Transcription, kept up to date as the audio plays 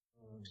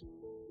Yo,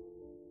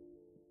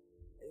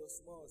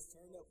 Smalls,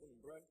 turn up one,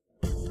 bruh.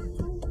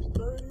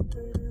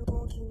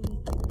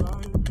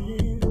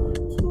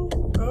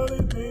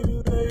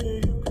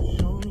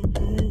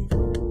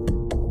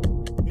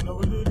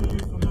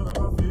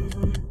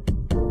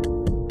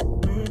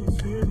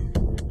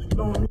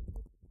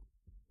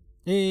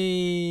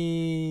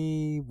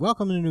 Hey,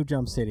 welcome to New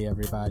Jump City,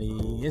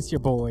 everybody. It's your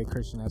boy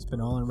Christian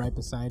Espinal, and right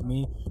beside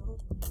me,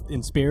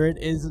 in spirit,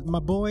 is my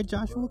boy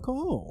Joshua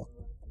Cole.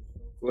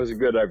 What's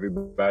good,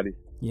 everybody?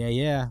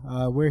 Yeah.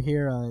 We're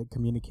here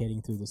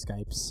communicating through the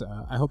Skypes.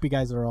 I hope you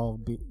guys are all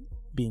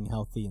being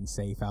healthy and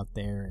safe out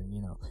there, and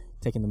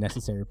taking the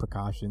necessary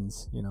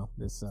precautions.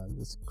 This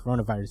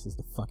coronavirus is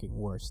the fucking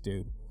worst,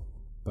 dude.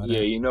 But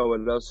you know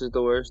what else is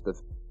the worst? The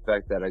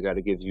fact that I got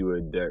to give you a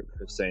dirt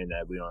for saying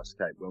that we on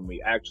Skype when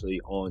we actually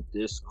on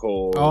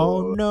Discord.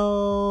 Oh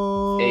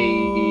no!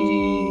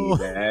 Hey,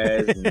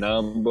 that's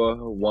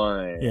number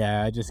one.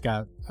 Yeah, I just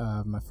got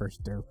my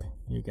first derp.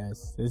 You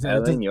guys,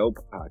 in your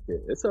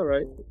pocket. It's all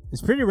right.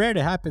 It's pretty rare it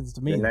happens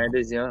to me. The night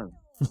is young.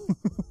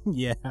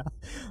 Yeah,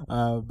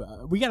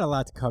 we got a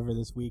lot to cover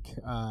this week.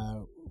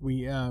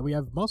 We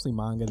have mostly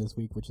manga this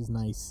week, which is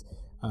nice.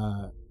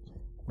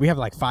 We have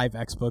like 5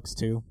 X books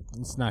too.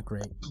 It's not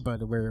great,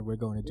 but we're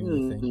going to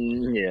do the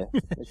thing. Yeah.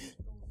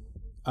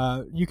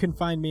 You can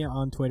find me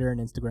on Twitter and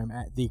Instagram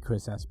at the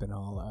Chris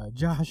Espinal.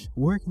 Josh,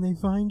 where can they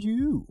find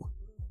you?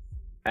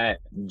 At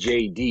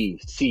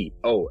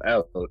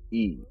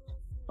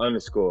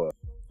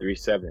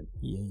JDCOLE_37.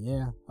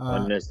 Yeah.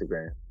 On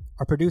Instagram.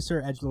 Our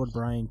producer Edgelord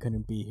Brian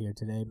couldn't be here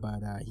today,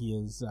 but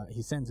he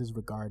sends his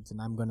regards, and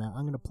I'm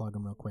gonna plug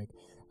him real quick.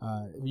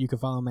 You can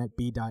follow him at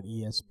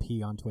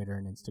b.esp on Twitter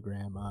and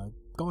Instagram.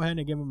 Go ahead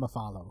and give him a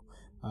follow.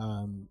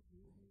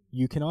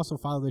 You can also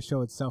follow the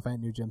show itself at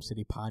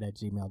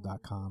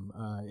newjumpcitypod@gmail.com.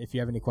 If you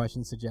have any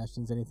questions,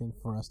 suggestions, anything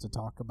for us to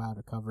talk about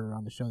or cover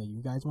on the show that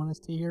you guys want us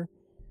to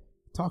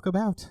talk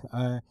about,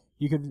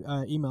 you could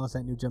email us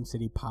at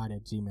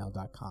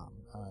newjumpcitypod@gmail.com.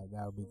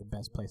 That would be the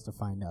best place to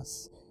find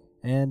us.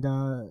 And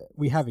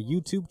we have a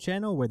YouTube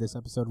channel where this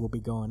episode will be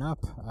going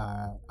up.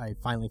 I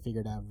finally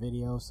figured out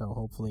video, so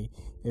hopefully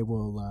it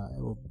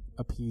will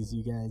appease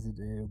you guys.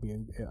 It'll be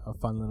a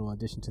fun little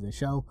addition to the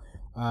show.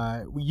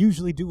 We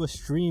usually do a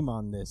stream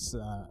on this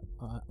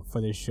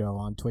for this show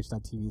on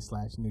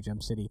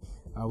twitch.tv/newjumpcity.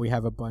 We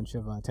have a bunch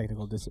of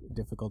technical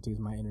difficulties.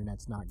 My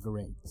internet's not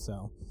great,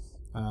 so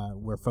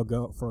we're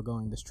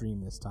foregoing the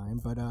stream this time.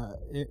 But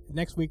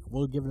next week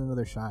we'll give it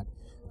another shot.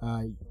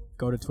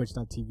 Go to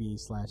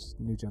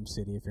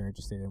twitch.tv/newjumpcity if you're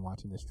interested in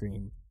watching the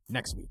stream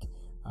next week.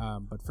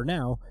 But for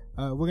now,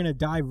 we're going to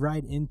dive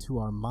right into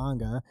our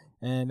manga.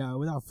 And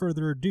without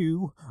further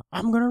ado,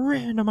 I'm going to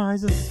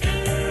randomize us.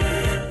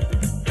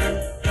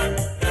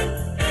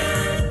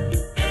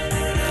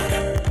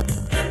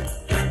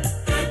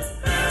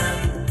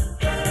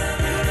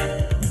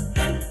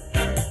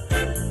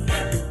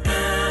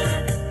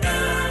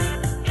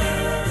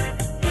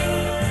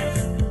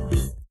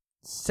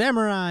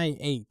 Samurai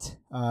 8.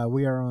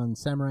 We are on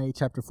Samurai 8,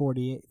 Chapter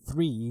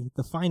 43,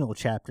 the final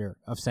chapter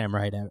of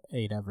Samurai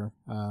 8 ever.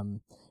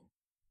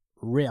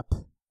 RIP.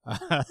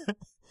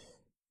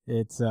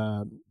 This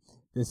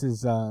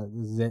is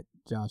it,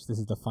 Josh. This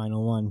is the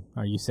final one.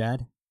 Are you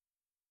sad?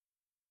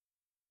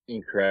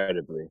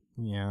 Incredibly.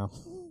 Yeah.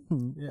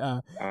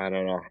 I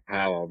don't know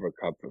how I'll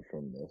recover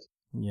from this.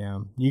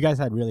 Yeah. You guys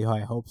had really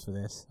high hopes for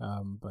this,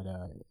 but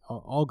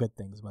all good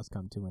things must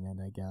come to an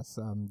end, I guess.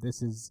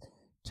 This is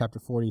Chapter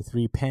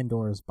 43,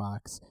 Pandora's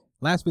Box.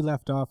 Last we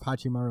left off,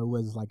 Hachimaru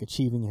was like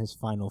achieving his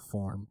final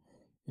form,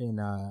 and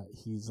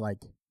he's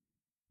like,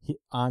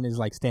 An is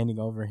like standing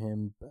over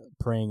him,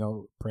 praying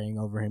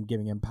over him,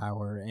 giving him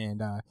power,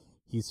 and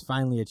he's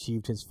finally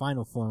achieved his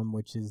final form,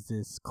 which is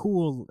this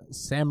cool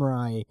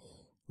samurai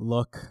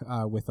look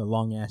with a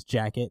long ass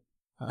jacket,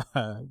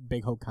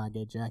 big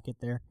Hokage jacket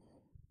there.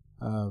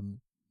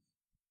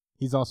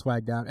 He's all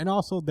swagged out, and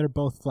also they're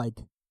both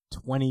like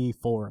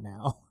 24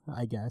 now,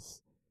 I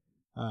guess.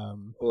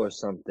 Or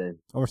something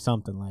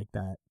like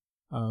that.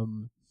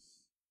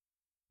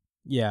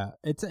 Yeah,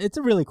 it's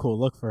a really cool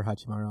look for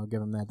Hachimaru. I'll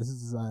give him that. This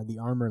is the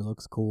armor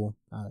looks cool.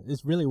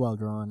 It's really well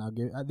drawn. I'll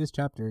give this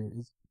chapter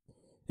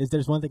is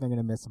there's one thing I'm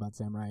gonna miss about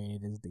Samurai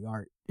 8 is the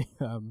art.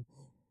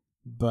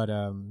 But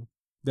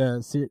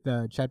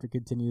the chapter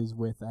continues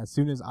with, as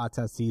soon as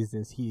Ata sees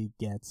this, he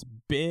gets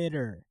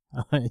bitter.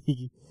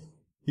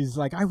 He's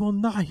like, I will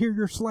not hear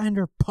your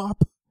slander,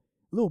 pup,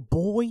 little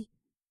boy.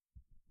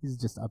 He's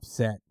just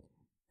upset.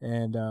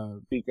 And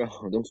don't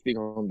speak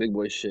on big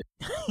boy shit.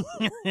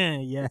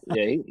 Yeah.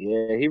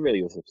 He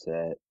really was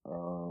upset.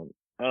 I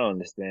don't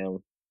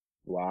understand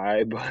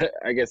why, but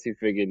I guess he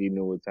figured he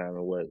knew what time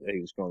it was that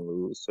he was gonna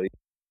lose, so he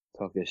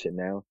talk this shit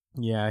now.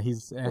 Yeah,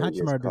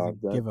 Hachimaru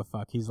doesn't give a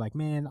fuck. He's like,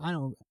 man,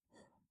 I'll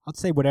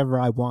say whatever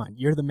I want.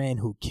 You're the man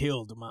who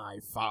killed my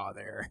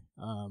father.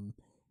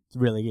 It's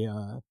really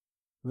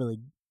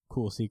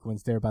cool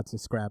sequence. They're about to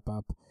scrap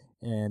up.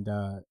 And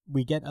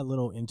we get a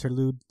little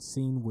interlude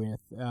scene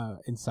with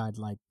inside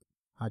like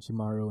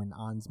Hachimaru and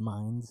An's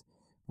minds,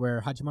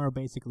 where Hachimaru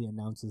basically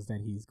announces that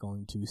he's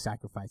going to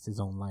sacrifice his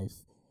own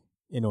life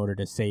in order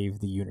to save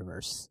the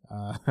universe.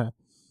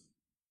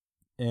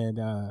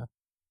 And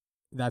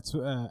that's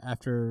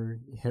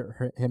after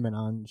him and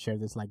An share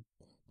this like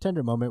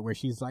tender moment where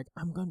she's like,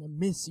 "I'm gonna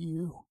miss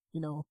you," you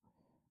know.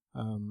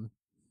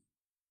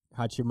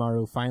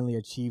 Hachimaru finally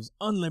achieves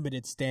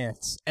unlimited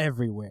stance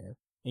everywhere,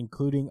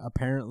 including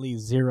apparently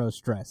zero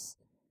stress.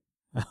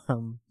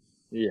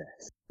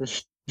 Yes.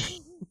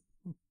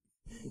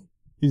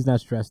 He's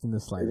not stressed in the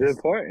slightest. It's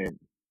important.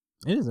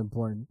 It is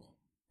important.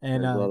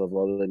 And as well as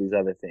all of these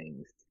other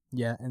things.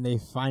 Yeah, and they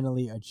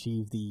finally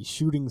achieve the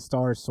shooting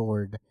star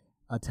sword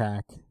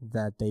attack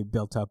that they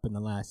built up in the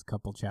last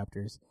couple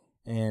chapters.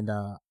 And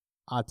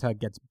Atta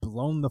gets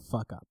blown the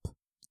fuck up.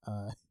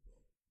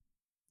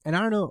 And I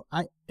don't know,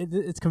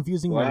 it's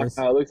confusing. Wow, it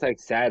looks like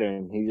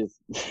Saturn. He just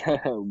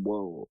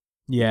whoa.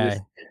 Yeah.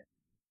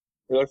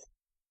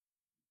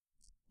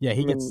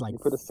 He gets like you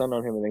put the sun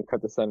on him and then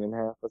cut the sun in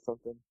half or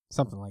something.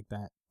 Something like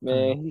that.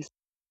 Man, he's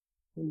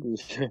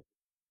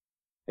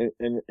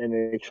and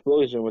the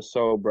explosion was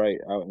so bright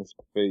out in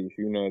space.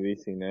 You know, they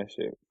seen that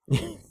shit.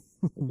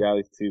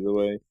 Galaxies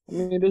away. I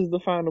mean, this is the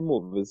final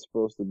move. It's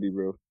supposed to be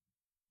real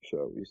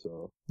show. We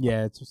saw.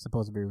 Yeah, it's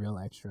supposed to be real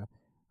extra.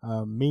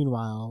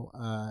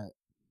 Meanwhile,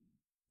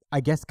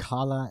 I guess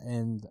Kala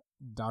and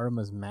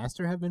Daruma's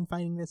master have been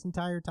fighting this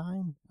entire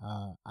time.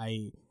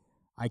 I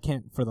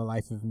can't for the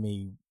life of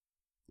me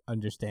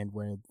understand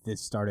where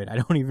this started. I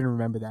don't even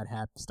remember that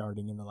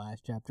starting in the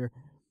last chapter,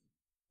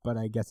 but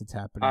I guess it's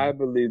happening. I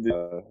believe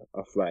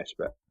a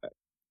flashback.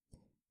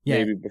 Yeah.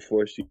 Maybe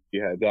before she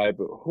had died,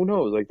 but who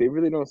knows? Like, they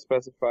really don't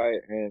specify,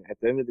 and at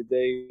the end of the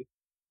day,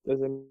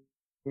 doesn't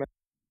matter.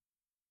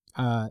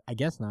 I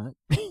guess not.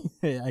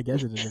 I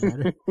guess it doesn't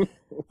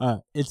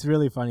matter. It's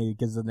really funny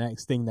because the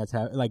next thing that's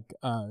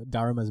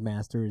Daruma's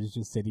master is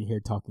just sitting here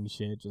talking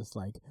shit, just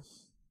like,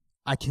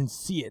 I can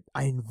see it.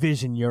 I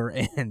envision your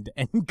end.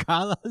 And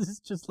Kala is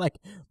just like,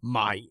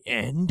 my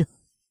end?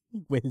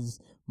 With his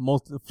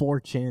 4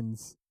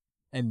 chins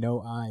and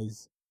no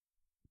eyes.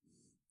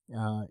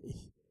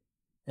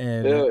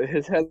 And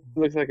his head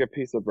looks like a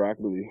piece of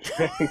broccoli.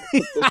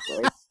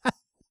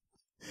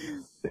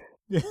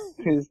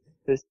 his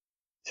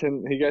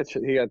chin, he got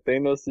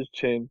Thanos'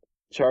 chin,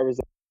 Charizard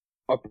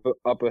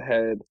up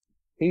ahead.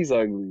 He's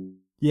ugly.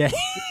 Yeah,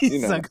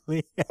 he's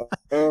ugly. I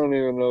don't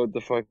even know what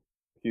the fuck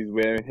he's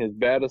wearing. His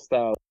battle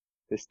style,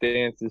 his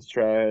stance is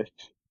trash.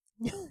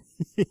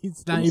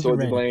 He's not even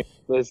ready.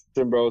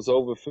 Listen, bro, it's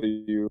over for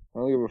you. I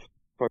don't give a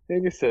fuck.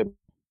 Nigga said,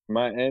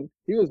 my end.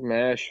 He was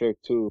mad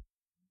shook too.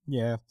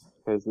 Yeah.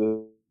 Because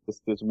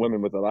this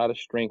woman with a lot of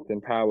strength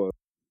and power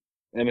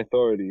and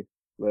authority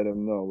let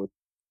him know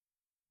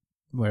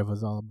what it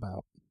was all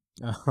about.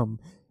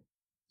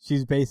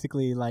 She's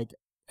basically like,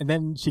 and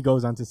then she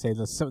goes on to say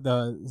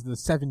the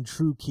 7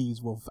 true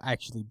keys will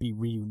actually be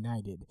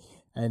reunited,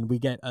 and we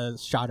get a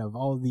shot of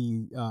all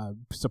the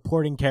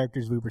supporting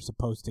characters we were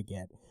supposed to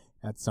get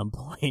at some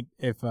point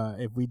if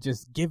we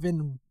just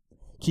given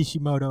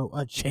Kishimoto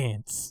a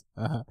chance.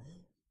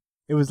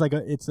 It was like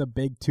it's a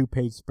big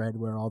 2-page spread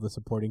where all the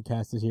supporting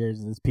cast is here.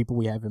 There's people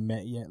we haven't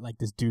met yet, like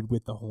this dude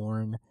with the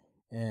horn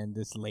and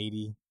this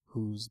lady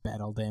who's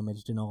battle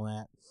damaged and all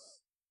that.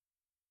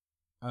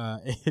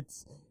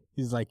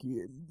 He's like,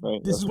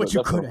 this is what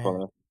you could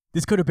have.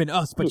 This could have been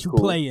us, but you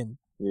playing.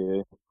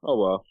 Yeah. Oh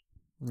well.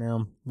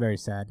 No, very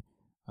sad.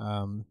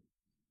 And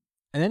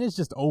then it's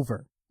just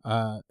over.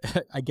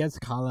 I guess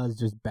Kala is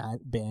just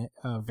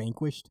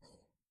vanquished,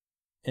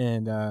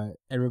 and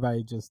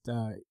everybody just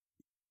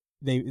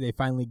they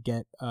finally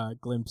get a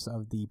glimpse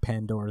of the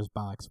Pandora's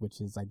box,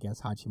 which is, I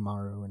guess,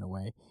 Hachimaru in a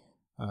way.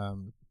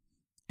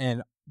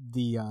 And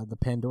the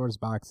Pandora's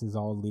box is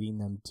all leading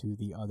them to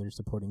the other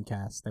supporting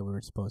cast that we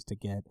were supposed to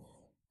get.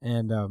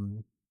 And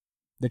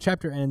the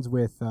chapter ends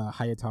with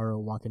Hayataro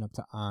walking up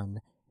to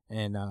An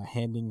and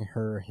handing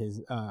her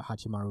his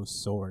Hachimaru's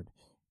sword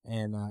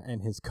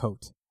and his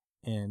coat.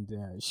 And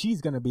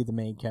she's going to be the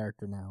main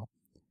character now.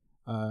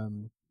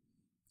 And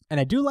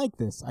I do like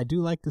this. I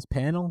do like this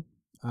panel.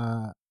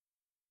 I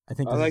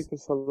like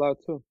this a lot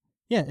too.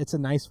 Yeah, it's a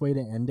nice way to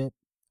end it.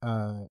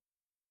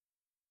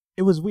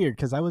 It was weird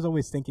because I was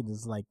always thinking,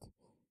 is like,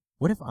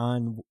 what if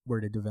An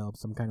were to develop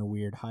some kind of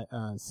weird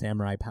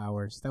samurai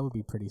powers? That would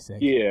be pretty sick.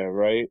 Yeah,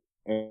 right.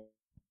 And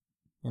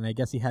I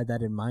guess he had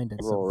that in mind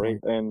at some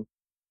point. And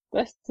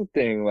that's the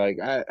thing. Like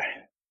I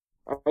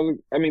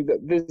mean,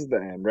 this is the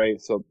end,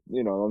 right? So,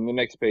 you know, on the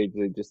next page,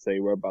 they just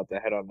say we're about to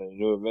head on a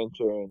new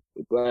adventure, and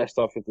they blast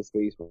off into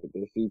space with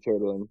the sea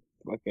turtle and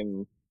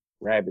fucking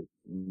rabbit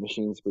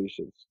machine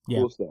spaceships.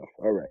 Cool stuff.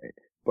 All right.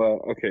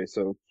 But, okay,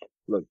 so,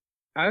 look,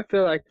 I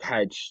feel like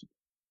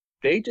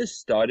they just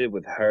started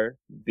with her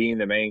being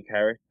the main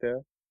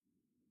character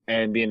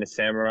and being a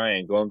samurai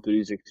and going through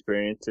these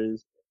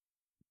experiences,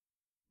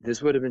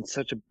 this would have been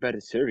such a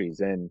better series.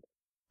 And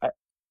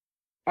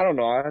I don't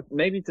know.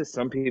 Maybe to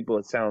some people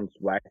it sounds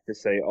whack to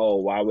say, "Oh,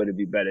 why would it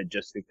be better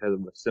just because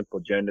of a simple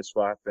gender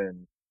swap?"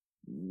 And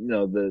you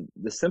know,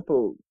 the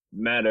simple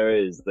matter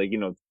is, like, you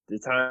know, the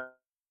time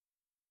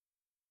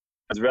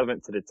it's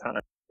relevant to the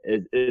time.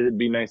 It'd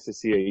be nice to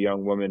see a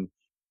young woman,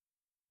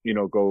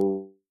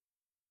 go,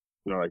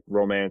 like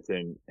romance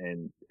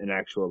and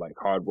actual like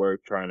hard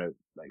work, trying to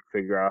like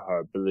figure out her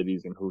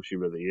abilities and who she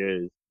really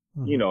is,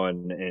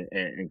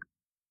 and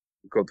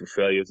go through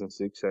failures and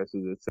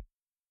successes. It's,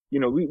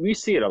 we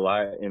see it a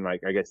lot in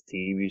like, I guess,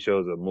 TV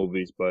shows or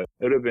movies, but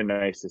it would have been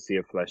nice to see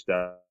it fleshed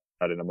out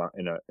in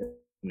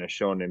a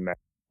shonen match.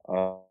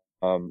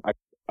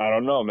 I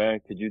don't know, man.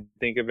 Could you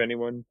think of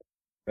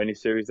any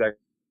series that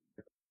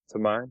to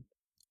mind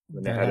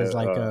when they That had has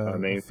like a a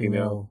main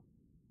female?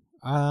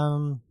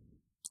 Um,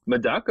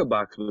 Madaka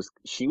Box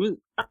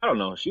I don't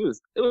know, it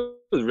was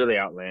really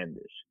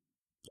outlandish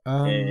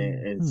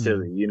and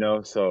silly,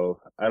 so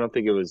I don't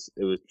think it was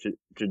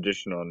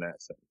traditional in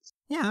that sense.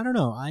 Yeah, I don't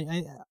know.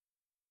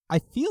 I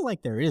feel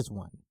like there is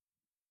one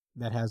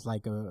that has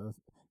like a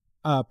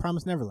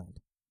Promise Neverland.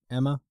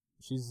 Emma,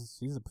 she's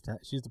the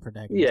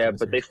protagonist. Yeah,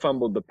 but they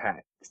fumbled the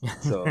pack,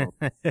 so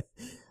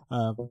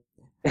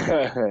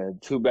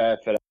too bad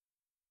for that.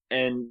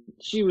 And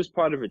she was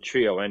part of a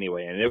trio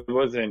anyway, and it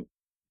wasn't.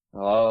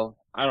 Oh,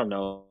 I don't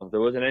know.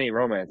 There wasn't any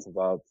romance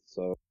involved,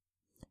 so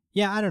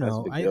yeah, I don't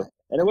know.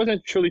 And it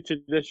wasn't truly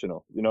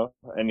traditional,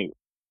 Anyway,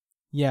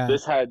 yeah,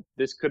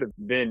 this could have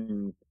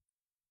been.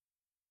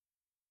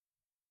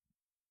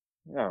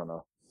 I don't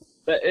know.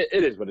 But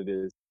it is what it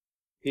is.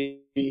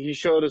 He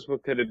showed us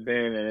what could have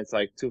been, and it's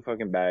like too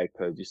fucking bad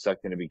because you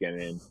sucked in the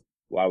beginning.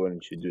 Why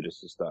wouldn't you do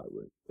this to start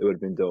with? It would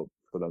have been dope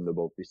for them to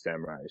both be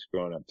samurais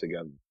growing up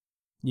together.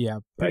 Yeah,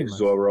 like much.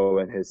 Zoro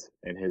and his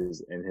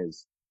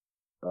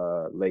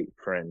late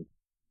friend.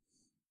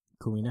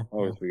 Kuina. I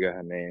always forget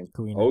her name.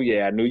 Kuina. Oh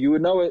yeah, I knew you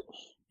would know it.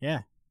 Yeah.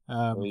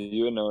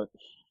 You would know it.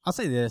 I'll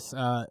say this: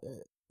 no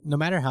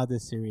matter how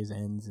this series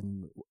ends,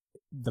 and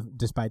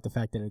despite the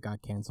fact that it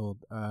got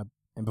canceled,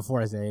 and before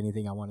I say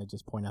anything, I want to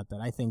just point out that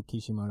I think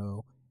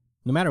Kishimoto,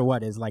 no matter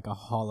what, is like a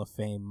Hall of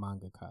Fame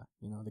mangaka.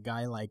 The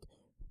guy like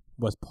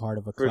was part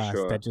of a class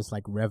that just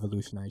like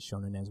revolutionized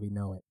shonen as we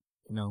know it.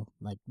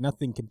 Like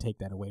nothing can take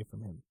that away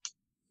from him.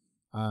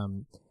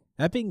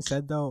 That being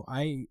said, though,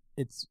 I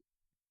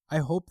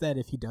hope that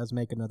if he does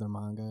make another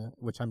manga,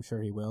 which I'm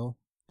sure he will,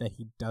 that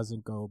he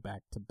doesn't go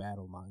back to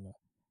battle manga.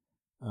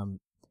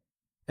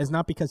 It's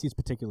not because he's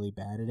particularly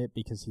bad at it,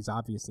 because he's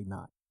obviously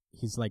not.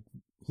 He's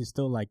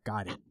still like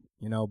got it,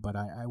 but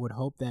I would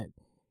hope that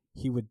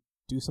he would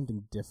do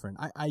something different.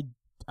 I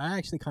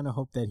actually kind of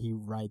hope that he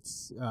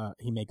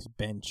makes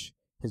Bench,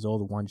 his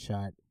old one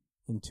shot,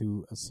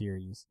 into a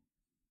series.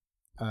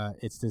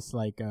 It's this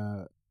like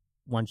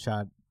one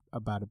shot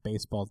about a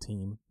baseball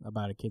team,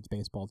 about a kid's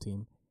baseball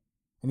team,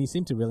 and he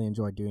seemed to really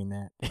enjoy doing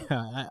that.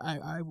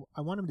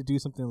 I want him to do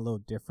something a little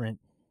different,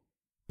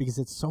 because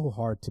it's so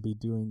hard to be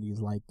doing these,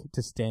 like,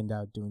 to stand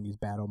out doing these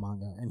battle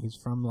manga, and he's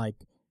from like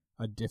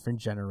a different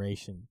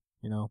generation,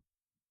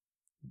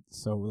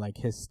 so like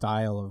his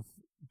style of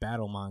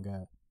battle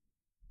manga,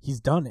 he's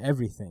done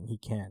everything he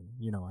can,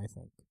 I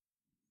think.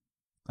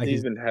 Like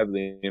he's been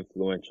heavily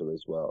influential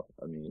as well.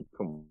 I mean,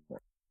 come on.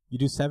 You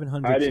do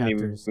 700 I didn't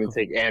chapters even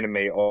take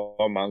anime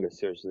or manga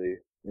seriously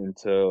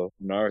until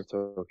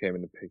Naruto came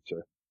in the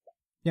picture.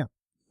 Yeah.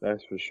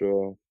 That's for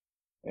sure.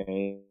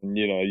 And,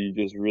 you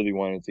just really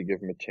wanted to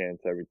give him a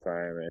chance every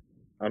time. And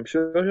I'm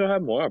sure he'll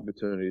have more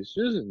opportunities.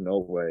 There's no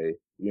way,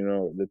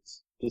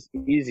 that's just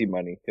easy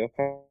money. He'll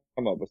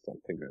come up with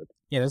something good.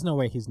 Yeah, there's no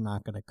way he's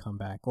not going to come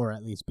back, or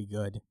at least be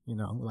good,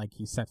 like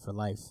he's set for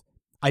life.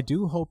 I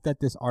do hope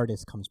that this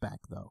artist comes back,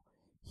 though.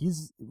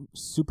 He's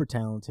super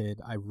talented.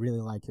 I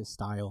really like his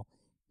style.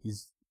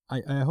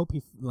 I hope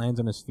he lands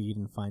on his feet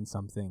and finds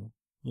something,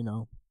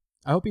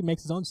 I hope he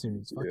makes his own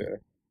series. Fuck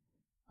it.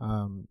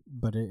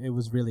 But it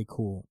was really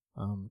cool.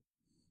 And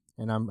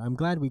I'm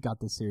glad we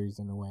got this series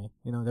in a way.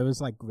 There was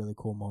like really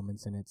cool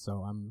moments in it,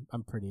 so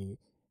I'm pretty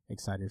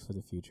excited for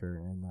the future.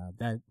 And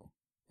that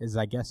is,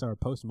 I guess, our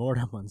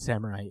post-mortem on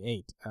Samurai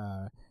 8.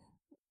 A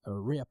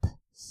rip.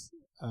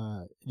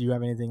 Do you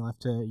have anything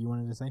left you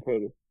wanted to say?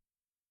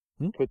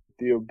 Put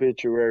the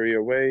obituary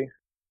away.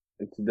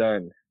 It's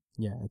done.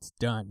 Yeah, it's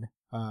done.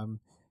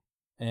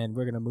 And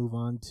we're gonna move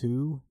on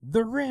to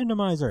the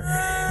randomizer.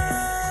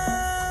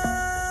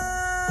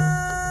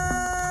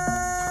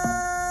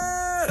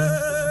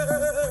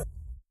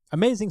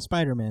 Amazing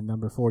Spider-Man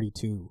number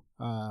 42.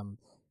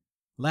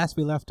 Last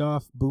we left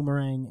off,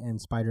 Boomerang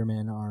and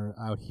Spider-Man are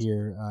out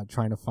here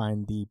trying to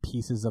find the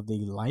pieces of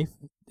the life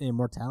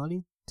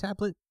immortality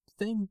tablet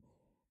thing.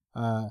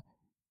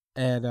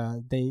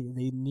 And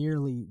they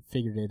nearly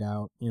figured it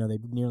out. They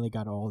nearly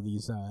got all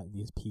these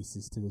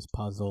pieces to this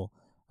puzzle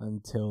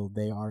until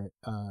they are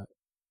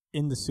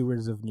in the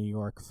sewers of New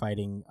York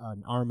fighting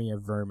an army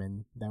of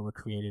vermin that were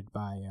created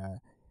by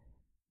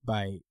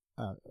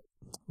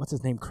what's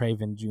his name,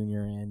 Craven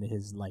Jr. and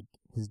his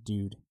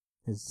dude,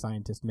 his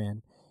scientist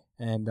man,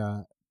 and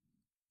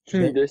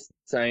this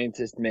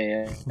scientist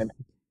man.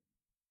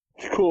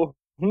 Cool.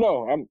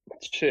 No, I'm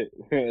shit.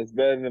 It's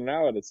better than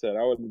I would have said.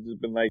 I would have just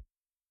been like,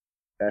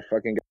 that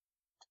fucking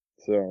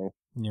guy. So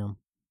yeah.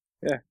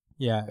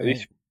 At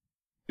least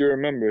you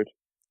remembered.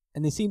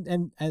 and they seem,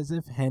 and as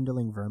if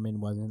handling vermin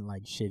wasn't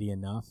like shitty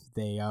enough,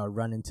 they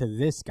run into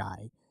this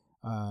guy.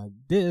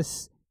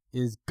 This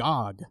is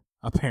Gog,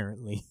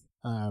 apparently.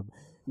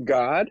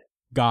 God?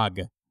 Gog,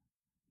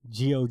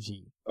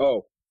 G-O-G.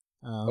 Oh,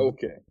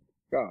 okay.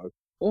 God.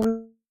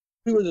 Oh,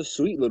 he was a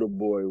sweet little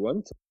boy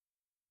once.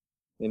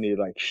 And he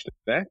like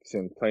snacks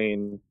and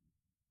playing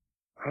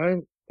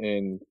hunt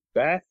and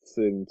baths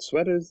and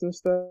sweaters and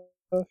stuff.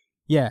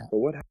 Yeah. But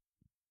what happened?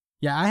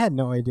 Yeah, I had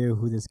no idea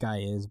who this guy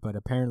is, but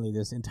apparently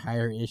this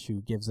entire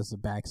issue gives us a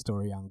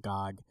backstory on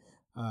Gog.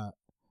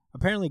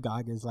 Apparently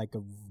Gog is like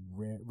a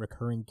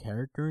recurring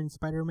character in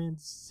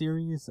Spider-Man's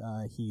series.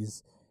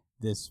 He's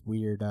this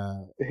weird...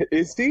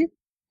 Is he?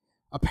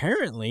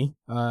 Apparently,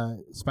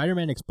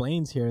 Spider-Man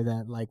explains here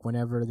that like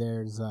whenever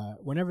there's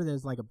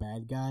like a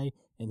bad guy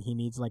and he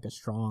needs like a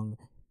strong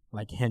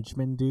like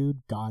henchman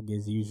dude, Gog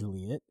is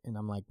usually it. And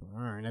I'm like,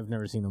 alright, I've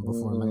never seen him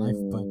before in my life,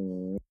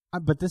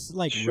 but this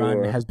like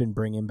run has been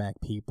bringing back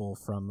people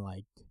from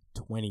like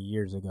 20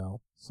 years ago,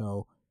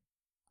 so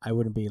I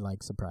wouldn't be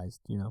like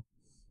surprised, you know.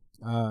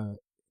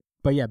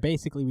 But yeah,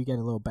 basically we get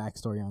a little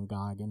backstory on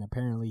Gog, and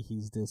apparently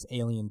he's this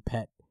alien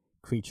pet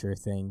creature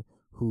thing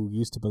who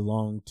used to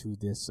belong to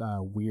this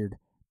weird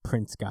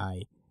prince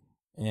guy,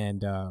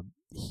 and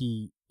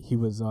he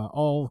was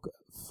all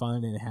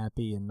fun and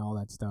happy and all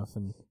that stuff,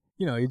 and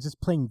you know, he's just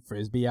playing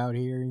frisbee out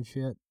here and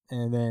shit.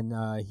 And then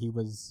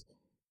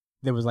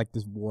there was like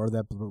this war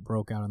that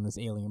broke out on this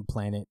alien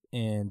planet,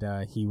 and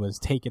he was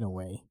taken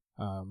away.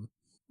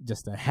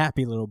 Just a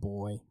happy little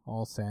boy,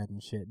 all sad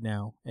and shit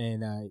now.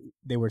 And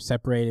they were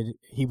separated.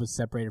 He was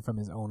separated from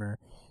his owner,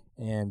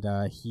 and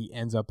he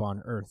ends up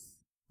on Earth,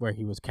 where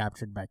he was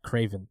captured by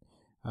Kraven.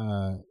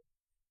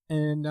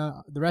 And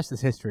the rest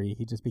is history.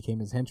 He just became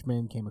his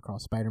henchman, came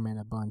across Spider-Man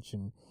a bunch,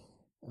 and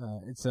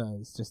it's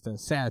just a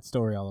sad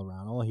story all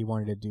around. All he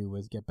wanted to do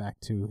was get back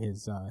to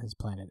his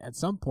planet. At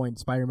some point,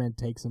 Spider-Man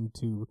takes him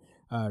to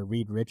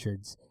Reed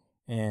Richards,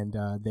 and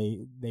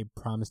they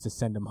promise to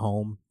send him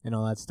home and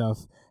all that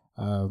stuff.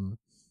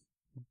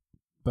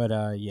 But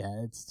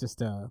yeah, it's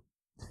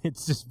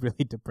just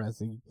really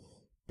depressing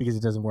because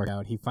it doesn't work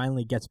out. He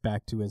finally gets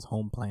back to his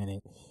home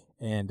planet,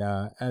 and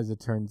as it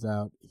turns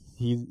out,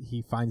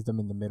 he finds them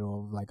in the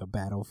middle of like a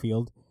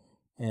battlefield,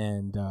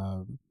 and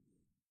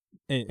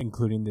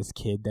including this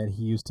kid that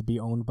he used to be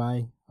owned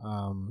by.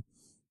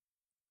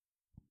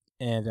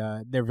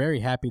 And they're very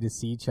happy to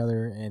see each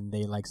other, and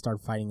they like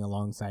start fighting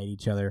alongside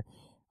each other.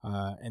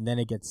 And then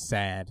it gets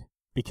sad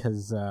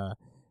because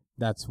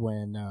that's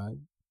when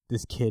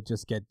this kid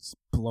just gets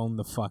blown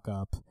the fuck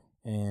up,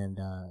 and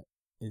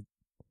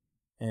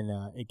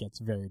it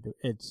gets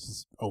it's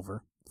just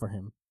over for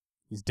him.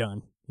 He's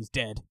done. He's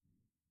dead.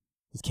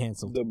 He's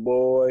canceled. The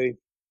boy.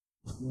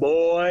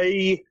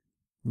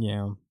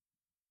 Yeah.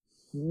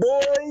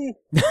 Boy.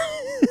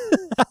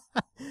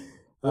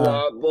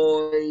 What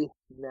boy?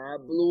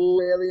 Not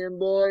blue alien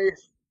boy.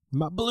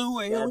 My blue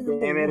alien God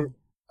damn it.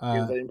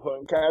 He's an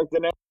important character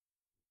now.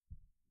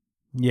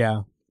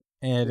 Yeah.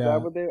 And, is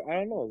that what I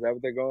don't know. Is that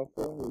what they're going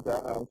for? Is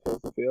that how I'm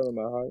supposed to feel in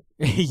my heart?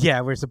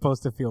 Yeah, we're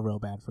supposed to feel real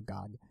bad for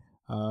Gog.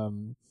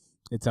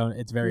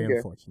 It's very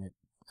unfortunate.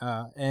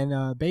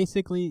 And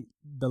basically,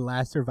 the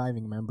last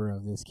surviving member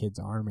of this kid's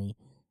army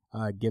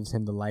gives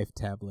him the life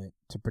tablet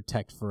to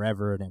protect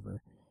forever and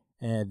ever.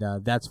 And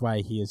that's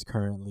why he is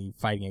currently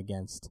fighting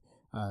against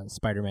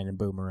Spider-Man and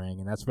Boomerang,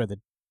 and that's where the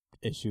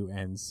issue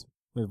ends.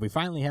 We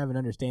finally have an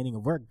understanding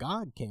of where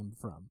Gog came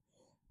from.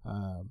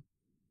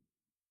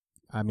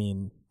 I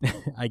mean,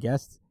 I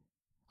guess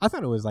I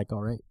thought it was like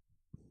all right.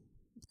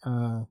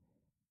 I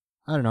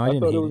don't know. I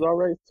didn't thought hate it was all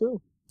right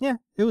too. Yeah,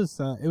 it was.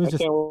 It was I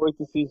just. can't wait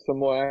to see some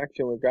more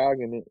action with Gog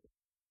in it.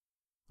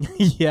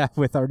 Yeah,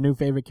 with our new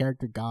favorite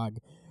character, Gog.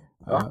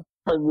 Our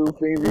new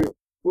favorite.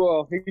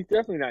 Well, he's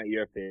definitely not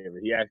your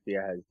favorite. He actually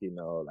has,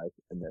 like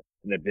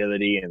an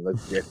ability and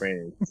looks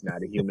different. It's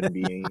not a human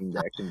being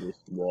that can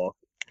just walk.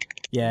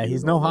 Yeah,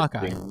 he's no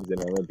Hawkeye. Things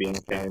an Olympian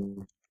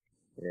can.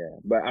 Yeah,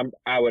 but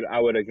I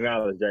would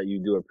acknowledge that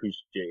you do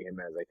appreciate him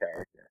as a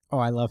character. Oh,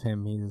 I love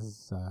him.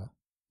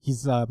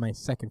 He's my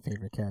second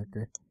favorite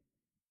character,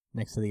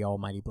 next to the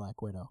almighty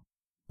Black Widow.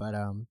 But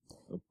of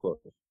course.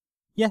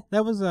 Yeah,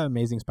 that was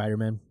Amazing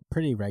Spider-Man.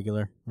 Pretty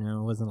regular,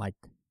 it wasn't like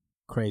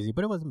crazy,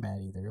 but it wasn't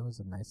bad either. It was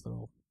a nice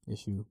little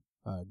issue,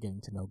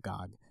 getting to know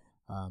Gog.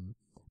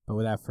 But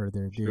without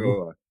further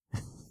ado,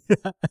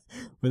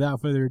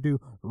 without further ado,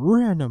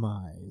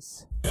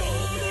 randomize.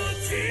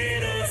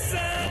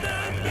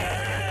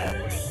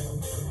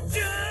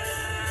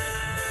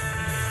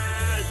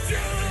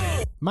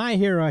 My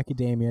Hero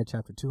Academia,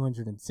 chapter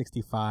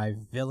 265,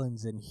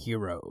 Villains and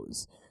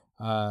Heroes.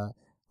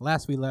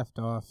 Last we left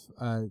off,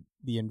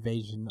 the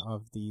invasion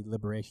of the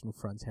Liberation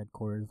Front's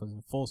headquarters was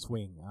in full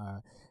swing.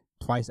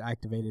 Twice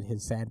activated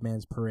his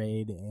Sadman's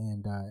parade,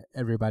 and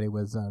everybody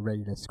was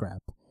ready to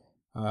scrap.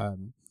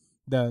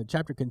 The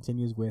chapter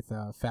continues with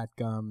Fat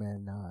Gum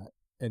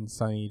and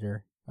Sun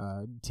Eater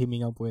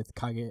teaming up with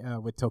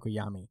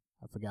Tokoyami.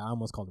 I forgot. I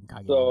almost called him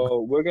Kage.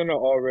 So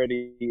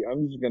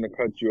I'm just gonna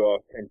cut you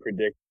off and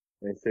predict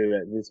and say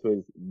that this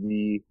was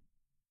the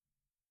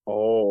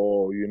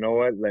Oh, you know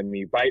what? Let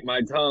me bite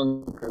my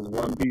tongue because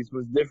One Piece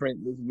was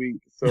different this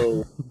week.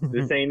 So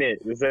this ain't it.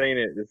 This ain't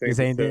it. This ain't This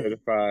the ain't it.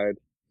 certified.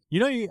 You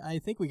know, I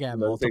think we got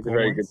Let's take a multiple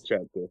very good ones.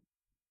 chapter.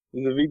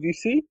 Is it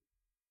VGC?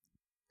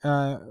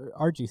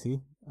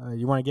 RGC.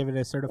 You want to give it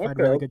a certified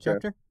Okay, really good okay.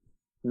 chapter?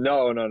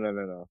 No.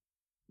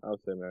 I'll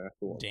say man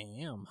after one.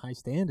 Damn, high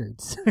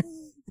standards.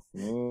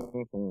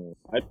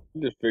 I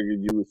just figured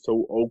you were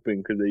so open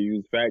because they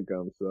use Fat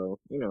Gum, so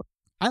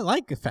I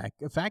like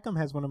Facum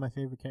has one of my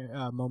favorite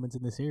moments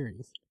in the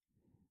series.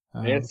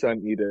 And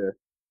Sun Eater.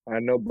 I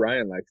know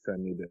Brian likes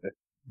Sun Eater.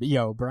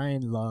 Yo,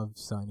 Brian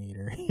loves Sun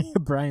Eater.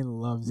 Brian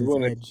loves You his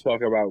want to edge.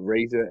 talk about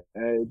Razor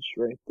Edge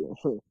right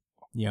there?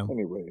 Yeah.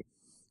 Anyway,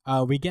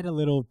 we get a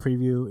little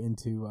preview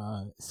into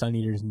Sun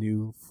Eater's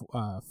new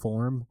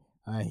form.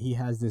 He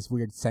has this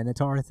weird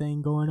centaur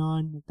thing going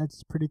on.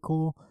 That's pretty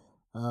cool.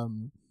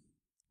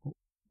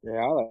 yeah,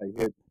 I like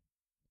it.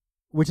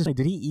 Which is like,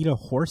 did he eat a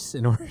horse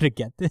in order to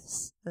get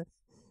this?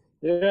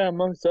 Yeah,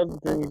 amongst other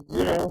things,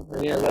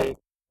 and he had like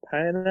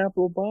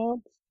pineapple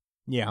bombs.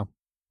 Yeah.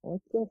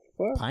 What the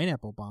fuck?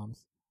 Pineapple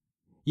bombs.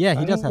 Yeah,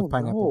 he does have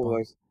pineapple bombs.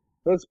 Like,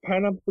 those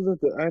pineapples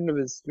at the end of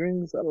his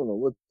strings. I don't know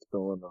what's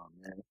going on,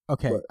 man.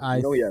 Okay, but,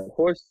 yeah,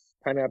 horse,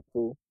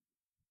 pineapple,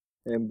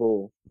 and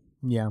bull.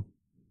 Yeah.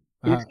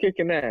 He's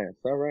kicking ass.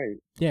 All right.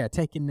 Yeah,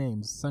 taking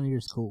names. Sun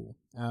Eater's cool.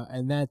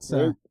 And that's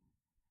Right.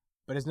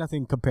 but it's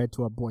nothing compared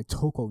to our boy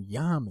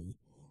Tokoyami.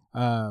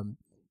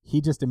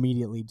 He just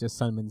immediately just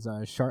summons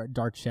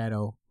Dark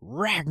Shadow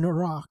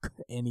Ragnarok,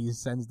 and he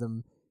sends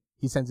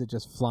it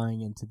just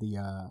flying into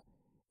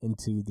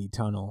the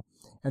tunnel,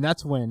 and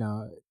that's when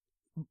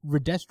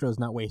Redestro's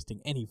not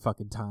wasting any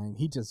fucking time.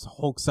 He just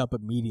hulks up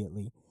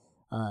immediately,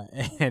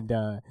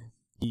 and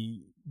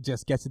he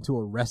just gets into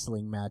a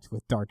wrestling match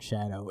with Dark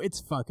Shadow.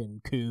 It's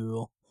fucking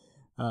cool.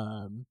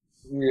 Yeah,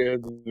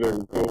 it's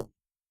very cool.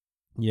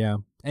 Yeah,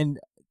 and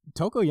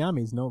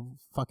Tokoyami's no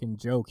fucking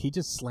joke. He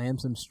just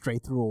slams him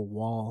straight through a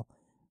wall.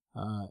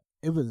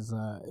 It was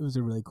a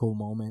really cool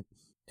moment,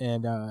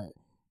 and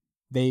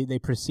they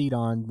proceed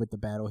on with the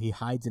battle. He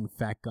hides in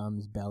Fat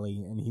Gum's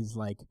belly, and he's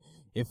like,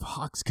 "If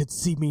Hawks could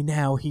see me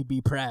now, he'd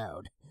be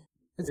proud."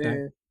 It's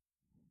nice.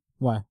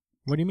 What?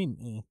 What do you mean?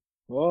 Eh?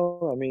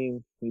 Well, I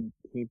mean,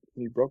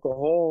 he broke a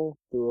hole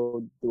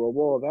through a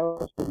wall. That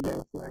was pretty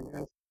nasty, I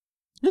guess.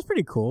 It was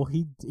pretty cool.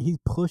 He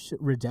pushed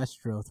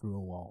Redestro through a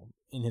wall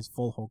in his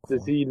full Hulk form.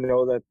 Does he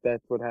know that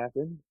that's what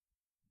happened?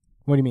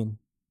 What do you mean?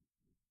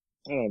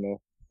 I don't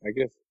know. I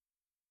guess.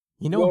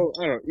 Well,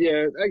 I don't.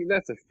 Yeah,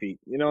 that's a feat.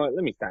 You know what?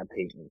 Let me stop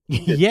hating.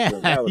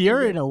 Yeah,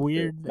 you're in a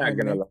weird. Not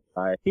gonna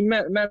lie.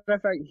 Matter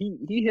of fact, he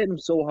hit him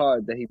so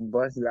hard that he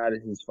busted out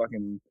of his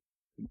fucking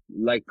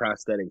leg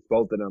prosthetics,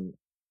 both of them.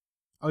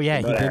 Oh yeah,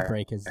 he did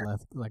break his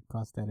left leg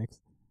prosthetics.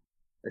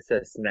 It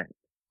says snap.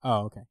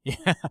 Oh okay,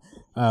 yeah.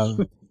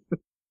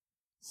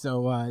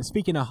 So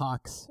speaking of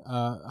Hawks,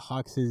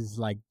 Hawks is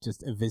like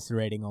just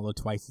eviscerating all of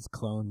Twice's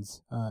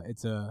clones.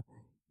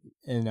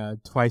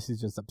 Twice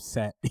is just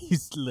upset.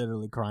 He's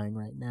literally crying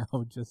right now.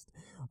 Just,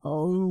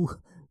 oh,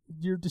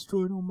 you're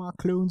destroying all my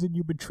clones and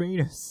you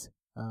betrayed us.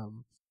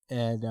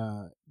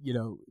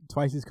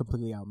 Twice is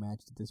completely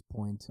outmatched at this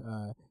point.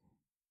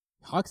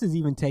 Hawks is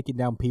even taking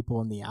down people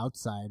on the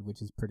outside,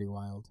 which is pretty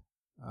wild.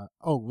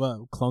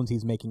 Clones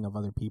he's making of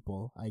other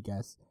people, I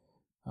guess.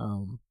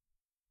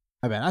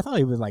 I thought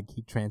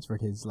he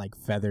transferred his like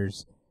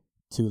feathers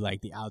to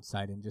like the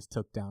outside and just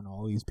took down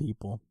all these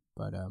people.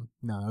 But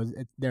no,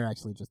 they're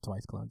actually just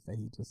Twice clones that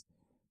he just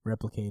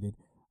replicated.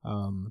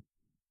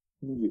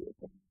 Yeah.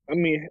 I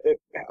mean,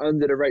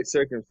 under the right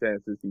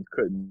circumstances, he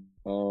couldn't.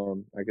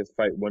 I guess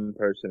fight one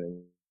person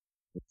and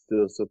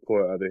still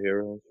support other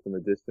heroes from a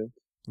distance.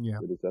 Yeah.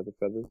 With his other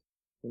feathers,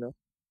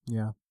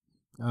 Yeah.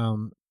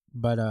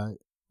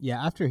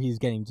 After he's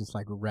getting just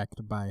like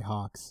wrecked by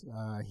Hawks,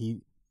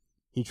 he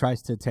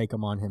tries to take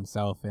him on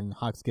himself, and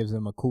Hawks gives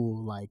him a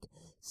cool like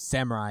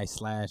samurai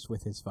slash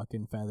with his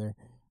fucking feather.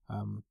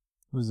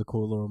 It was a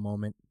cool little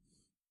moment.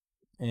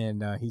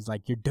 And he's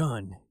like, "You're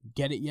done.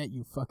 Get it yet?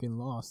 You fucking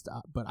lost.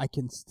 But I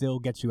can still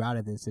get you out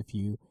of this if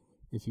you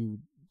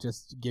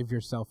just give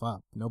yourself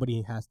up.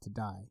 Nobody has to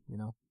die, you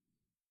know."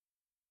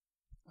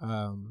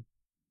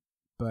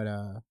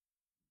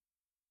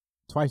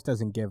 Twice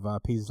doesn't give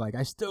up. He's like,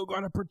 "I still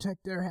gotta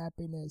protect their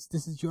happiness.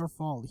 This is your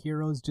fault.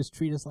 Heroes just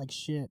treat us like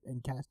shit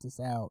and cast us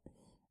out."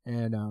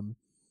 And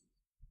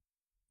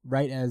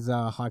right as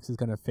Hawks is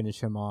gonna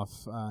finish him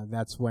off,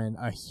 that's when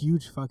a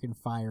huge fucking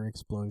fire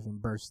explosion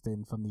bursts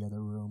in from the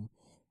other room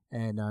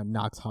and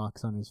knocks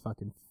Hawks on his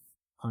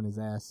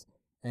ass.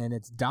 And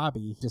it's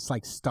Dobby just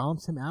like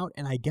stomps him out,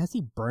 and I guess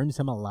he burns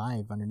him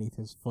alive underneath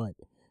his foot.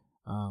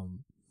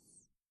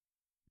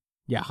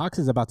 Yeah, Hawks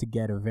is about to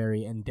get a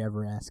very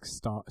Endeavor-esque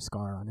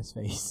scar on his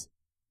face.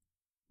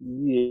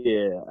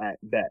 Yeah, at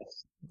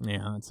best.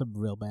 Yeah, it's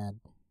real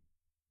bad.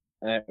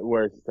 At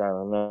worst, I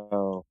don't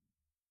know.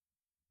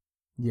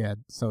 Yeah,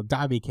 so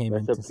Dobby came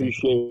in to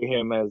appreciate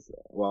him as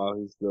while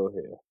he's still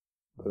here.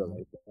 Put it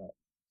like that.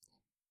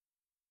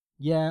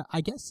 Yeah,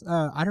 I guess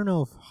I don't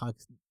know if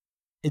Hawks.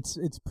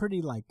 It's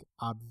pretty like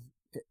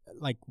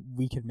like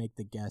we could make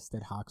the guess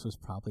that Hawks was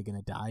probably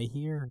gonna die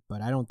here,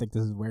 but I don't think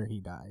this is where he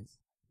dies.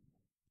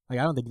 Like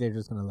I don't think they're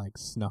just gonna like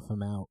snuff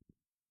him out.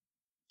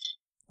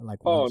 Like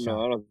Oh one no,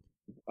 shot.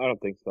 I don't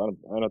think so.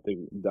 I don't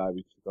think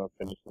Davi's gonna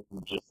finish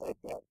him just like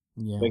that.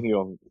 Yeah. I think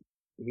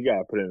he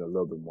gotta put in a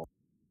little bit more.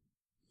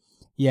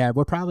 Yeah,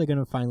 we're probably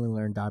gonna finally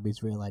learn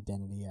Dobby's real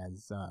identity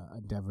as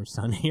Endeavor's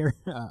son here.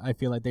 I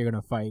feel like they're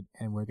gonna fight,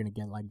 and we're gonna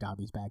get like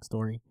Dobby's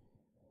backstory.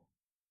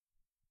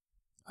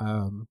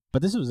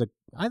 But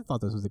I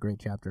thought this was a great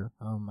chapter.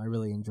 I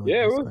really enjoyed.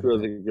 Yeah, it this was quite a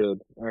bit. really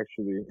good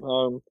actually.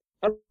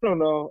 I don't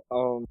know.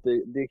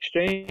 The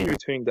exchange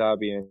between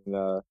Dobby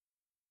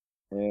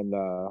and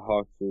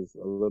Hawks is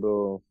a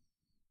little,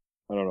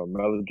 I don't know,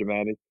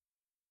 melodramatic.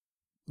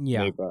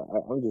 Yeah. Maybe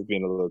I'm just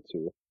being a little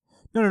too.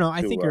 No.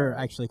 I think you're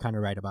actually kind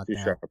of right about too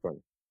that. sharp on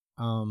it.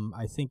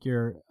 I think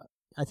you're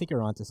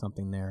onto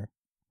something there.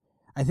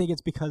 I think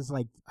it's because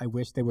like I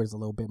wish there was a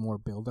little bit more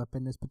build up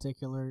in this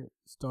particular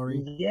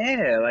story.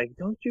 Yeah, like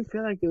don't you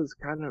feel like it was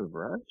kind of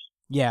rushed?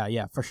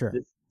 Yeah, for sure.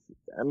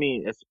 I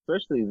mean,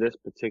 especially this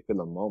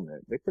particular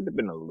moment. There could have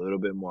been a little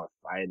bit more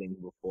fighting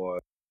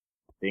before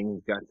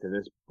things got to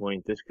this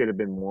point. This could have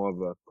been more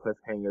of a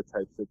cliffhanger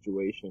type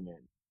situation,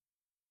 and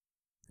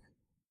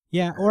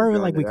yeah, or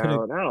like we I could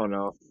have. I don't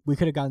know. We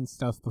could have gotten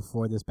stuff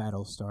before this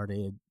battle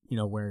started. You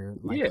know, where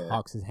like Yeah.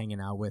 Hawks is hanging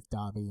out with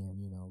Dobby,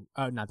 and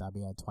not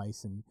Dobby,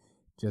 Twice, and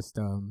just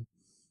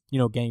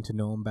getting to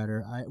know him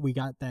better. We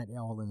got that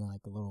all in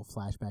like a little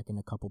flashback in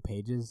a couple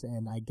pages,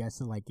 and I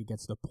guess it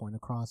gets the point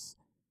across.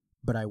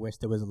 But I wish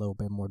there was a little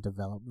bit more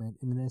development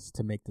in this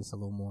to make this a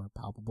little more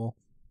palpable.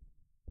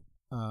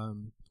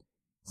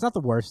 It's not the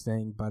worst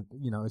thing, but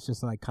it's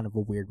just like kind of a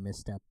weird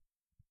misstep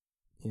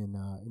in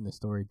the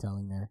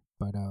storytelling there.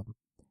 But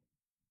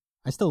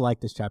I still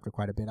like this chapter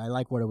quite a bit. I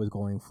like what it was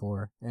going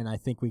for, and I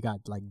think we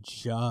got like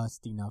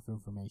just enough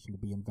information to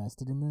be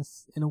invested in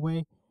this in a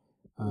way.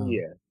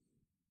 Yeah.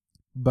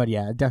 But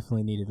yeah, it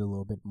definitely needed a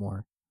little bit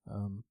more.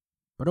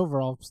 But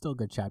overall, still a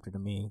good chapter to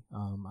me.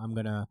 I'm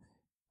gonna.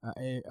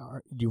 Do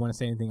you want to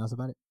say anything else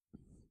about it?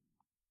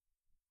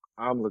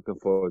 I'm looking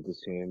forward to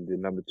seeing the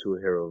number 2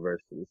 hero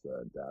versus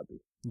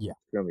Dobby. Yeah,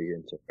 it's gonna be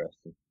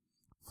interesting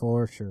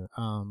for sure.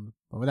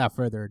 But without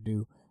further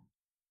ado,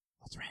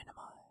 let's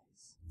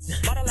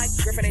randomize. Bottle like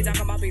Griffin, they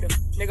talking about Peter.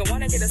 Nigga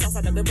wanna get the sauce,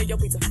 I deliver your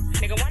pizza.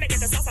 Nigga wanna get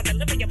the sauce, I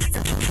deliver your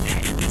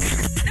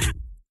pizza.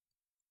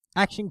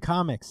 Action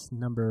Comics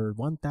number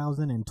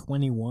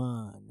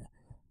 1021.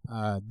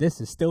 This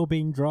is still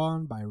being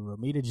drawn by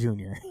Romita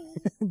Jr.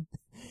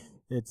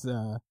 It's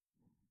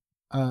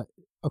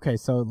okay,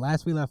 so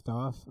last we left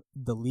off,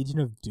 the Legion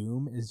of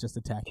Doom is just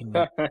attacking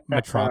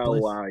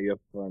Metropolis. Wow, you're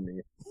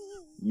funny.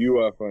 You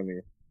are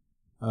funny.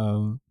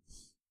 And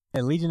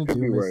Legion of Could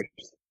be Doom worse.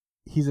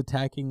 He's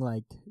attacking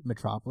like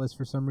Metropolis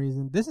for some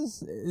reason. This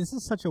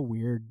is such a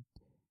weird,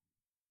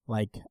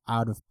 like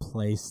out of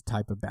place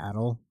type of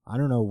battle. I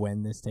don't know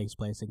when this takes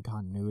place in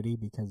continuity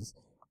because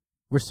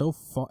we're so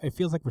far. It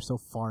feels like we're so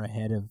far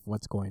ahead of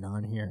what's going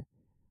on here.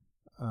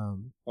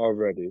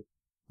 Already.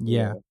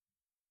 Yeah.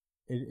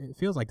 It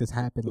feels like this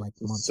happened like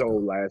months ago.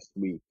 Last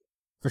week.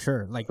 For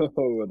sure. Like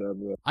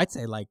whatever. I'd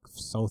say like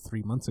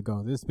 3 months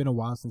ago. It's been a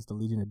while since the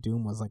Legion of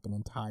Doom was like an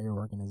entire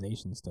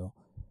organization still.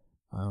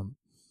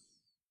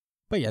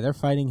 But yeah, they're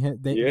fighting him.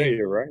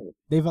 You're right.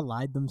 They've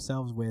allied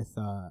themselves with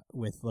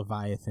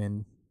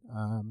Leviathan.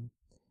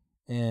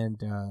 And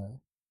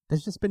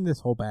there's just been this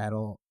whole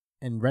battle,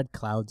 and Red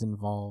Cloud's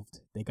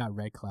involved. They got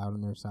Red Cloud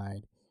on their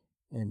side,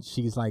 and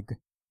she's like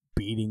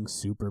beating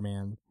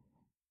Superman.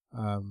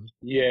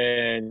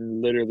 Yeah,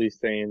 and literally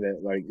saying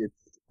that like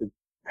it's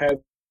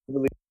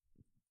heavily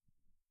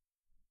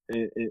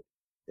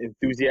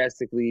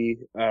enthusiastically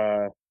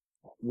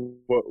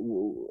what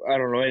I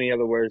don't know any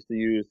other words to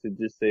use to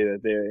just say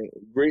that they're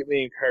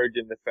greatly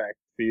encouraging the fact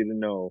for you to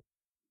know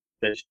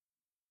that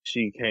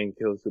she can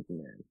kill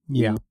Superman.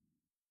 Yeah.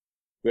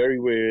 Very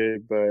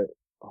weird, but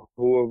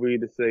who are we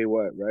to say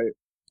what, right?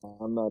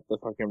 I'm not the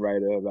fucking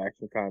writer of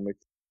Action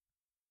Comics.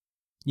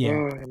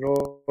 Yeah.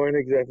 No an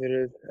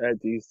executive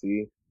at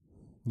DC.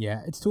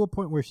 Yeah, it's to a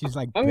point where she's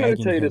like I'm gonna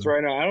tell you him. this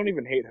right now. I don't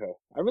even hate her.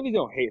 I really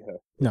don't hate her.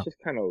 It's just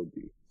kind of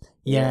OD.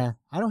 Yeah,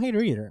 I don't hate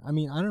her either. I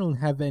mean, I don't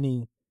have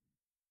any.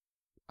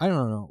 I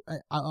don't know.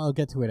 I'll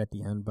get to it at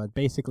the end, but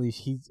basically,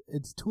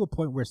 it's to a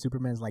point where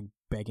Superman's like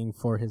begging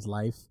for his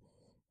life,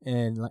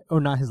 and like, oh,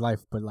 not his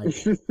life, but like,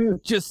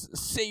 just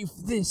save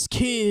this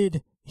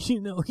kid.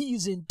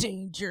 He's in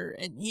danger,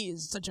 and he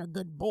is such a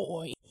good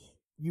boy.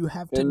 You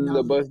have to. And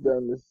the bus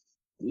down the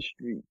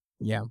street.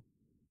 Yeah,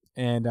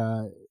 and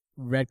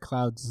Red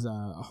Cloud's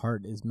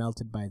heart is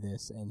melted by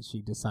this, and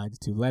she decides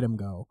to let him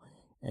go.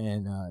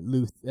 And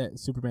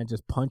Superman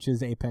just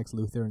punches Apex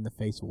Luthor in the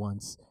face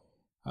once,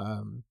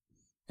 and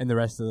the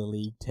rest of the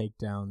League take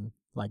down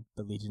like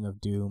the Legion of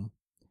Doom,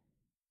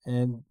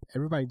 and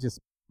everybody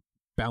just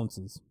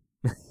bounces.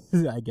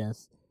 I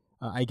guess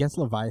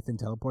Leviathan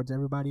teleports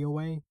everybody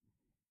away,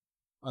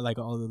 like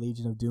all the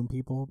Legion of Doom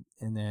people,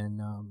 and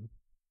then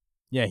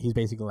he's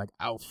basically like,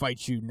 "I'll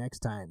fight you next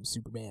time,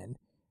 Superman."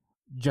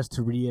 just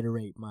to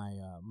reiterate my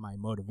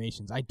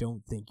motivations, I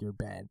don't think you're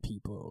bad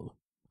people.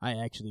 I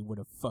actually would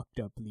have fucked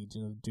up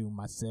Legion of Doom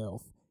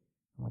myself.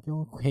 I'm like,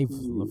 yo, okay,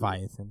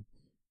 Leviathan.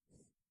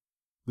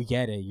 We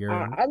get it.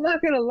 I'm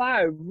not gonna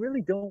lie, I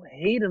really don't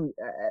hate him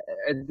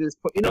at this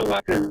point. You know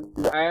what? 'Cause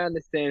I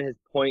understand his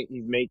point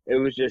he's making. It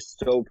was just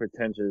so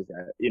pretentious,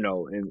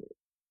 and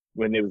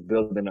when it was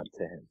building up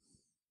to him,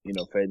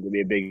 for him to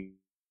be a big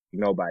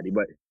nobody.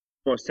 But it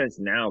makes more sense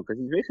now because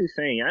he's basically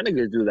saying y'all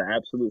niggas do the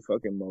absolute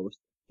fucking most.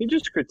 He's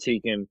just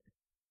critiquing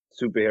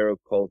superhero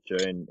culture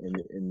in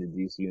the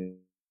DC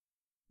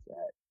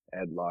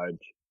at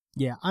large.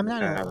 Yeah, I'm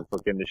not the comic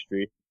book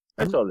industry.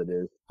 That's all it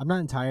is. I'm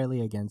not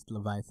entirely against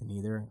Leviathan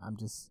either. I'm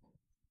just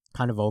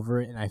kind of over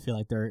it, and I feel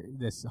like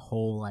this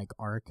whole like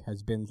arc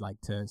has been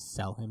like to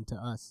sell him to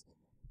us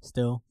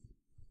still.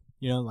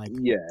 Like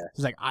yeah,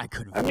 he's like I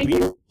could have.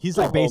 He's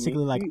like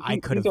basically like I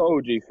could have. He's an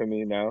OG for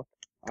me now.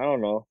 I don't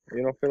know.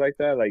 You don't feel like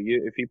that? Like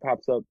if he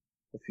pops up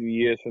a few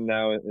years from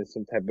now in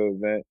some type of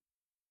event,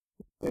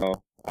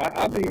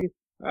 I'll be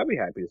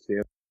happy to see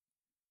him.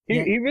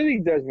 He really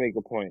does make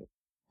a point.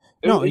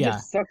 It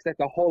just sucks that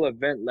the whole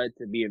event led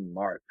to being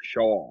Mark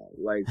Shaw.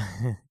 Like,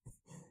 come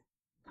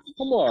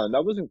on,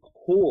 that wasn't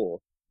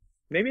cool.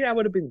 Maybe that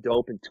would have been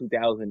dope in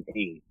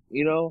 2008,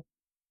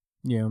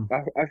 Yeah.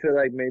 I feel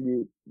like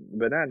maybe,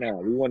 but not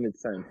now. We wanted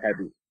something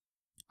heavy.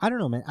 I don't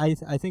know, man.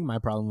 I think my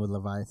problem with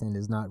Leviathan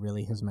is not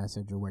really his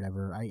message or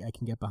whatever. I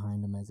can get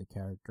behind him as a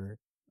character.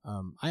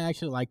 I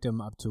actually liked him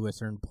up to a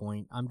certain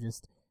point.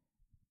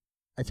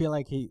 I feel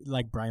like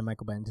Brian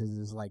Michael Bendis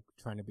is like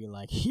trying to be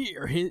like,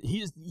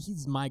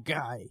 he's my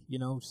guy,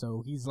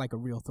 so he's like a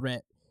real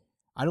threat.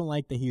 I don't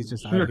like that he's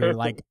just out here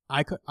like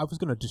I was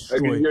gonna destroy. I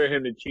can hear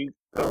him to cheat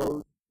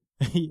code.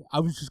 I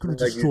was just gonna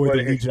destroy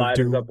the Legion of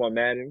Doom. Up on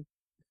Madden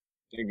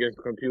against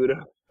the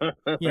computer.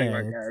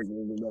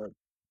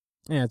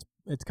 Yeah,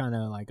 it's kind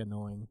of like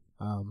annoying.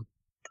 And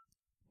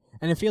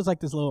it feels like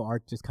this little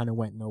arc just kind of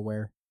went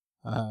nowhere.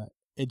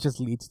 It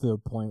just leads to a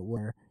point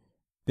where.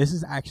 This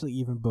is actually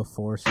even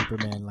before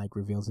Superman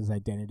reveals his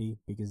identity,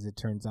 because it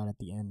turns out at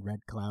the end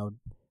Red Cloud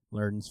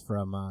learns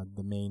from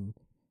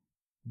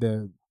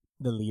the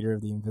leader of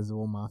the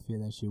Invisible Mafia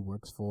that she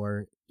works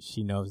for.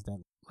 She knows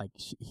that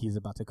he's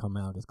about to come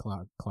out as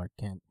Clark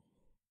Kent,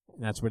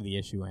 and that's where the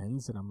issue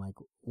ends. And I'm like,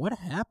 what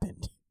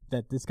happened?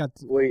 That this got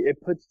wait, it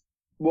puts.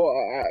 Well,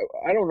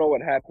 I don't know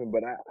what happened,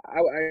 but I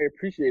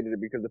appreciated it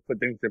because it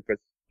put things in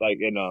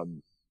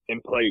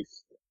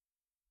place.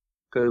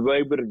 Because we're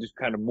able to just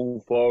kind of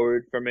move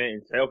forward from it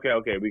and say,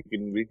 okay, we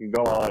can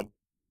go on.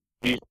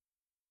 These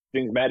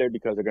things matter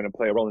because they're going to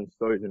play a role in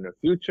stories in the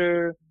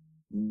future.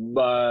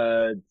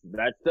 But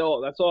that's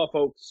all,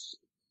 folks.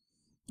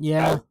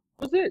 Yeah. That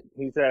was it.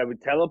 He said, we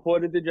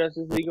teleported the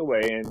Justice League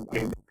away and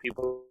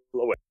people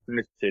away from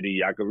the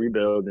city. I could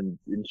rebuild and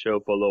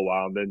chill for a little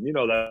while. And then,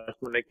 that's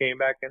when they came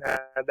back and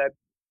had that.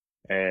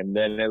 And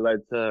then it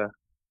led to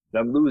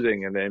them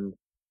losing. And then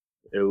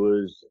it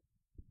was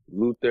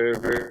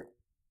Luther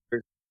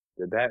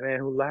the Batman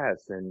Who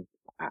Laughs, and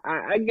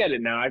I get it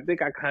now. I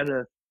think I kind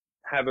of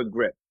have a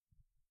grip.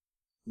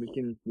 We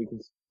can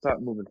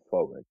start moving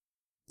forward.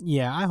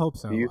 Yeah, I hope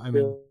so. Do you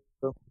feel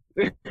so?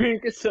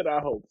 You said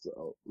I hope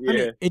so. Yeah. I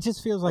mean, it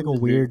just feels like a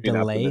weird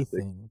delay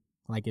thing.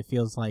 Like it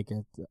feels like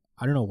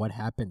I don't know what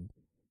happened,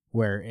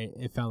 where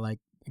it felt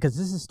like because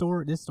this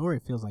story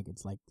feels like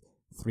it's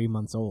 3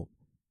 months old.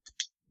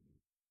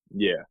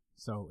 Yeah.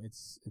 So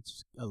it's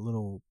a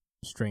little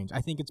strange.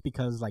 I think it's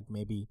because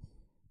maybe.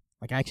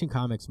 Action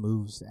Comics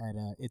moves at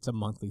it's a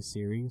monthly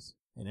series,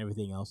 and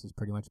everything else is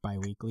pretty much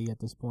bi-weekly at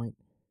this point.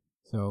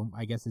 So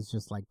I guess it's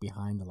just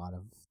behind a lot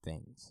of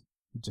things,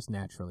 just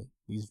naturally.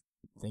 These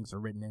things are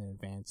written in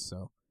advance,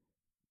 so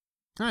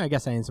I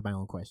guess I answered my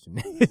own question.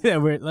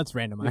 Let's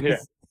randomize. Yeah.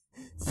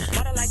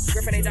 Water like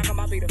Griffin ain't talking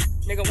about Peter.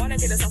 Nigga wanna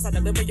get the sauce, I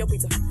deliver your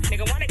pizza.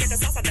 Nigga wanna get the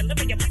sauce, I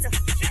deliver your pizza.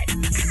 Shit.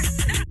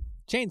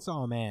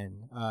 Chainsaw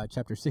Man,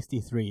 chapter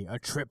 63, A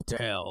Trip to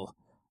Hell.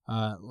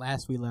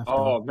 Last we left.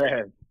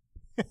 Man.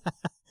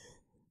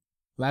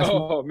 Last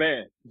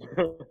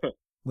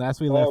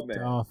we left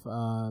off,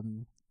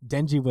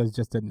 Denji was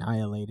just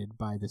annihilated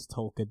by this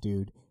Tolka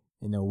dude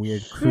in a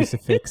weird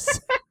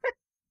crucifix.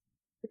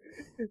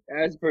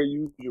 As per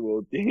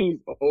usual, he's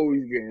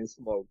always getting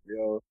smoked,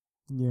 yo.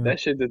 Yeah.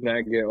 That shit does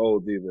not get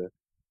old either.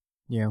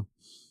 Yeah.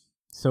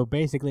 So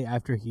basically,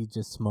 after he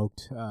just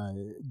smoked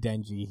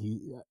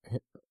Denji,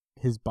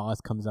 his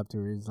boss comes up to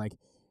her and is like,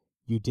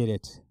 "You did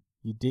it.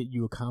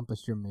 You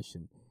accomplished your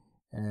mission."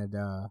 And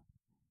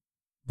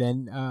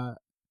then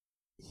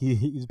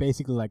he's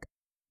basically like,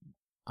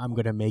 I'm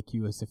going to make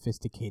you a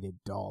sophisticated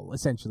doll,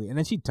 essentially. And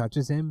then she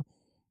touches him,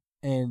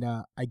 and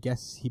I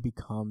guess he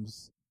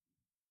becomes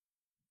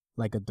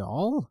like a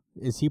doll?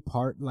 Is he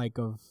part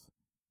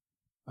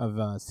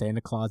of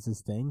Santa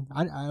Claus's thing?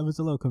 I was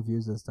a little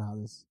confused as to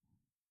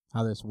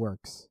how this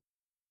works.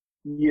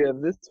 Yeah,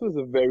 this was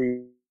a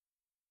very...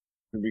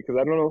 because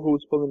I don't know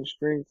who's pulling the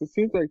strings. It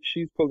seems like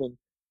she's pulling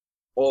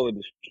all of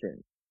the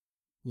strings.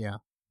 Yeah.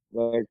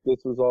 This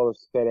was all a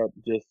setup,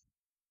 just...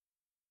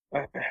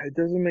 it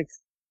doesn't make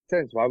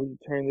sense. Why would you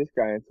turn this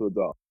guy into a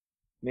doll?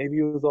 Maybe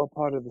it was all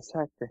part of the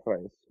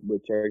sacrifice,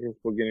 which I guess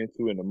we'll get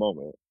into in a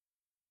moment.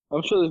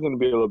 I'm sure there's going to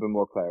be a little bit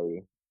more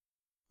clarity.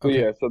 But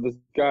Okay. yeah, so this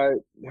guy,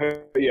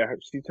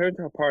 she turned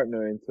her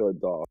partner into a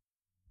doll.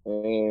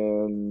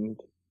 And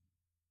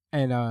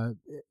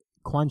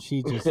Quan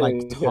Chi just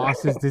like Yeah.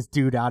 tosses this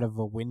dude out of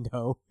a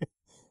window,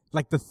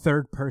 like the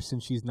third person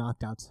she's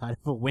knocked outside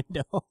of a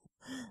window.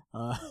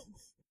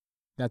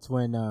 That's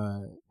when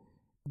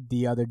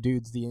the other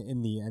dudes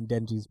in the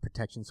Denji's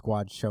protection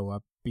squad show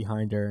up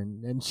behind her,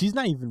 and she's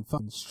not even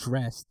fucking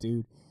stressed,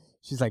 dude.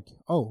 She's like,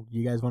 "Oh,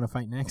 you guys want to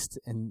fight next?"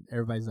 And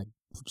everybody's like,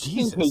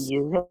 "Jesus!"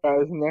 You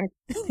guys next,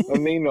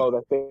 and they know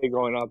that they're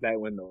going out that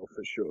window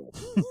for sure.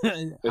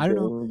 I don't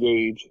know.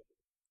 Engaged.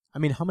 I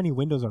mean, how many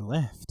windows are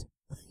left?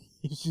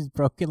 She's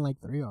broken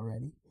like 3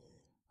 already.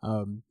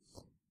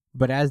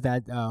 But as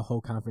that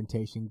whole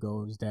confrontation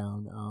goes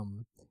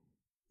down,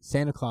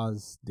 Santa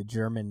Claus, the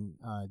German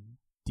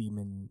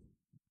demon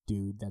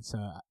dude, that's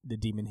the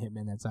demon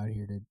hitman that's out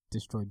here to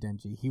destroy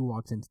Denji, he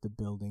walks into the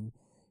building,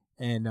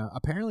 and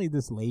apparently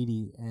this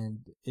lady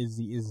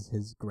is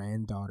his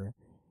granddaughter,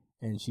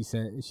 and she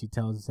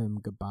tells him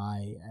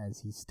goodbye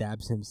as he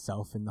stabs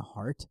himself in the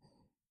heart,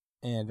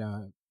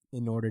 and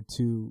in order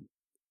to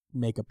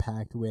make a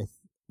pact with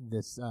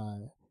this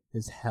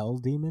hell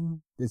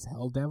demon, this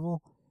hell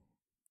devil,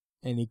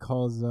 and he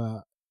calls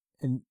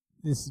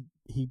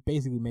he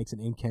basically makes an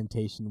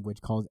incantation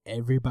which calls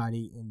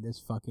everybody in this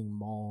fucking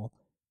mall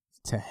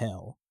to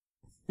hell.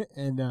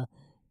 And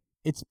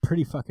it's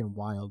pretty fucking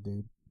wild,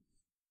 dude.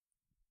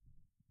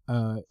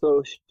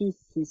 So she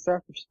says,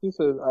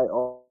 "I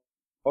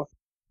offer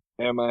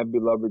and my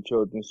beloved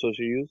children." So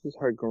she uses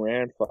her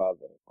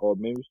grandfather, or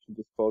maybe she's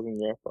just calling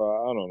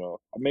grandfather. I don't know.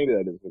 Maybe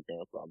that is her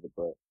grandfather,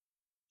 but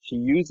she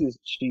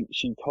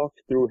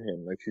talks through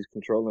him like she's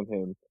controlling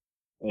him,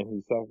 and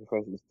he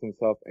sacrifices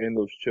himself and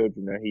those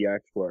children that he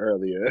asked for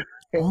earlier.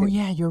 Oh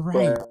yeah, you're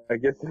right. But I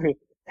guess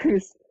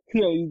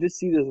you just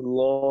see this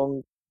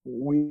long,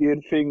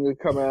 weird finger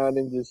come out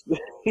and just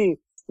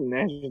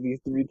snatch these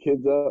 3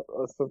 kids up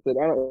or something.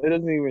 It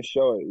doesn't even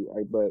show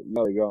it, but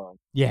now they're gone.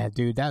 Yeah,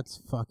 dude, that's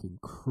fucking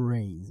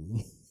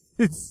crazy.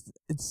 It's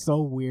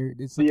so weird.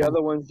 It's The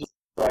other one's just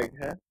like,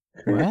 huh?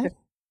 what?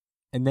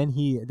 And then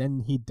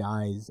he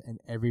dies,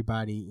 and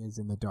everybody is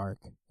in the dark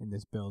in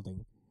this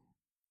building,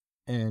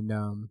 and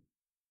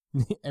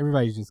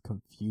everybody's just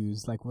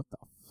confused, like what the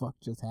fuck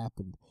just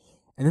happened?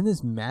 And then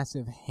this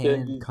massive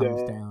hand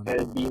comes down,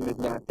 and beam is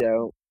knocked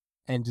out,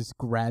 and just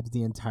grabs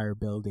the entire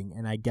building,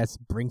 and I guess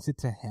brings it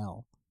to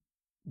hell.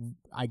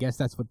 I guess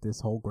that's what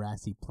this whole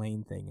grassy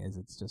plain thing is.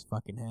 It's just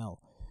fucking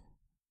hell.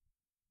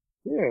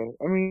 Yeah,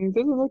 I mean, it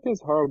doesn't look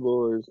as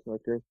horrible as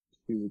like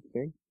you would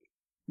think.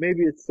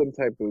 Maybe it's some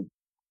type of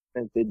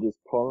and they're just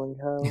calling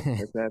hell.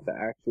 It's not the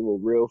actual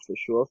real for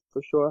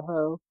sure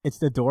hell. It's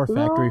the door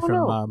factory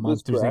from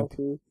Monsters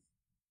Inc.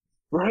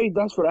 Right,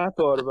 that's what I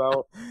thought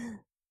about.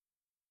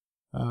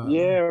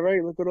 Yeah,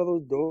 right. Look at all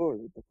those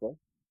doors. What the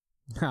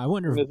fuck? I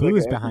wonder if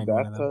Boo's behind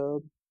one of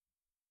them.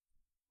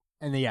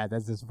 And yeah,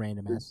 there's this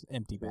random ass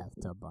empty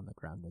bathtub on the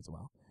ground as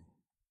well.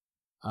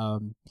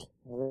 And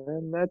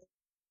that's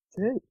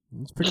it.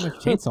 It's pretty much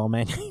Chainsaw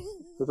Man.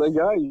 It's like,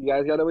 you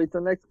guys gotta wait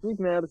till next week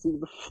now to see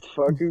what the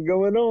fuck is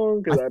going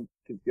on. Cause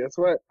guess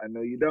what? I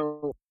know you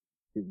don't.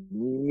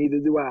 Neither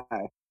do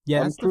I.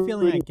 Yeah, that's the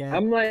feeling I get.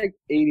 I'm like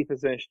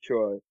 80%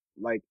 sure,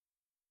 like,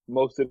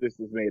 most of this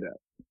is made up,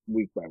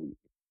 week by week.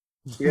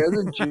 He has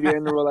a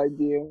general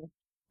idea,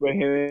 but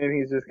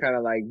he's just kind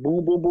of like,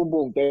 boom, boom, boom,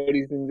 boom,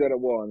 30 things at a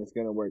wall, and it's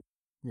gonna work.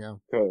 Yeah.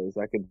 Cause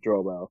I could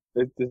draw well.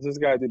 Does this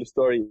guy do the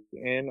story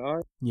and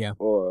art? Yeah.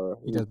 Or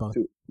he does both.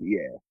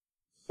 Yeah.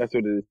 That's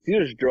what it is. He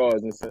just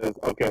draws and says,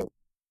 okay,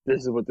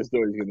 this is what the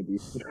story's gonna be.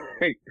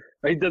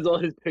 He does all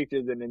his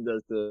pictures and then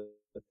does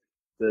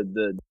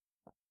the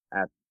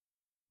app.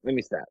 Let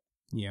me stop.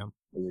 Yeah.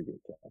 It was a good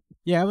chapter.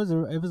 Yeah,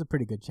 it was a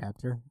pretty good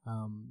chapter.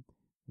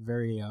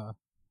 Very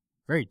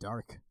very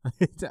dark.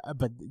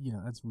 But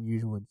that's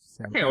usual.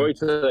 I can't wait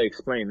to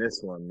explain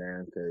this one,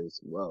 man, because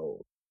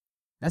whoa.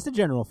 That's the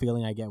general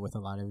feeling I get with a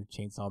lot of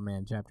Chainsaw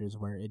Man chapters,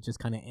 where it just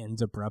kind of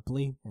ends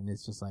abruptly, and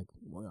it's just like,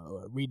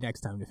 well, read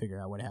next time to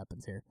figure out what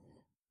happens here.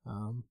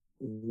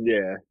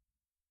 Yeah.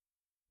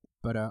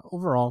 But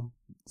overall,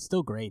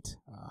 still great.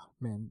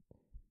 Man,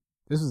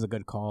 this was a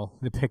good call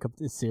to pick up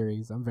this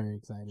series. I'm very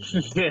excited.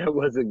 Yeah, it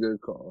was a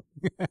good call.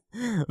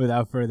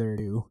 Without further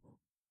ado,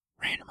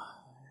 randomize.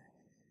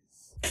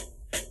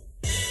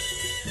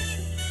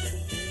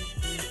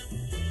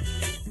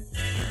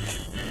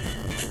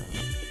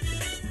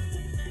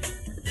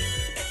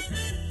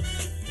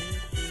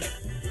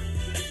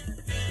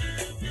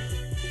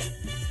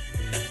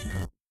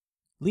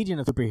 Legion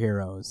of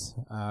Superheroes.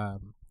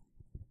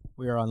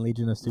 We are on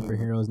Legion of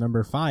Superheroes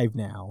number 5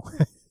 now.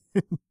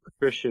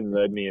 Christian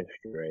led me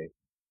astray.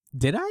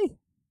 Did I?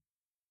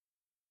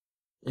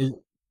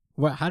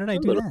 How did I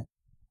do that?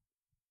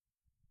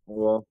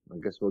 Well, I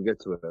guess we'll get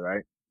to it,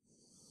 right?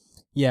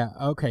 Yeah,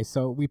 okay,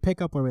 so we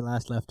pick up where we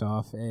last left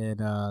off, and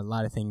a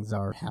lot of things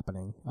are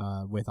happening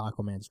with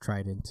Aquaman's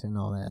trident and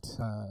all that.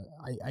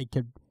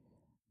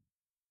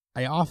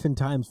 I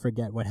oftentimes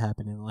forget what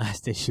happened in the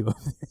last issue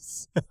of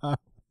this.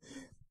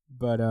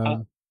 But,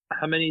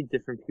 How many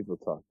different people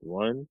talked?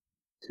 1,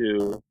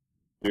 2,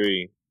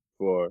 3,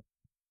 4,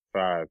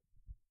 5,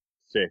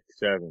 6,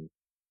 7,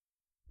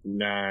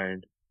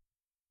 9,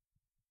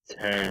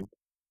 10.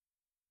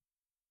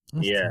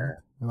 that's Yeah,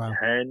 10. Wow.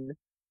 10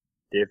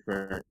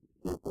 different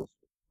people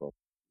spoke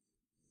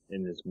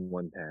in this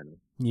one panel.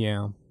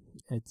 Yeah,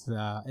 it's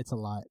a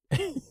lot.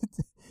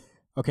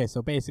 Okay,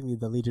 so basically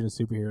the Legion of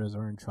Superheroes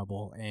are in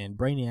trouble, and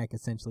Brainiac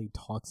essentially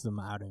talks them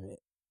out of it.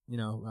 You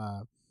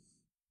know,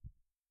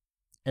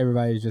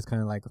 everybody's just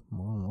kind of like,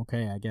 well,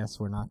 okay, I guess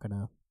we're not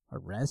gonna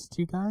arrest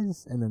you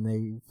guys, and then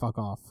they fuck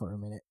off for a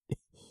minute.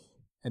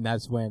 And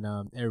that's when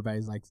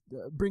everybody's like,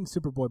 bring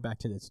Superboy back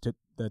to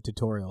the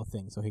tutorial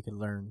thing so he can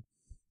learn,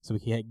 so he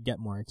can get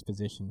more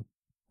exposition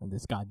in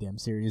this goddamn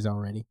series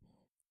already.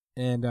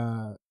 And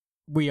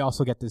we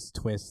also get this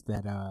twist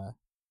that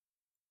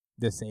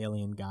this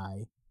alien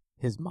guy,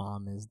 his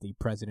mom is the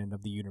president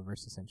of the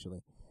universe,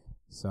 essentially.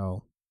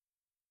 So,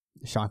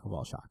 shock of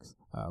all shocks.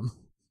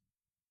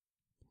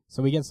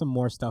 So we get some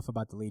more stuff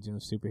about the Legion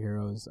of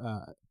Superheroes.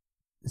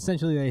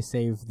 Essentially, they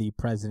save the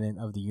president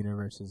of the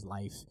universe's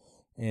life,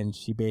 and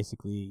she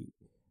basically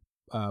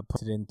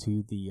puts it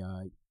into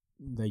the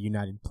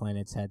United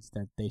Planets heads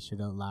that they should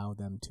allow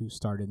them to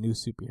start a new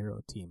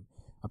superhero team.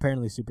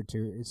 Apparently,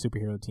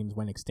 superhero teams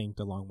went extinct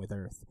along with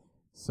Earth.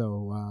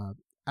 So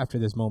after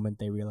this moment,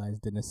 they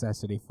realized the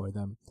necessity for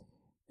them,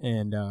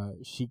 and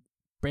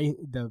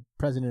the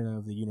president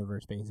of the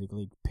universe,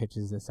 basically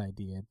pitches this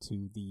idea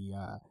to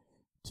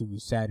to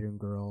Saturn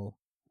Girl,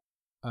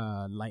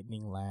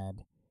 Lightning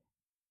Lad.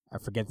 I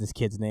forget this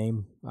kid's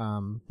name.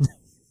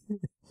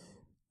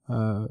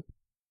 But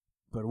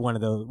one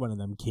of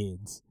them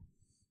kids,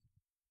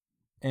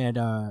 and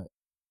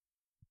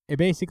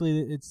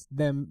it's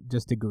them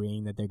just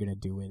agreeing that they're gonna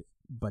do it,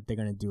 but they're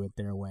gonna do it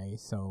their way.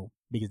 So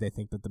because they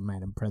think that the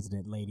Madam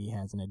President lady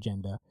has an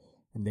agenda,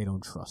 and they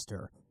don't trust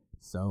her,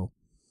 so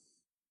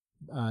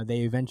they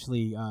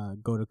eventually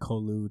go to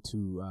Kolu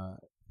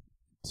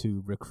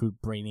to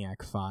recruit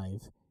Brainiac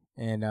 5,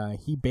 and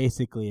he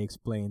basically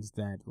explains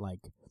that,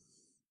 like,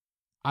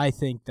 I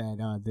think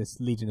that this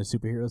Legion of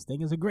Superheroes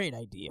thing is a great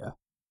idea,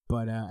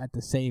 but at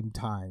the same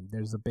time,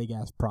 there's a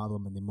big-ass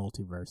problem in the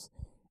multiverse,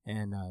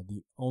 and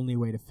the only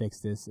way to fix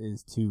this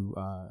is to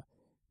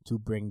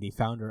bring the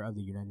founder of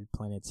the United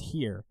Planets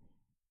here,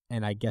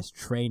 and I guess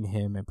train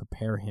him and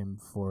prepare him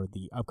for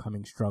the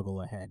upcoming struggle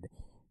ahead,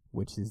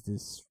 which is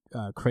this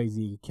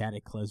crazy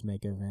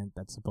cataclysmic event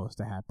that's supposed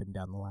to happen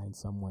down the line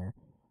somewhere.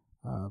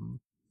 And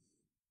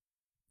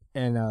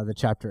the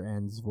chapter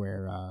ends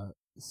where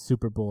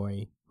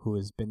Superboy, who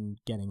has been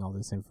getting all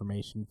this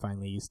information,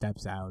 finally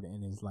steps out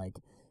and is like,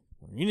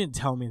 you didn't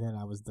tell me that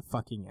I was the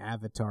fucking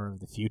avatar of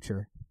the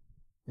future,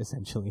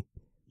 essentially.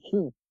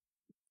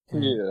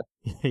 Yeah.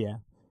 Yeah.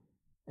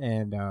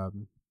 And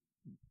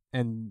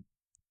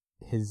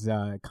his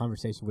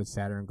conversation with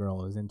Saturn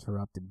Girl is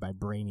interrupted by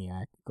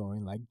Brainiac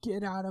going like,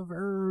 get out of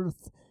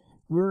Earth!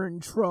 We're in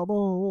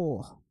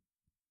trouble!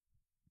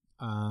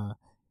 And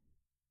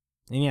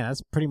yeah,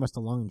 that's pretty much the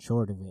long and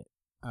short of it.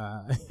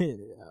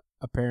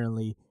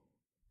 Apparently,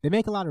 they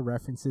make a lot of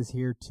references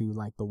here to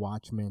like the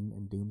Watchmen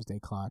and Doomsday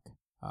Clock.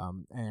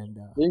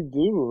 They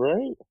do,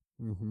 right?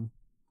 Mm-hmm.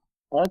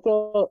 I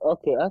thought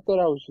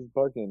I was just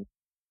bugging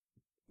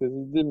because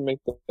he didn't make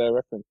that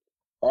reference.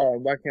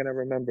 Why can't I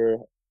remember?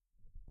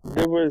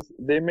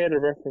 They made a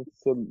reference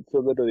to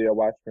literally a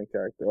Watchmen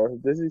character, or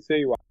does he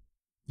say?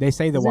 They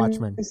say the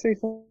Watchmen. They say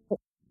something.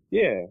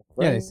 Yeah.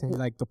 Right? Yeah, they say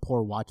like the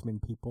poor Watchmen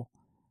people.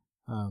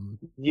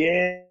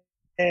 Yeah.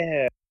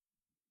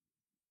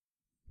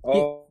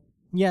 Oh.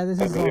 Yeah, this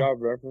is all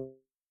reference.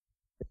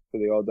 So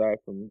they all died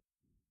from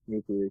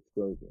nuclear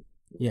explosion.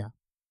 Yeah.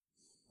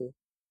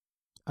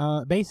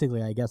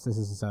 Basically, I guess this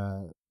is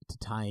to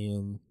tie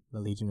in the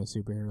Legion of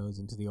Superheroes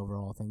into the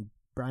overall thing.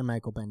 Brian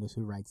Michael Bendis,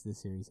 who writes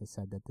this series, has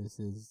said that this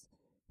is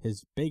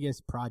his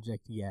biggest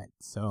project yet.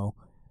 So,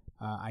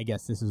 I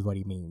guess this is what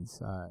he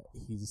means.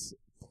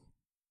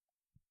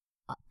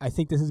 I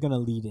think this is going to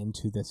lead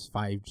into this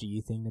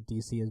 5G thing that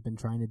DC has been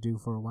trying to do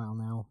for a while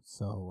now.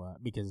 So,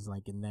 because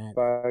like in that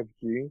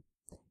 5G,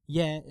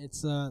 yeah,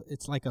 it's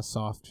like a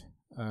soft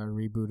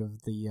reboot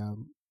of the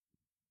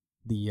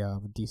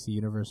DC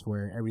universe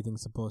where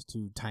everything's supposed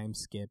to time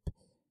skip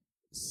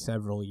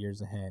several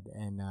years ahead,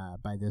 and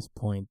by this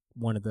point,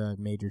 one of the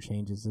major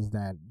changes is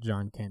that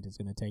John Kent is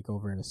going to take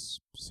over as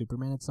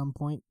Superman at some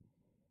point.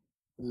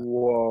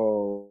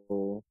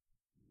 Whoa.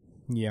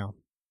 Yeah.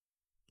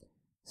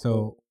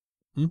 So.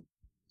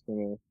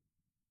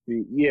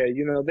 Yeah,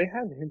 they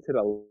have hinted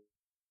a lot of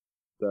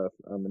stuff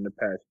in the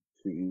past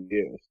 2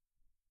 years.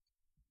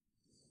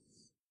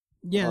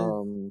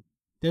 Yeah.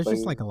 There's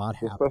just like a lot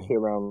happening, especially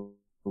around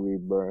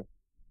Rebirth.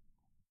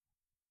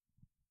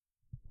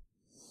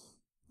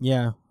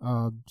 Yeah,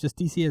 just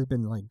DC has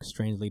been like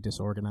strangely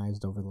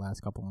disorganized over the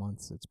last couple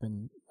months. It's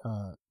been,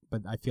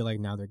 but I feel like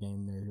now they're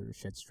getting their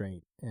shit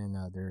straight, and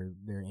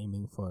they're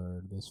aiming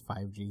for this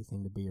 5G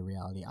thing to be a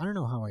reality. I don't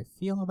know how I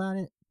feel about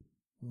it.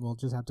 We'll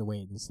just have to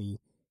wait and see,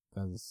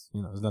 because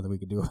there's nothing we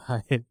can do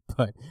about it.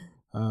 But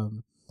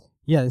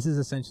yeah, this is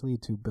essentially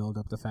to build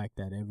up the fact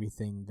that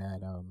everything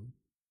that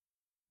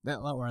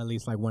or at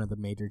least like one of the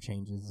major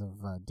changes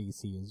of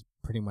DC is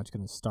pretty much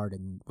going to start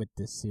with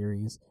this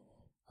series.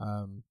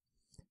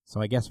 So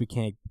I guess we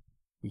can't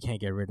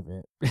get rid of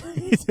it.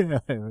 I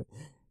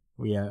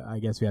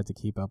guess we have to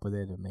keep up with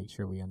it and make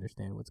sure we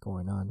understand what's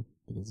going on,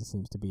 because it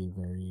seems to be a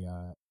very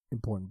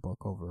important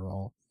book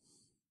overall.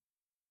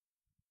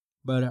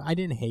 But I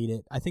didn't hate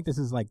it. I think this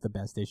is like the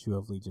best issue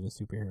of Legion of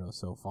Superheroes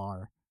so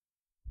far.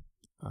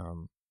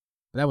 But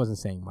that wasn't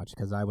saying much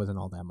because I wasn't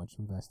all that much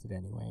invested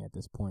anyway at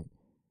this point.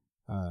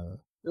 It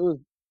was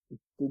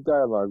the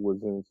dialogue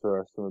was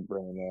interesting with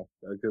Brainiac.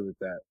 I agree with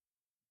that.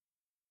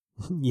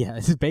 Yeah,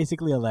 it's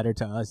basically a letter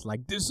to us,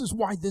 like, this is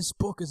why this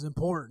book is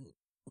important.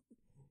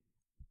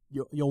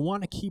 You'll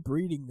want to keep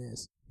reading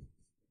this.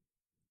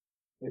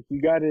 If you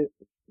got it,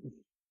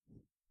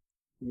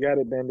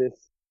 Bendis.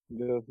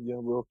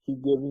 We'll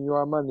keep giving you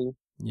our money.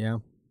 Yeah.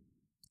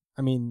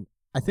 I mean,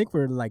 I think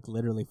we're like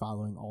literally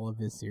following all of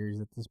his series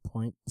at this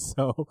point,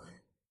 so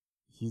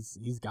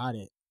he's got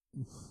it.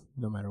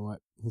 No matter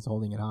what, he's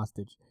holding it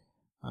hostage.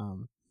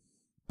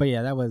 But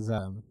yeah, that was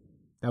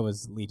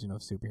Legion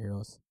of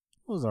Superheroes.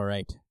 It was all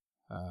right.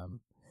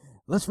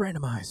 Let's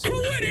randomize.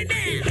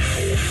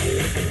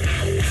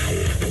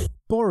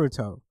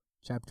 Boruto,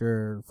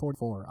 chapter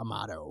 44,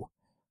 Amato.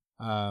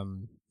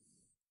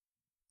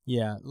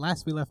 Yeah,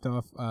 last we left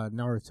off,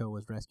 Naruto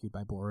was rescued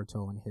by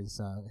Boruto and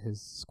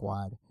his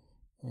squad,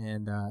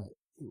 and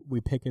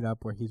we pick it up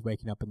where he's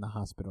waking up in the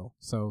hospital.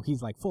 So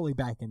he's like fully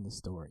back in the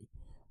story.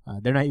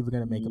 They're not even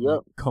gonna make him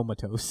like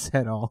comatose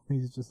at all.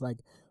 He's just like,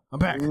 I'm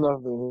back.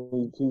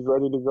 Nothing. He's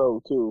ready to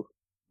go too.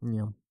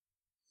 Yeah.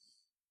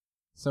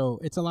 So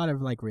it's a lot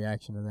of like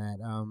reaction to that.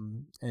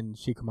 And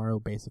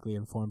Shikamaru basically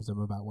informs them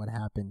about what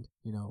happened.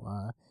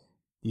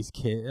 These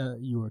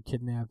you were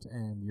kidnapped,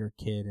 and your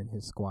kid and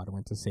his squad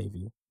went to save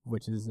you.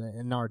 Which is,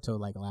 and Naruto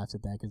like laughs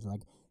at that because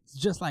like it's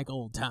just like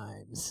old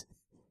times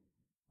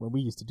when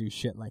we used to do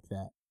shit like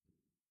that.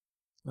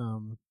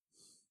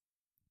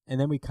 And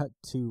then we cut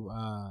to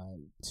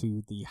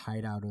the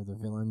hideout of the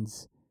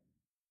villains.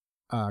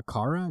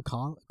 Kara,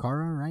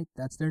 right?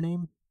 That's their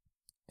name.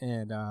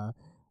 And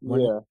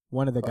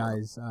one of the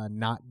guys,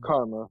 not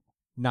Karma,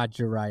 not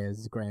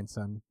Jiraiya's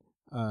grandson,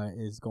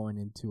 is going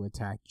in to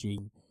attack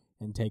Jean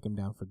and take him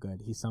down for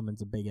good. He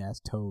summons a big ass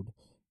toad,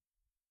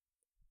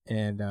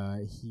 and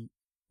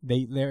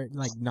they're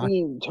like not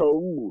Steam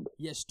Toad.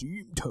 Yes,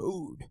 Steam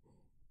Toad.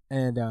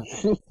 And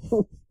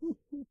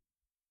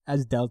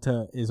as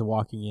Delta is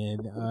walking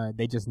in,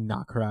 they just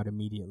knock her out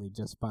immediately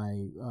just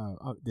by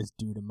this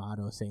dude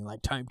Amato saying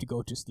like, "Time to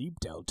go to sleep,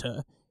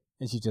 Delta,"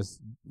 and she's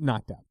just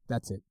knocked out.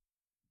 That's it.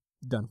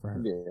 Done for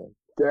her. Yeah,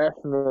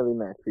 definitely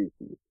not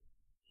creepy.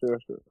 Sure.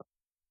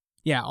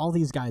 Yeah, all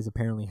these guys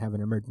apparently have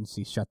an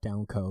emergency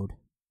shutdown code.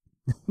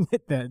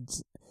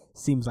 That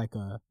seems like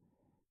a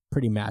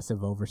pretty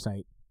massive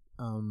oversight.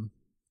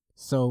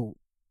 So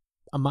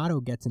Amato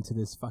gets into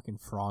this fucking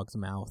frog's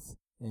mouth,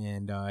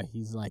 and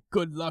he's like,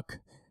 "Good luck,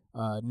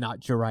 not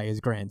Jiraiya's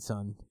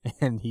grandson,"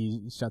 and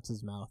he shuts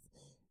his mouth,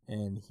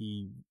 and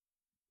he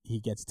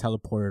gets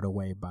teleported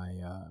away by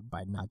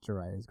not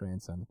Jiraiya's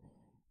grandson,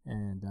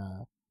 and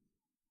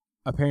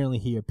apparently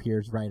he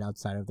appears right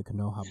outside of the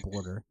Konoha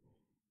border,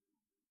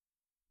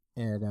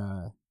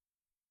 and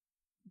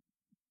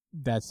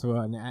that's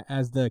when,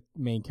 as the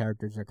main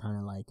characters are kind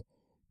of like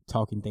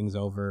talking things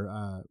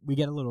over, we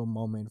get a little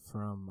moment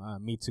from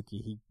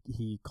Mitsuki.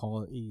 He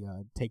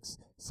takes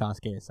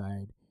Sasuke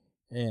aside,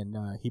 and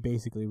he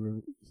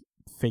basically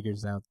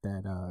figures out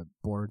that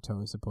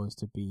Boruto is supposed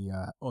to be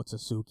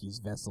Otsutsuki's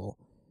vessel.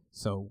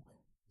 So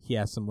he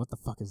asks him, "What the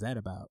fuck is that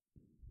about?"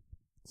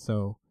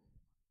 So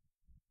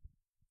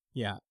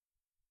yeah,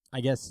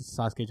 I guess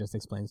Sasuke just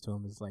explains to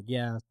him, it's like,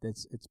 yeah,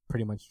 it's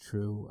pretty much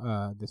true.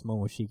 This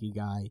Momoshiki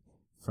guy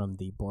from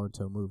the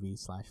Boruto movie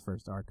 /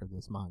 first arc of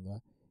this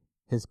manga,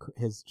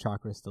 his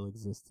chakra still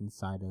exists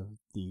inside of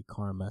the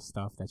karma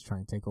stuff that's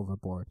trying to take over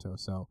Boruto.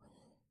 So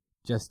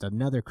just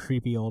another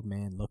creepy old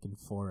man looking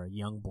for a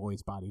young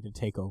boy's body to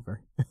take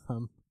over.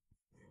 Now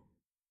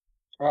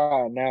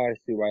I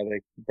see why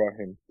they brought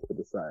him to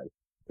the side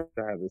to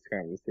have this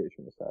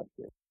conversation with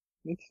Sasuke.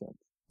 Makes sense.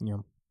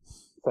 Yeah.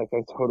 It's like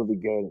I totally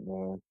get it,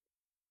 man.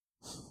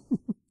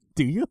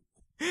 Do you?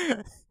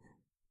 Yeah.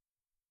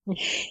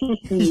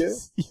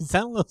 You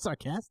sound a little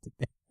sarcastic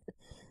there.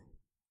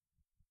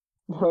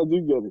 I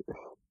do get it.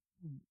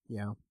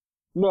 Yeah.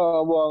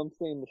 No, well, I'm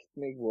saying the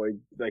Snake Boy,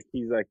 like,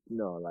 he's like,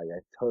 no, like,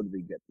 I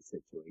totally get the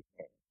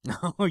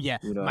situation. Oh, yeah.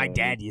 You know My what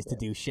I dad mean? used to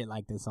do shit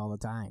like this all the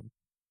time.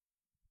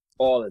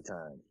 All the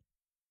time.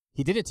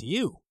 He did it to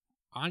you,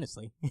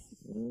 honestly.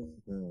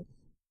 Mm-hmm.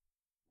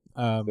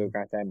 Still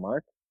got that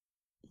mark?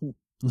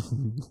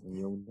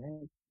 Your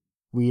dad.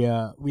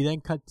 We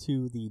then cut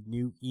to the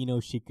new Ino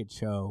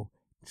Shikacho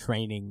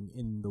training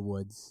in the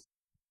woods.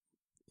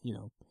 You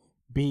know,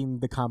 being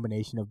the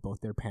combination of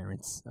both their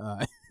parents.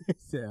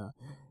 So,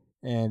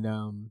 and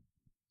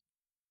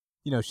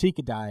you know,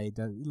 Shikadai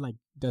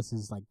does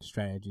his like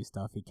strategy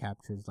stuff. He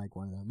captures like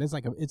one of them. It's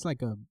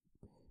like a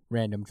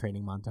random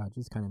training montage.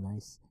 It's kind of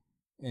nice.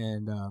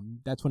 And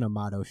that's when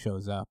Amato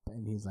shows up,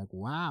 and he's like,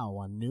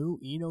 "Wow, a new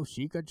Ino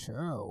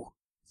Shikacho.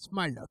 It's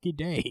my lucky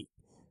day."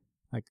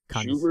 Like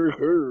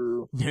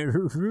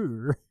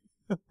Super.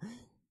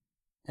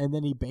 And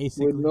then he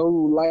basically with no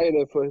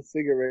lighter for a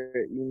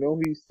cigarette. You know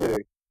he's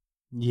sick.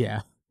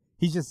 yeah,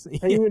 he's just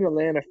How you in a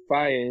land of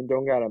fire and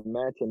don't got a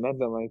match or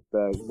nothing like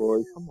that,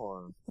 boy? Come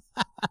on.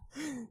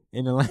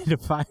 in a land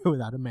of fire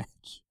without a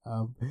match.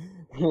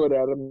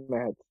 Without a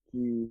match,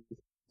 jeez.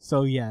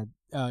 So yeah,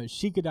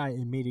 Shikadai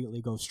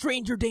immediately goes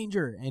stranger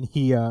danger, and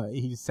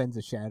he sends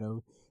a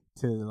shadow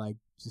to like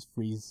just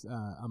freeze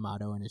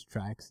Amato in his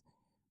tracks.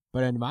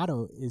 But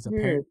Amato is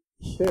apparent.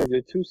 Yeah,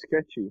 they're too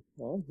sketchy.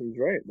 Oh, he's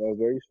right. That was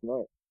very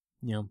smart.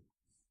 You know,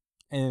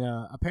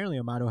 and apparently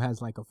Amato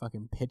has like a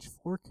fucking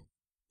pitchfork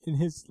in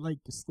his like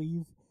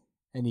sleeve,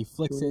 and he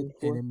flicks it,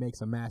 and it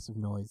makes a massive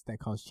noise that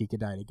caused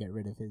Shikadai to get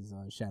rid of his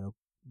shadow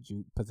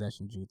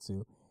possession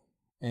jutsu,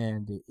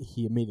 and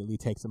he immediately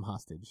takes him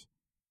hostage.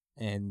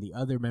 And the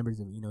other members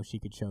of Ino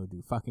Shikacho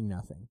do fucking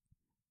nothing,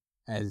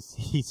 as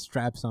he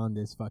straps on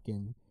this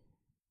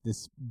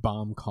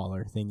bomb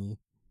collar thingy,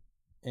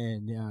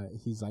 and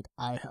he's like,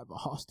 "I have a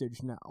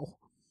hostage now."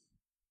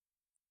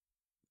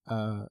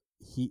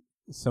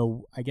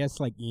 So I guess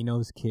like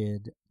Ino's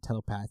kid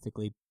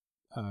telepathically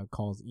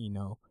calls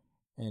Ino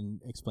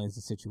and explains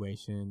the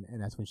situation,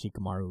 and that's when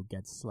Shikamaru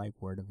gets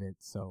like word of it.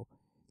 So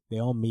they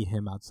all meet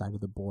him outside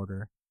of the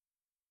border.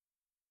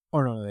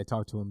 Or no, they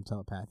talk to him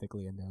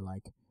telepathically, and they're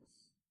like,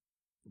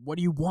 "What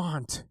do you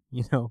want?"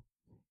 You know?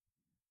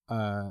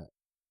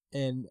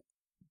 And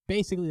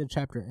basically the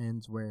chapter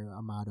ends where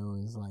Amato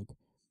is like,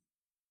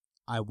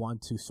 "I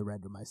want to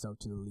surrender myself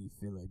to the Leaf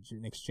Village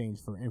in exchange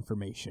for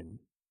information."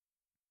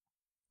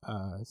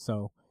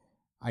 So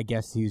I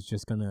guess he's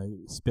just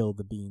gonna spill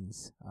the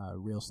beans,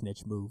 real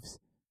snitch moves.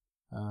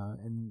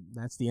 And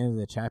that's the end of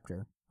the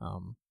chapter.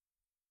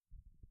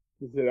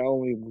 He said, "I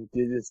only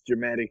did this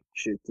dramatic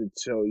shit to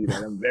show you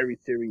that I'm very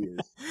serious.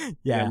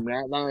 Yeah. I'm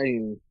not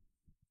lying."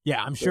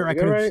 Yeah, I'm sure Like, I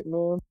could have. "Alright,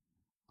 man."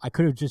 I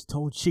could have just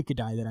told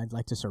Shikadai that I'd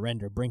like to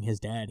surrender, bring his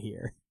dad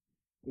here.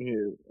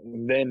 Yeah,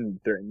 and then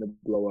threatened to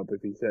blow up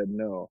if he said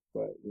no,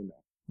 but you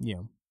know.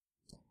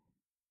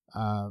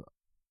 Yeah.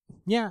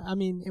 Yeah, I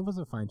mean, it was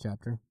a fine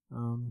chapter. I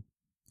don't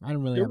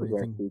really It have was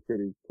anything. actually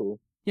pretty cool.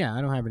 Yeah,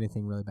 I don't have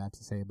anything really bad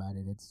to say about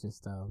it. It's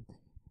just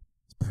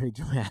it's pretty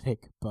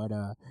dramatic, but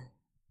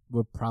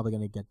we're probably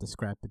gonna get the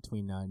scrap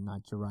between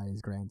not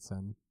Jiraiya's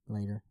grandson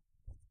later.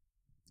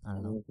 I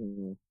don't know.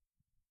 Mm-hmm.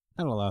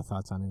 I have a lot of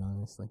thoughts on it,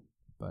 honestly,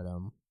 but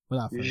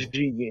without further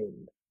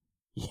Jigen.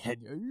 yeah,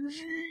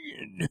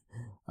 Jigen.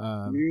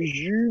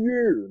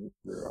 Jigen.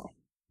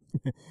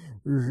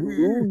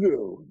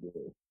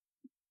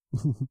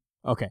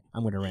 Okay,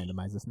 I'm gonna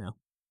randomize this now.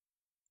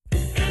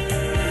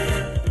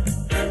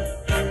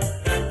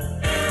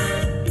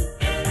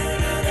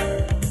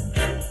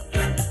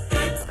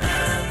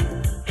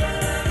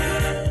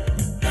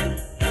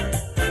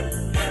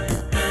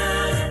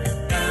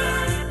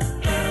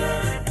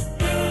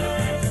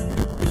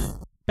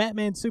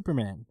 Batman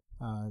Superman.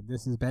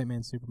 This is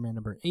Batman Superman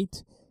number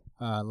 8.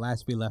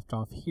 Last we left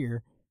off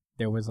here,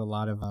 there was a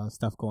lot of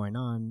stuff going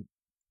on.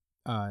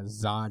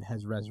 Zod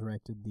has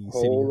resurrected the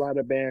city. Whole lot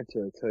of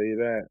banter, I'll tell you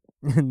that.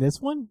 In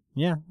this one?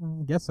 Yeah,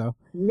 I guess so.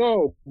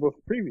 No, but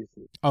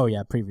previously. Oh,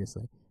 yeah,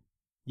 previously.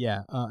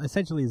 Yeah,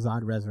 essentially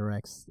Zod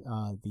resurrects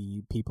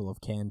the people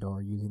of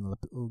Kandor using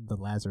the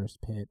Lazarus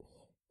Pit.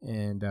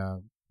 And,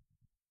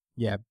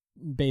 yeah,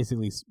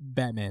 basically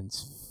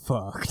Batman's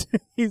fucked.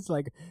 He's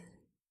like...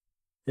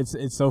 It's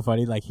so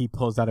funny, like, he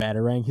pulls out a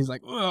Batarang, he's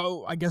like,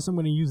 "Oh, I guess I'm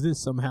gonna use this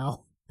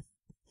somehow."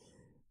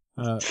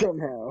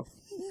 Somehow.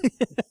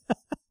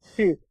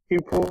 He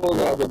pulled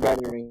out the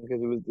Batarang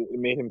because it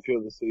made him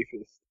feel the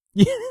safest.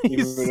 Yeah,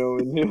 Even though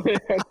he knew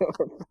it had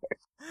no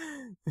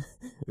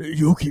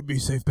 "You keep me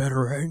safe,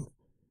 Batarang."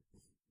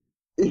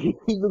 He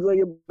looks like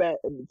a bat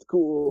and it's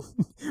cool.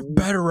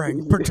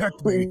 "Batarang,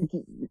 protect me."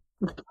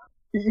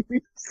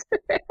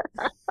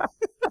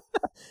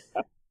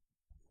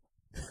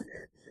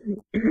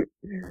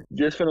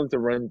 Just for him to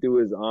run through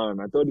his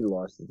arm. I thought he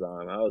lost his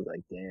arm. I was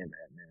like, damn,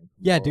 man.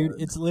 Yeah, dude,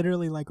 it's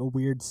literally like a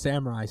weird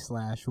samurai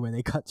slash where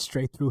they cut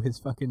straight through his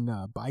fucking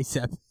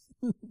bicep.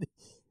 And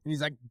he's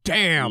like,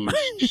 "Damn."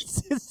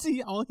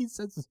 See, all he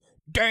says is,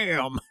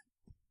 "Damn."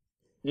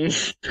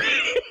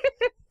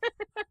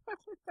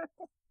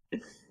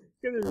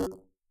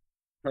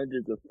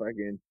 Hundreds of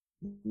fucking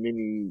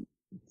mini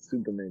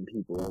Superman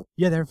people.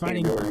 Yeah, they're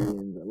fighting. How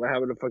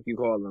the fuck you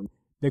call them?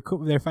 They're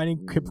fighting They're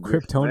flying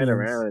Kryptonians.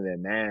 around and they're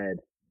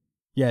mad.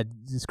 Yeah,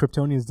 these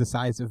Kryptonians the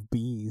size of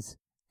bees,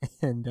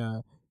 and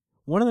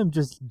one of them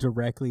just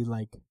directly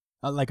like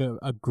like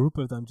a group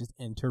of them just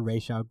enter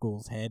Ra's al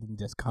Ghul's head and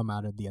just come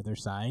out of the other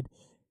side.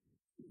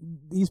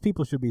 These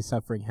people should be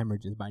suffering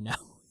hemorrhages by now.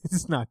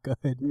 It's not good.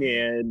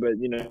 Yeah, but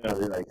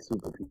they're like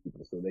super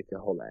people, so they can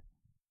hold that.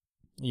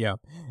 Yeah,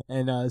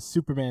 and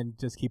Superman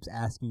just keeps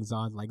asking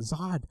Zod, like,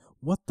 Zod,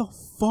 what the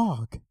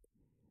fuck?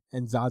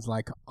 And Zod's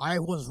like, I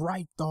was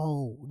right,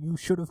 though. You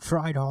should have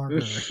tried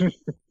harder.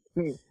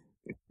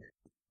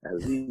 At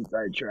least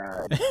I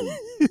tried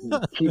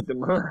to keep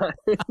them alive.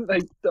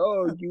 Like,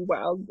 dog, you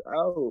wild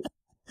out.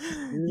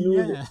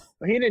 Yeah.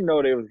 He didn't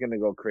know they was going to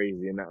go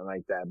crazy or nothing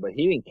like that, but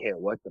he didn't care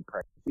what the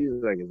price. He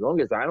was like, as long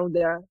as I don't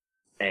die,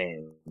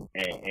 and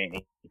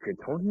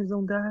Kryptonians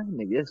don't die,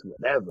 nigga, it's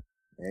whatever.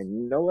 And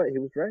you know what? He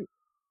was right.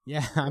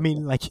 Yeah, I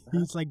mean, like,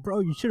 he's like, bro,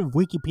 you should have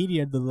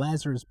Wikipedia'd the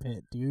Lazarus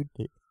Pit, dude.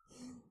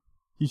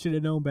 You should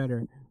have known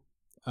better.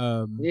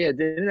 Yeah,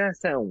 didn't that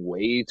sound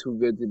way too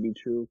good to be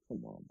true?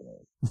 Come on,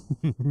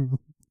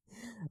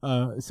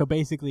 bro. So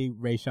basically,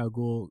 Ra's al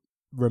Ghul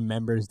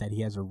remembers that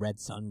he has a red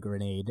sun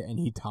grenade, and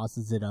he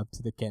tosses it up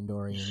to the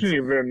Kandorians.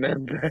 You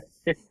remember?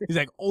 He's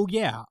like, oh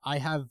yeah, I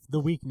have the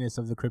weakness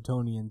of the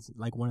Kryptonians,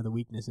 like one of the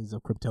weaknesses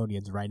of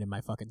Kryptonians right in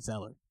my fucking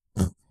cellar.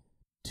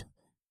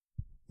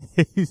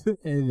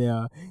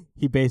 And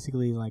he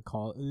basically like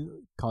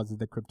causes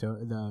the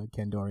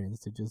Kandorians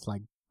to just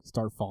like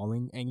start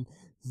falling, and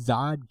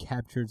Zod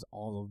captures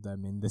all of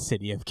them in the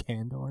city of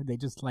Kandor. They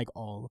just like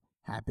all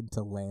happen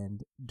to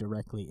land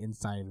directly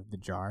inside of the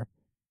jar.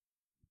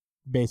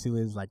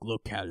 Basically, it's like,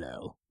 look,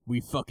 Kal-El, we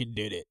fucking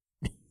did it.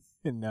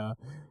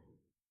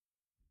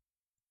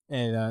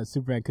 and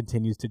Superman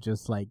continues to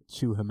just like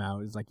chew him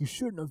out. It's like, you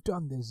shouldn't have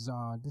done this,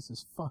 Zod. This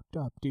is fucked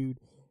up, dude.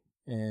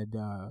 And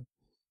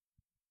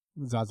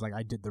Zod's like,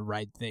 I did the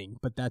right thing.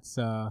 But that's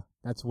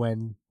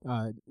when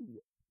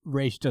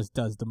Ra's just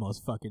does the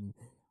most fucking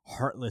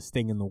heartless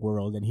thing in the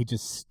world, and he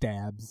just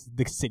stabs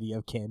the city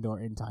of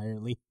Kandor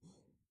entirely,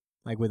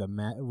 like with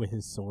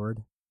his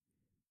sword.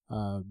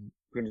 Yeah,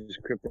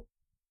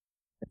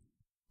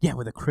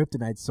 with a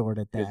kryptonite sword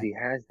at that. Because he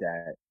has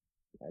that.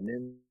 I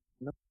didn't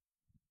know.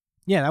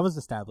 Yeah, that was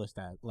established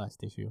that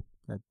last issue,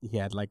 that he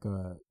had like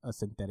a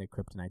synthetic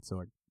kryptonite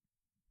sword.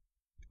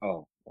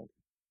 Oh. Okay.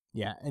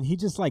 Yeah, and he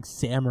just like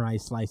samurai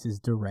slices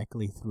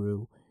directly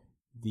through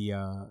the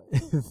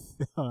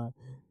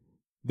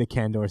the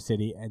Kandor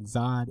city, and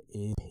Zod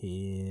is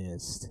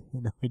pissed.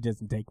 He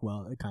doesn't take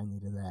kindly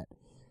to that.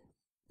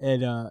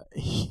 And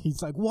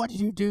he's like, what did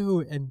you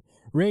do? And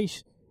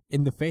Ra's,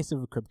 in the face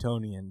of a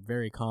Kryptonian,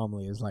 very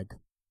calmly is like,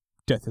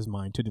 death is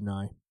mine to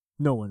deny.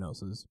 No one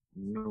else's.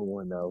 No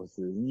one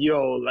else's.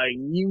 Yo, like,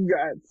 you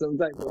got some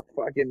type of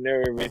fucking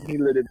nerve, and he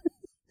literally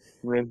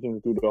ran him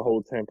through the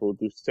whole temple,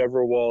 through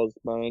several walls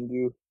behind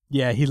you.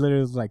 Yeah, he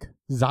literally was like,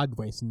 Zod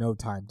wastes no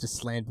time, just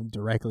slammed him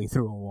directly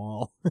through a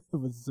wall. It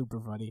was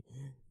super funny.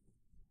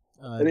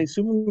 And then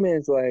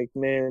Superman's like,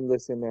 man,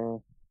 listen,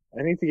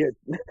 I need to get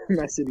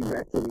my city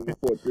back to the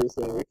fortress.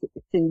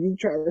 Can you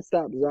try to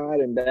stop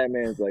Zod? And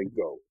Batman's like,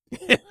 go.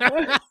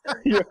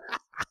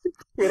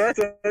 When I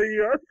tell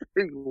you, I was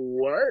like,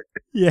 what?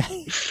 Yeah.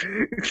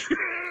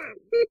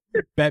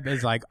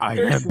 Batman's like, I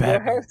am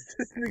Batman.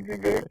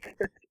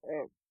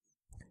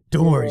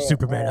 Don't worry,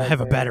 Superman, I have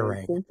a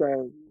batarang.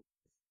 Sometimes,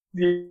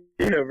 yeah,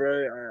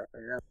 right. I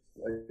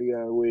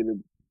got a way to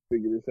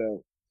figure this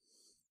out.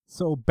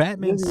 So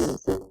Batman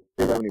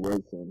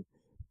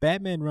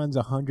runs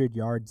 100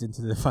 yards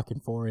into the fucking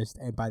forest,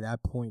 and by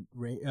that point,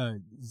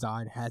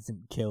 Zod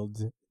hasn't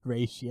killed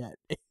Ra's yet.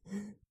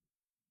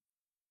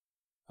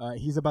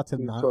 He's about to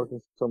knock.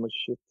 Talking so much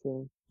shit to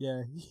him.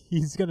 Yeah,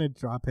 he's gonna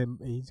drop him.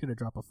 He's gonna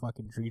drop a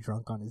fucking tree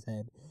trunk on his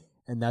head,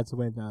 and that's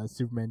when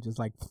Superman just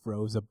like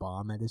throws a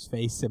bomb at his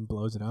face and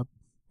blows it up,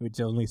 which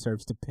only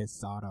serves to piss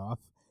Zod off.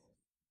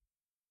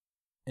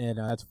 And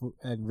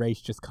and Ra's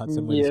just cuts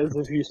him with his as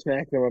if you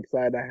smacked him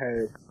upside the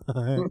head.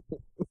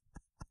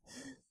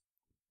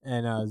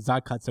 And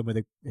Zod cuts him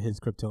with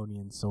his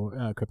Kryptonian sword,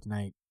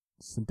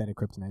 synthetic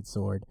kryptonite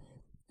sword,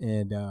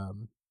 and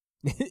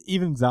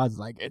even Zod's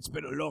like, it's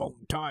been a long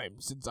time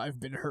since I've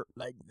been hurt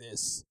like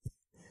this.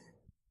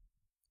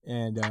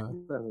 And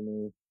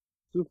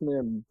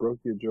Superman broke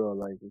your jaw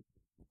like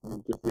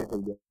just the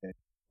other day.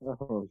 I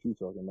don't know what you're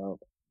talking about.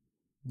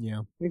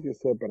 Yeah. He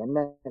just said, but I'm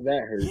not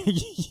that hurt.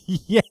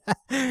 Yeah.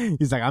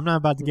 He's like, I'm not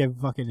about to get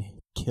fucking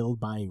killed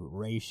by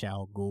Ra's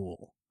al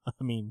Ghul.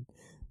 I mean,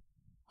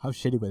 how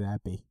shitty would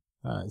that be?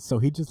 So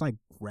he just like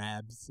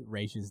grabs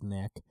Ra's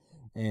neck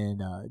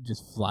and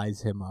just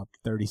flies him up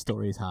 30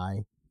 stories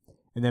high.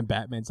 And then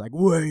Batman's like,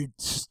 wait,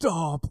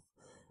 stop.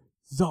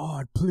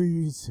 Zod,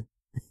 please.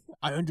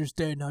 I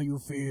understand how you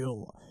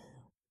feel.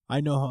 I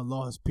know how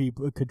lost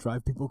people could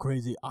drive people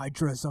crazy. I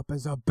dress up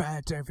as a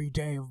bat every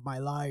day of my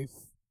life.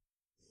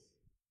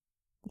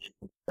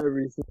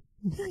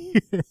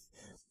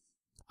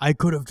 I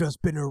could have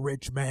just been a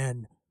rich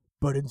man,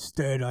 but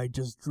instead I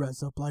just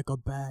dress up like a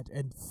bat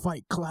and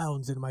fight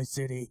clowns in my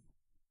city.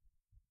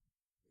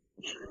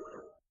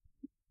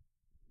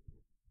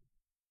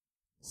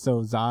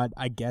 So Zod,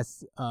 I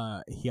guess,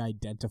 he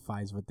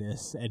identifies with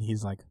this, and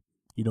he's like,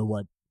 you know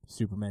what,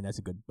 Superman, that's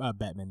a good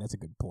Batman, that's a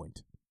good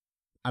point.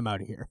 I'm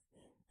out of here.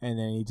 And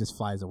then he just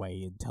flies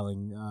away and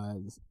telling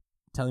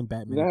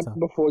Batman Not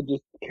before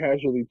just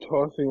casually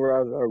tossing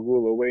Ra's al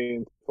Ghul away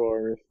into the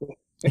forest.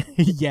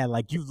 yeah,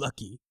 like, you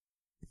lucky.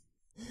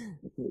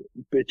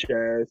 Bitch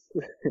ass.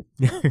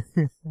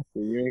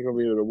 You ain't gonna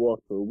be able to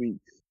walk for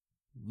weeks.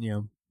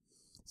 Yeah.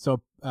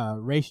 So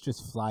Ra's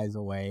just flies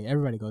away.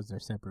 Everybody goes their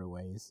separate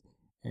ways.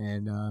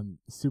 And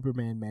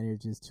Superman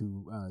manages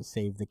to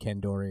save the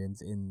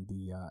Kandorians in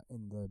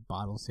the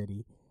Bottle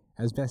City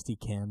as best he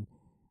can.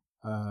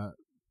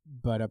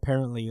 But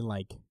apparently,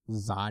 like,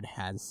 Zod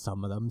has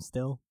some of them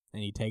still,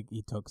 and he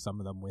took some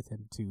of them with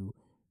him to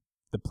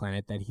the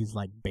planet that he's,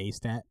 like,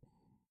 based at.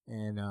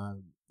 And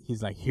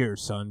he's like, "Here,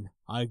 son,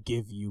 I'll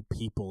give you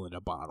people in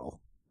a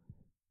bottle."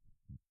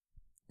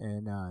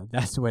 And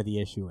that's where the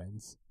issue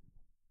ends.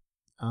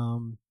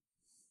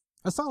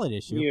 A solid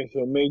issue. Yeah,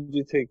 so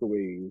major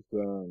takeaways.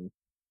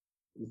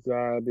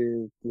 Zod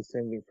is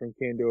descending from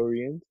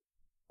Kandorians.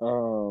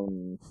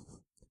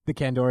 The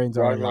Kandorians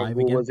are alive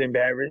again. Was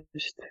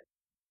embarrassed.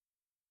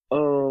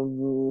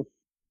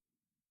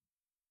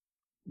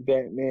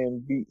 Batman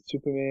beat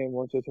Superman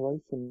once or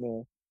twice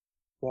in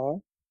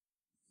Zod.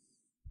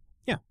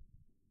 Yeah.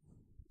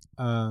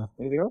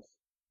 Anything else?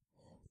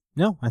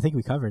 No, I think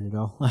we covered it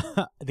all.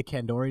 The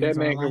Kandorians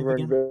Batman are alive can run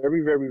again.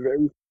 very, very,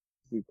 very.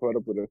 He caught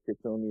up with a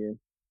Kryptonian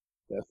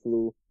that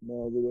flew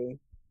miles away.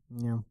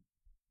 Yeah.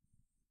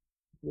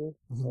 Yeah,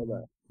 all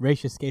that.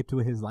 Ra's escaped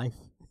with his life,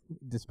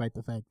 despite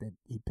the fact that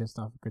he pissed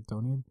off a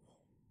Kryptonian.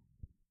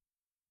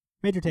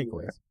 Major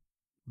takeaways. Yeah.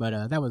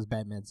 But that was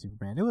Batman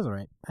Superman. It was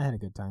alright. I had a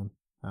good time.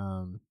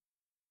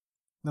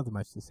 Nothing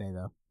much to say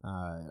though.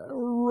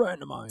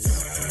 Randomize.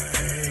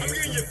 I'm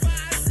giving you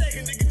 5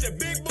 seconds to get your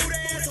big boot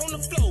ass on the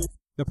floor.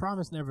 The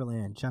Promised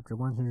Neverland, chapter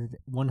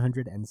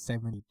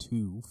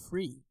 172,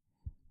 free.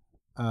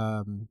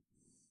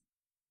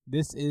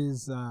 This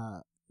is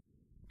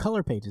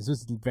color pages.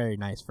 This is very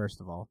nice. First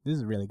of all, this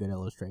is a really good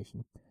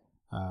illustration.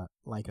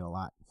 Like it a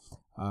lot.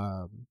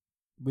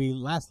 We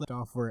last left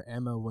off where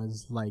Emma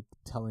was like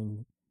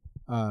telling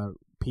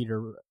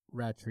Peter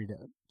Ratchery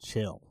to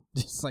chill,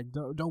 just like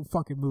don't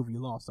fucking move. You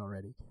lost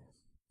already.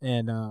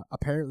 And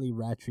apparently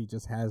Ratchery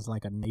just has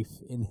like a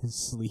knife in his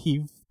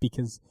sleeve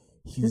because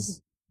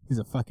he's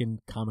a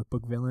fucking comic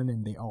book villain,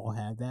 and they all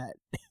have that.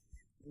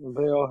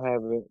 They all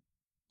have it.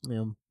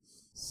 Yeah.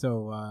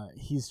 So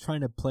he's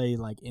trying to play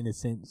like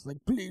innocent. It's like,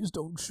 please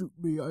don't shoot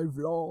me, I've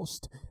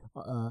lost.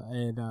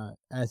 And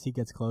as he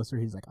gets closer,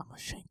 he's like, I'm gonna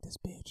shank this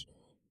bitch.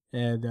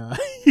 And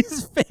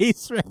his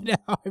face right now,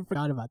 I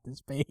forgot about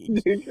this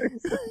page.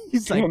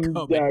 He's like,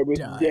 come die with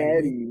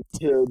Daddy.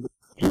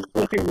 Like,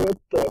 what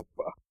the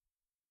fuck?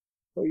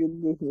 Look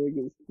at this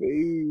nigga's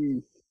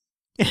face.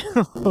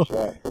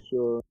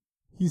 Sure.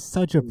 He's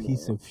such a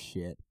piece of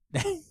shit.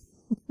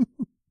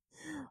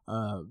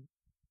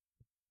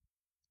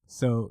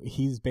 So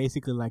he's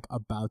basically like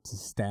about to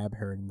stab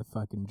her in the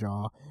fucking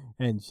jaw,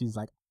 and she's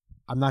like,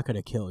 I'm not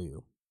gonna kill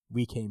you.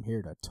 We came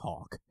here to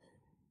talk.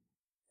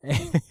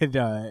 And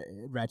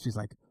Ratchet's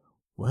like,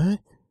 what?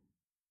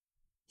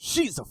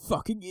 She's a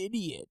fucking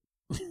idiot.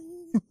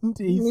 An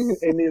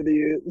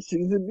idiot.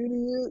 She's an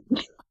idiot.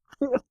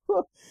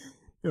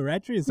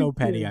 Ratchet is so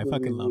petty. I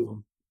fucking love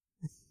him.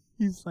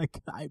 He's like,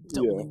 I'm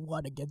totally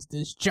one against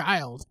this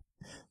child.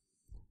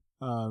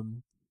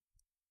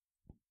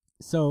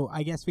 So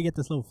I guess we get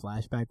this little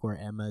flashback where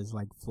Emma is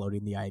like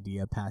floating the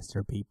idea past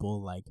her people.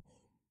 Like,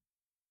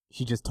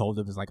 she just told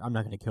him, is like, I'm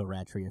not going to kill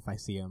Ratchery if I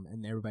see him.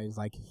 And everybody's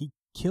like, he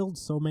killed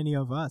so many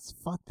of us.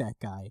 Fuck that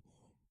guy.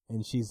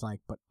 And she's like,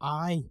 but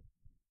I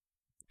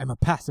am a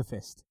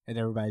pacifist. And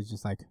everybody's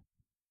just like,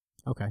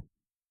 okay,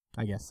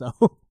 I guess so.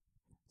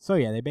 So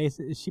yeah,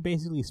 she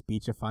basically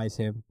speechifies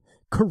him.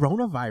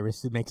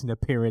 Coronavirus makes an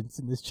appearance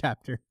in this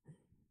chapter.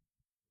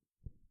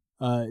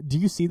 Do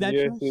you see that?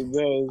 Yes, it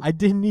does. I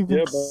didn't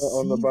even see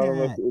on the bottom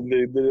that.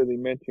 They literally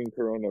mentioned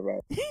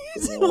coronavirus.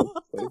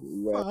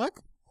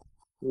 Fuck.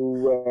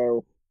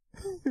 Wow.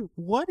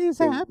 What is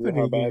happening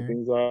How bad here?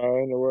 things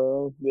are in the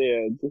world.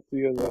 Yeah, just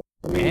because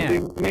they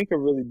make a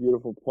really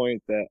beautiful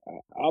point that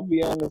I'll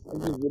be honest, I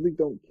just really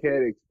don't care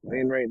to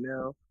explain right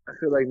now. I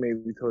feel like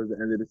maybe towards the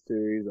end of the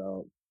series,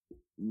 I'll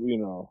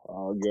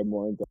get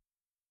more into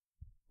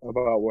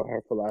about what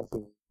her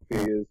philosophy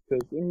is.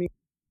 Because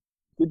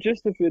the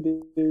gist of it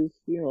is,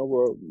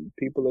 well,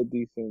 people are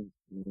decent.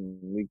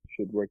 We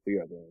should work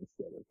together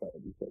instead of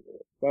fight each other.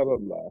 Blah, blah,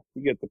 blah.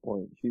 You get the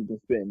point. She's been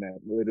spitting that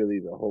literally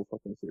the whole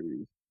fucking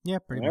series. Yeah,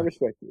 pretty much. I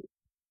respect it.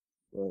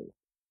 But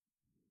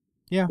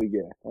yeah. I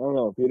don't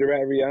know. Peter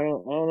Ratchery, I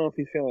don't know if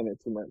he's feeling it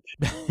too much.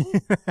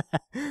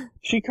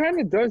 She kind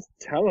of does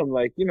tell him,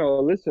 like,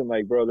 listen,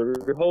 like, bro,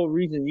 the whole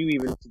reason you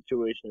even in the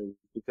situation is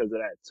because of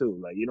that, too.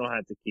 Like, you don't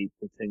have to keep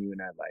continuing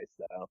that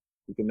lifestyle.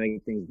 You can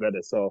make things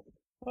better. So,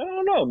 I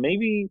don't know.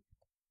 Maybe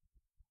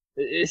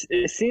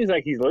it seems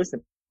like he's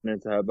listening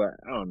to her, but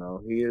I don't know.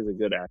 He is a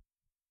good actor.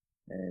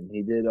 And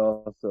he did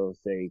also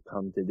say,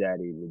 come to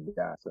daddy with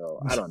that.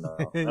 So I don't know.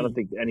 I don't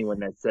think anyone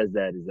that says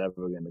that is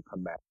ever going to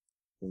come back.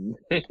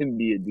 and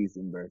be a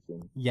decent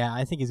person. Yeah,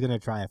 I think he's gonna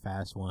try a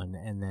fast one,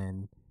 and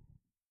then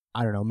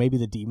I don't know. Maybe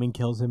the demon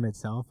kills him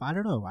itself. I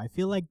don't know. I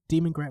feel like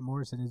Demon Grant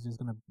Morrison is just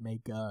gonna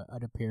make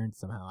an appearance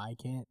somehow. I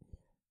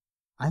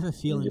have a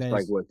feeling Just that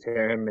like what,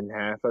 tear him in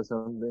half or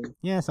something,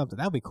 yeah, something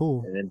that'd be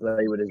cool. and then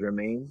play with his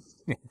remains.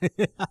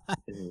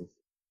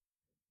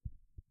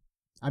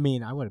 I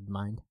mean, I wouldn't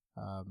mind.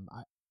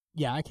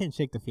 I can't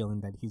shake the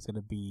feeling that he's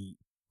gonna be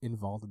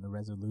involved in the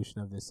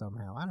resolution of this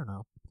somehow. I don't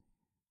know.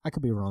 I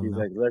could be wrong. He's though.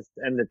 like, let's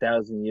end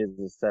 1,000 years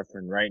of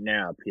suffering right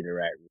now, Peter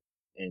Rat,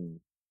 and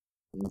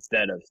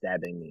instead of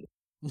stabbing me.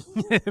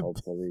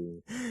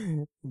 Hopefully,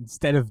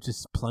 instead of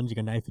just plunging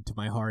a knife into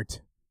my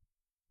heart.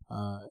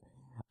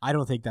 I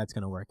don't think that's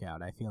gonna work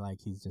out. I feel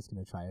like he's just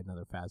gonna try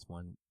another fast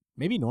one.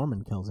 Maybe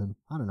Norman kills him.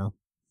 I don't know.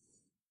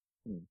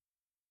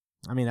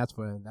 I mean,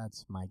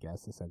 that's my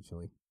guess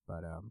essentially.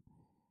 But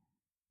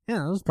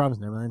yeah, it was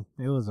Promised Neverland.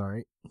 It was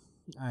alright.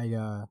 I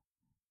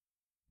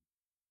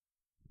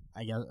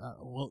guess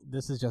well,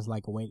 this is just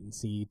like a wait and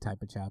see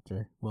type of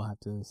chapter. We'll have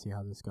to see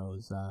how this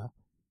goes.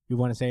 You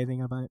want to say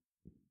anything about it?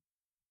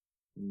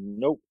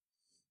 nope.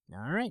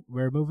 All right,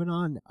 we're moving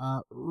on.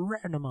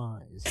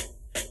 Randomize.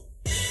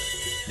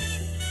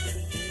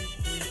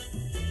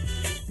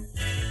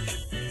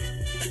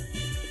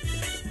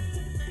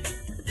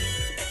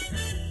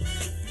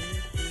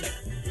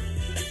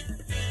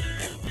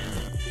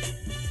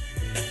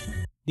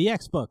 The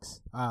X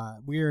books.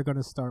 We are going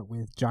to start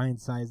with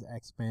Giant Size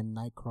X-Men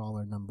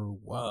Nightcrawler number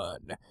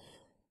 1.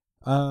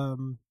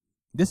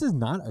 This is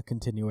not a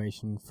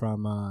continuation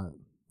from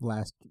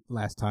last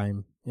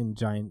time in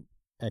Giant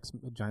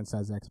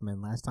Size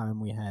X-Men. Last time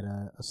we had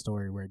a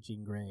story where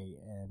Jean Grey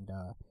and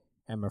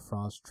Emma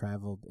Frost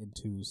traveled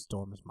into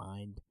Storm's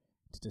mind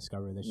to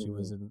discover that she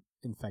was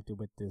infected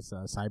with this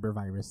cyber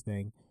virus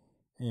thing.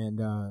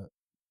 And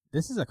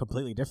this is a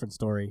completely different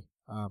story.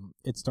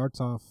 It starts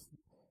off,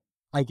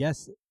 I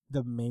guess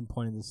the main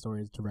point of the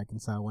story is to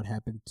reconcile what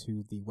happened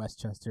to the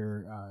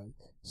Westchester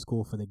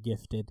School for the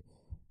Gifted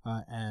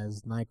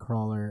as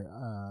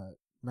Nightcrawler,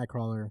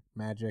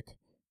 Magic,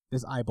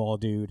 this eyeball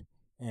dude,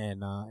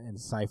 and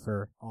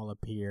Cypher all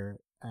appear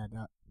at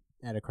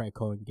a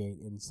Krakoan gate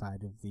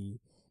inside of the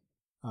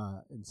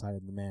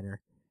manor,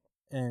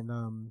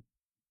 and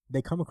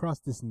they come across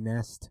this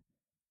nest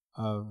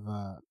of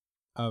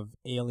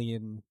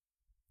alien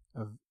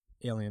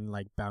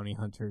like bounty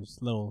hunters,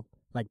 little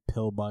like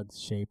pill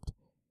bugs shaped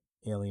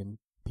alien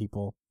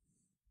people.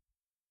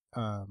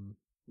 Yeah,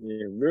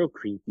 real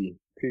creepy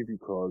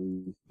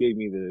crawlies. Gave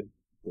me the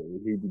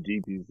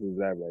heebie-jeebies. Is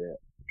that right?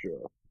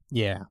 Sure.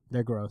 Yeah,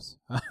 they're gross.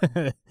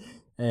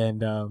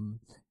 And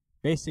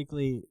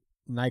basically,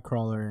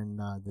 Nightcrawler and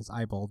this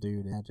eyeball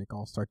dude and Magic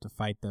all start to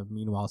fight them.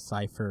 Meanwhile,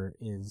 Cypher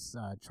is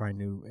trying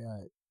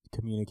to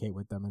communicate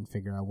with them and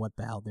figure out what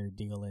the hell their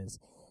deal is.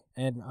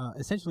 And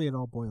essentially, it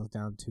all boils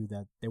down to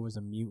that there was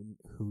a mutant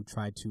who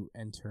tried to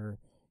enter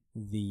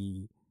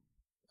the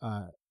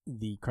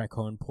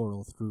Krakoan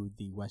portal through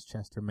the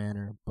Westchester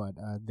Manor, but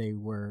they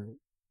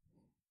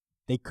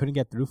couldn't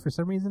get through for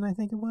some reason. I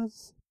think it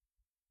was,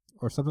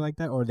 or something like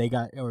that,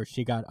 or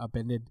she got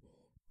upended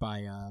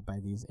by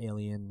these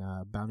alien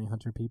bounty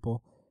hunter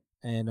people.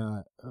 And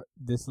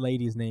this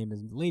lady's name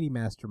is Lady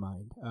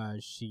Mastermind.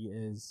 She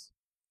is,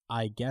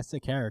 I guess, a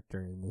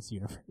character in this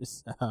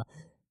universe.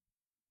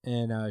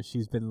 And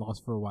she's been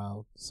lost for a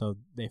while, so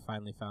they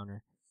finally found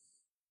her.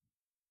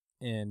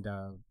 And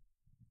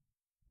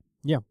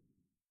yeah,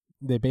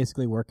 they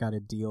basically work out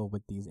a deal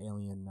with these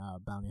alien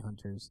bounty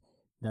hunters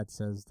that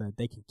says that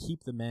they can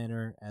keep the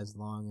manor as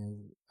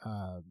long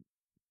as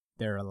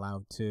they're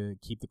allowed to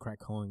keep the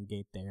Krakoan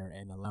gate there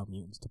and allow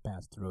mutants to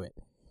pass through it.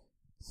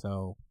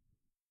 So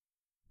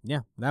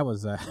yeah, that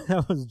was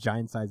that was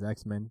Giant Size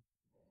X-Men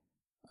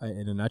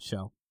in a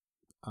nutshell.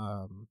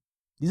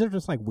 These are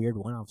just like weird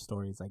one-off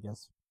stories, I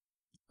guess.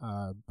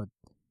 But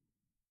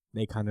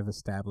they kind of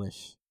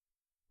establish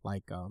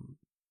like a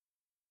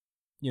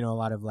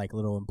lot of like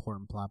little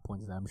important plot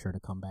points that I'm sure to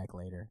come back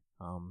later.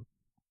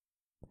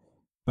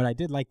 But I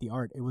did like the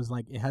art. It was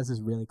like it has this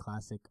really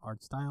classic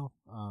art style.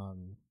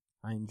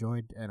 I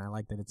enjoyed, and I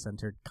like that it's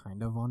centered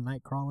kind of on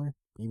Nightcrawler,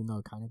 even though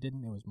it kind of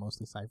didn't. It was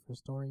mostly Cypher's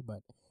story,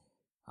 but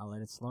I'll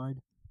let it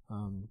slide.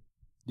 Do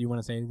you want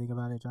to say anything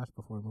about it, Josh,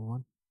 before we move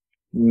on?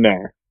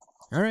 Nah.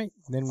 All right,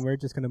 then we're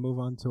just going to move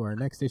on to our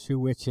next issue,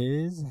 which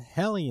is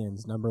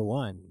Hellions number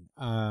 1.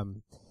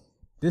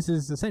 This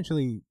is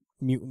essentially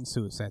Mutant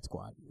Suicide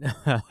Squad.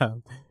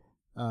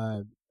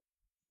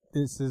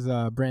 This is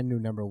a brand new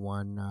number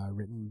 1,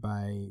 written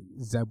by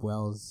Zeb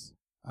Wells.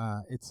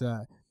 It's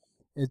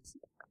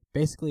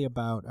basically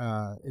about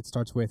it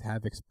starts with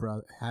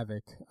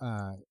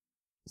Havok,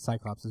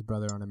 Cyclops'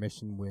 brother, on a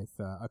mission with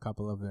a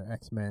couple of the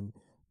X-Men,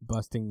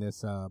 busting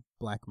this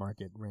black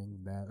market ring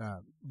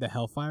that the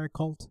Hellfire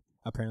cult.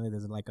 Apparently,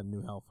 there's like a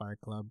new Hellfire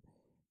club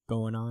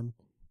going on,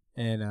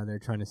 and they're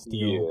trying to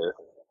steal. Yeah,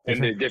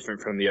 and they're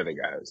different from the other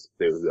guys.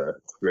 They was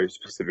very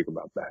specific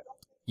about that.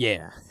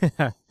 Yeah.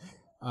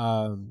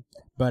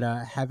 But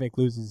Havok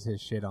loses his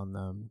shit on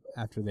them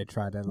after they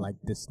try to like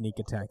this sneak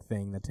attack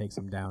thing that takes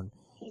him down,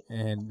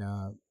 and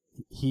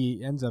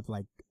he ends up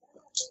like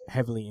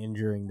heavily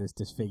injuring this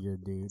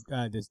disfigured dude,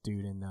 and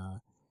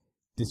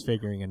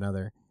disfiguring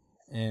another,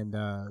 and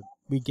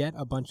we get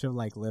a bunch of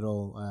like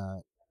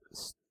little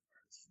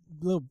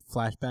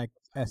flashback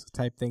esque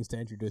type things to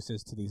introduce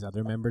us to these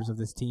other members of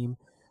this team.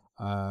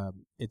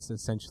 It's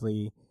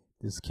essentially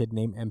this kid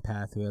named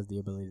Empath who has the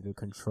ability to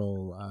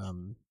control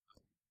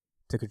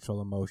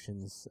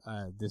emotions.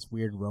 This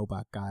weird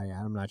robot guy,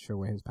 I'm not sure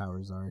what his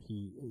powers are.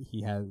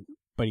 He has,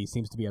 but he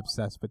seems to be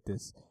obsessed with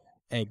this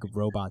egg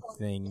robot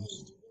thing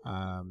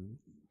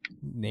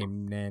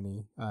named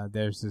Nanny.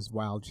 There's this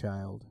wild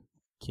child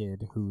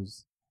kid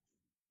who's,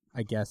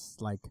 I guess,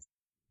 like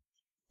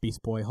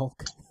Beast Boy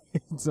Hulk.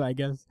 So I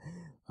guess,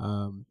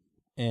 and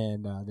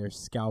there's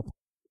Scalp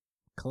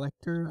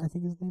Collector. I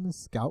think his name is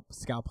Scalp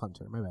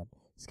Hunter. My bad.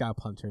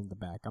 Scalp Hunter in the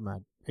back. I'm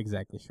not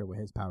exactly sure what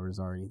his powers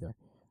are either.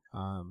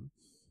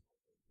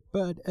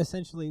 But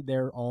essentially,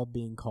 they're all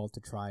being called to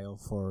trial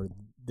for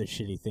the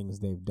shitty things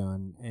they've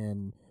done,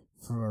 and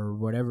for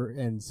whatever.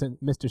 And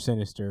Mr.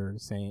 Sinister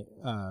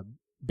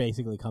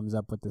basically comes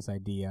up with this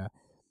idea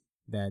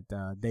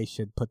that they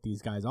should put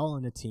these guys all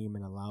on a team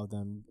and allow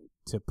them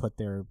to put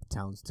their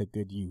talents to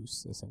good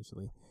use,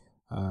 essentially,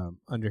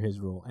 under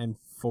his rule. And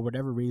for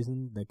whatever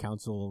reason, the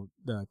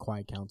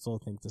Quiet Council,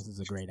 thinks this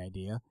is a great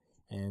idea,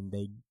 and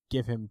they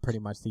give him pretty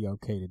much the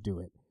okay to do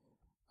it.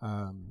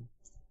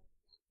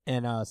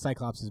 And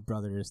Cyclops'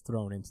 brother is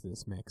thrown into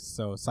this mix.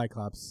 So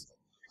Cyclops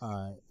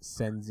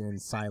sends in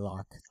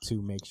Psylocke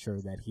to make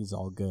sure that he's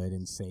all good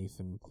and safe,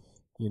 and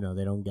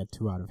they don't get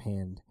too out of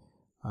hand.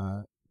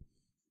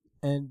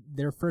 And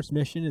their first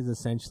mission is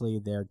essentially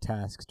they're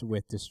tasked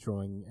with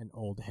destroying an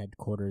old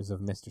headquarters of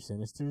Mr.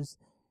 Sinister's,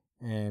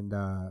 and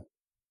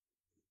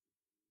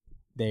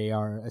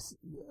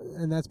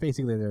that's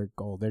basically their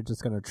goal. They're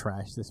just gonna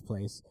trash this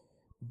place,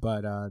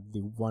 but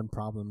the one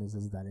problem is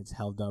that it's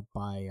held up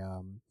by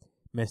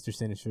Mr.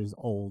 Sinister's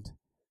old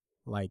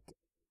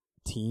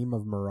team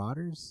of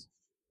marauders,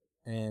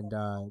 and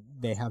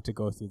they have to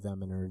go through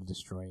them in order to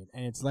destroy it.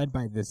 And it's led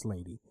by this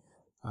lady.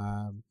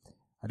 I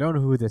don't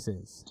know who this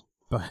is,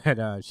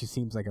 but she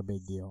seems like a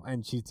big deal,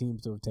 and she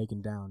seems to have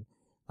taken down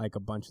like a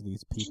bunch of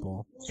these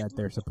people that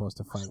they're supposed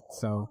to fight.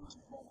 So,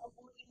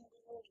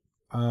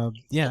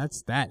 yeah,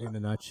 that's that in a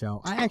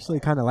nutshell. I actually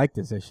kind of like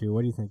this issue.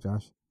 What do you think,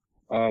 Josh?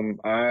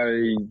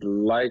 I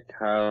like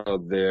how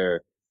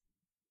they're,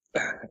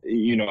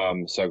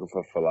 I'm a sucker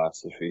for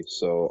philosophy,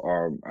 so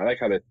I like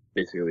how they're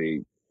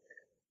basically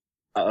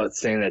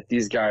saying that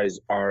these guys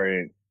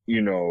aren't,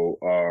 they're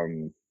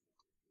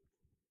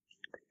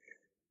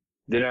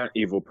not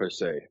evil per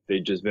se.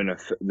 They've just been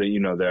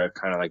they're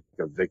kind of like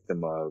a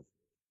victim of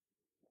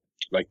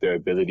like their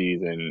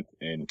abilities, and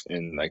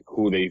like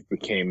who they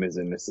became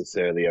isn't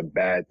necessarily a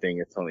bad thing.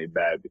 It's only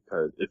bad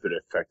because if it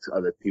affects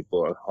other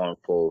people in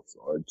harmful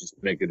or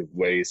just negative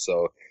ways.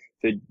 So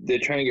they're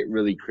trying to get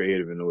really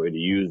creative in a way to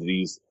use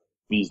these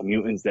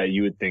mutants that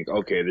you would think,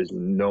 okay, there's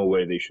no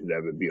way they should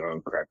ever be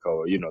on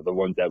Krakoa. The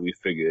ones that we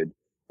figured,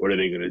 what are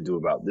they going to do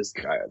about this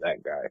guy or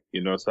that guy?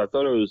 So I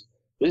thought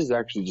this is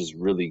actually just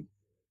really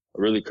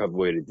a really clever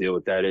way to deal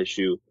with that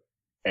issue,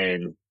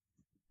 and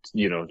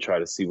try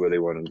to see where they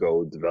want to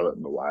go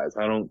development wise.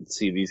 I don't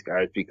see these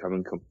guys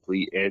becoming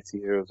complete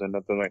anti-heroes or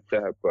nothing like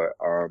that, but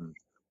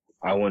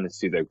I want to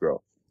see their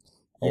growth.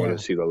 I want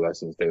to see the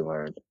lessons they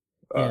learned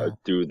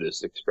through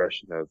this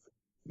expression of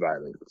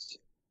violence.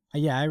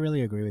 Yeah, I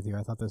really agree with you.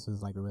 I thought this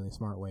was like a really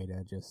smart way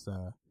to just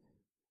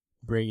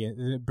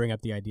bring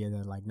up the idea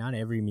that like not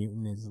every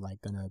mutant is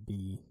like gonna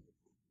be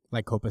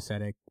like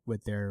copacetic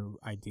with their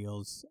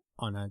ideals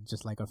on a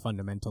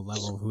fundamental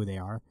level of who they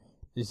are.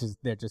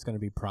 They're just going to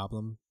be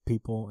problem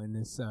people in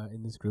this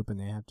group, and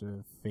they have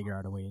to figure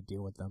out a way to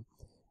deal with them.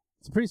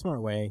 It's a pretty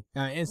smart way.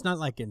 It's not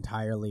like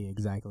entirely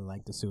exactly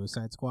like the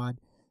Suicide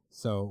Squad,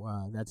 so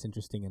that's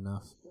interesting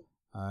enough.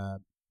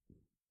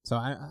 So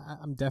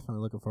I'm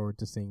definitely looking forward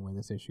to seeing where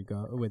this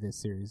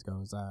series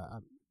goes.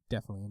 I'm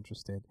definitely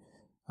interested.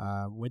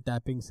 With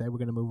that being said, we're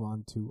going to move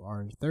on to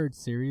our third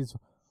series,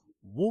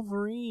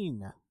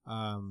 Wolverine,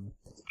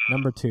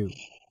 number 2.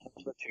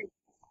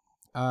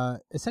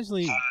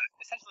 Essentially,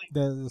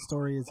 the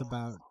story is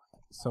about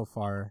so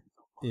far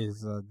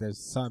is there's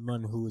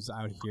someone who's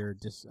out here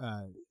just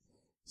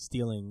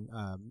stealing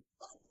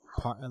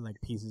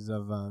pieces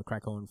of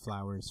Krakoan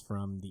flowers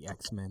from the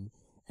X-Men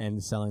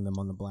and selling them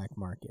on the black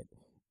market,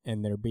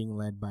 and they're being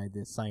led by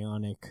this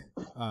psionically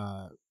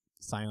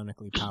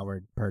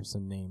powered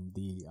person named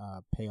the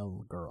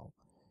Pale Girl,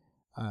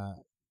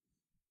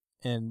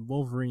 and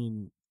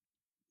Wolverine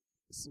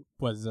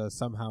was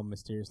somehow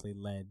mysteriously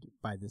led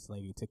by this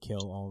lady to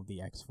kill all of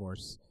the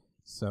X-Force.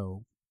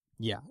 So,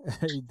 yeah,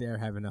 they're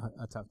having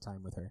a tough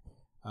time with her.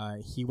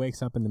 He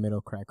wakes up in the middle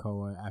of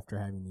Krakoa after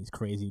having these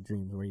crazy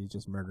dreams where he's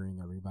just murdering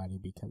everybody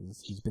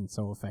because he's been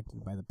so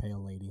affected by the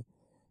Pale Lady.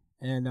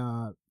 And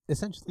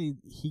essentially,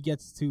 he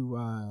gets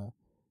to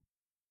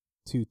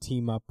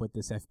team up with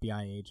this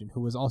FBI agent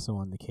who was also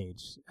on the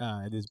cage,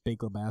 this Big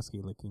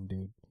Lebowski-looking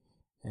dude.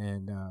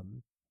 And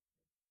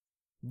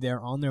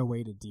they're on their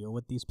way to deal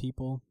with these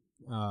people,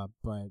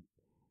 But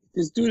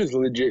This dude is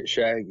legit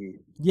Shaggy.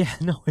 yeah,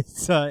 no,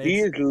 He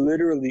is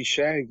literally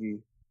Shaggy.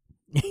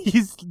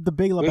 he's the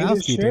Big Look at his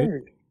Lebowski, dude.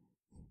 shirt.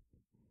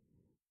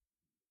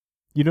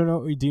 You don't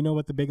know? Do you know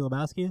what the Big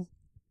Lebowski is?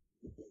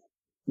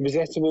 Was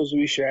that supposed to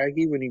be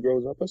Shaggy when he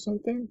grows up or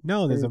something?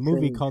 No, there's a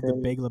movie From- called The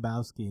from Big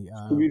Lebowski.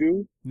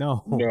 Scooby-Doo?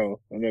 No. No,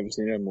 I've never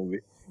seen that movie.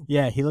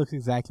 Yeah, he looks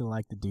exactly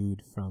like the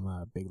dude from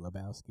Big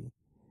Lebowski.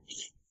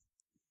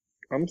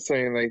 I'm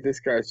saying, like, this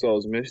guy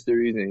solves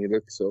mysteries and he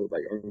looks so,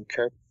 like,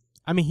 unkept.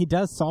 I mean, he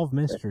does solve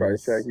That's probably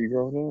mysteries. Shaggy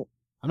growing up.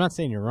 I'm not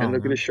saying you're wrong. And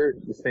look at his shirt,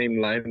 the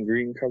same lime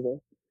green color.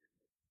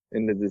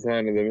 And the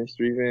design of the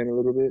mystery van a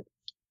little bit.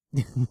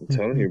 I'm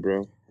telling you,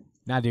 bro.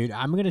 Nah, dude,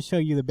 I'm gonna show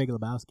you the Big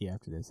Lebowski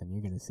after this, and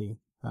you're gonna see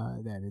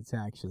that it's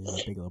actually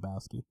the Big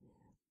Lebowski.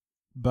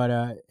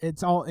 But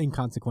it's all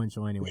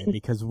inconsequential anyway,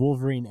 because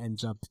Wolverine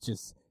ends up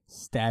just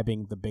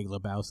stabbing the Big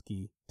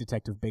Lebowski,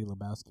 Detective Big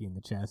Lebowski, in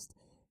the chest,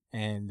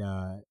 and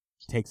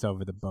takes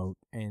over the boat,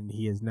 and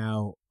he is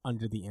now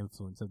under the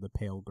influence of the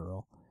Pale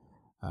Girl.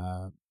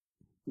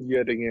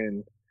 Yet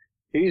again,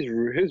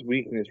 his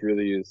weakness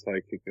really is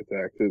psychic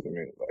attacks, isn't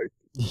it? Like,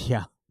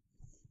 Yeah.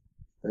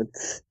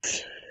 that's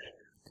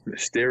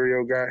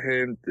Mysterio got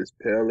him. This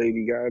pale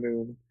lady got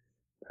him.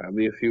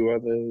 Probably a few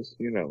others.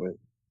 You know it.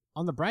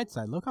 On the bright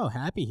side, look how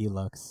happy he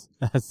looks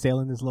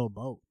sailing this little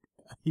boat.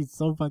 He's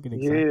so fucking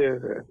excited.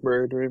 Yeah,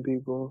 murdering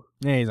people.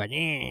 Yeah, he's like, I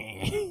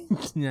am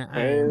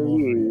Hell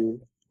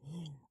Wolverine.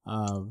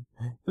 yeah.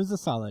 It was a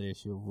solid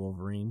issue of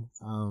Wolverine.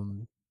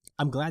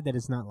 I'm glad that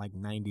it's not like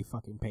 90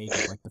 fucking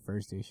pages like the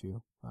first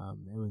issue.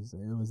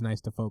 It was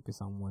nice to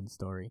focus on one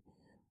story.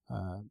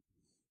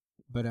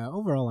 But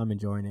overall, I'm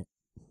enjoying it.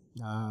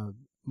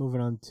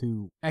 Moving on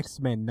to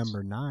X-Men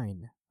number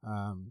 9.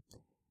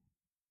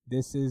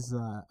 This is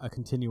a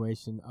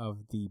continuation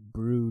of the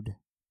Brood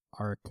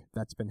arc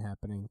that's been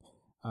happening.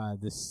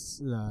 The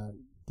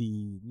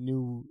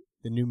New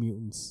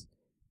Mutants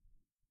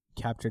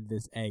captured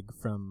this egg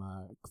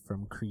from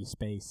Kree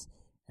space,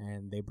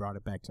 and they brought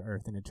it back to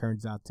Earth, and it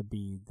turns out to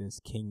be this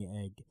king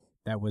egg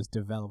that was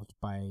developed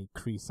by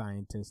Kree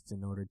scientists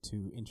in order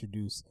to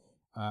introduce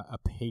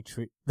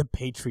the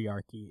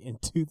patriarchy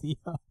into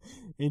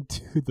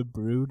the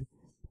Brood,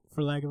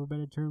 for lack of a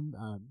better term,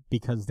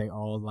 because they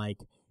all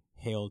like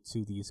hail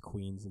to these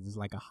queens. It's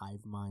like a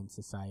hive mind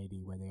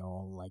society where they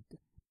all like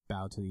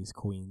bow to these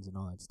queens and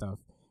all that stuff.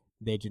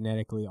 They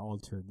genetically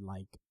altered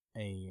like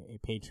a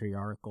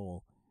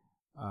patriarchal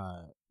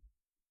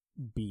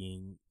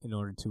being in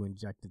order to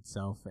inject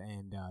itself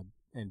and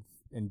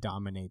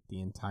dominate the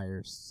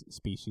entire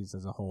species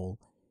as a whole.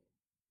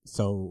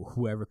 So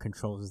whoever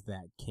controls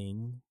that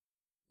king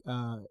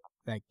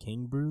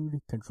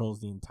brood controls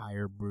the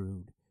entire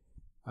brood,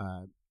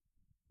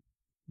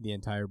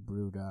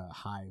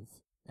 hive.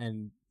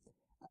 And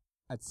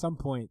at some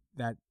point,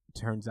 that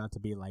turns out to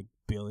be like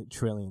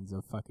trillions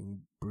of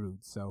fucking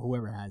broods. So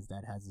whoever has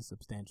that has a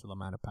substantial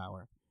amount of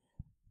power.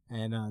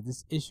 And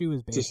this issue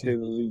is To say basically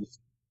the least.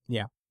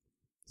 yeah.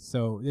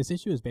 So this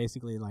issue is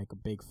basically like a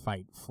big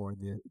fight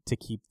to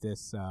keep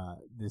this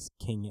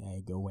king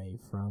egg away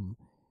from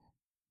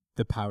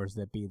the powers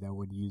that be that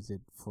would use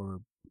it for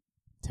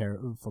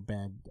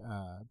bad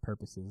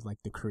purposes, like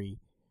the Kree.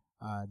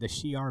 The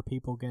Shi'ar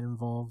people get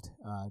involved.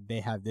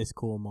 They have this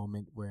cool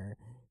moment where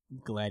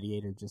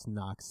Gladiator just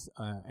knocks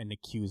an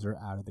accuser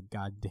out of the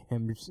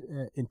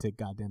into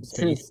goddamn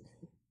space.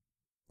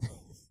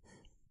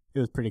 It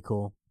was pretty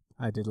cool.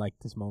 I did like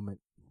this moment.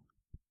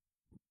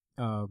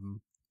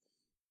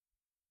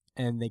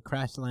 And they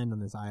crash land on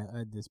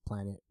this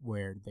planet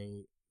where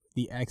the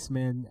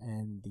X-Men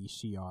and the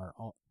Shi'ar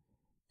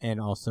and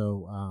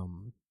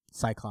also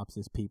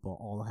Cyclops' people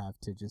all have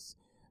to just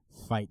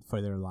fight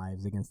for their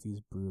lives against these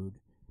brood.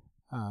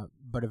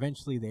 But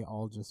eventually they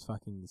all just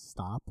fucking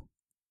stop.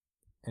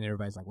 And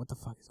everybody's like, what the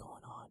fuck is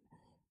going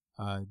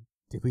on?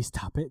 Did we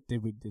stop it?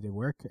 Did it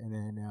work? And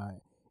then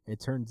it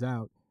turns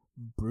out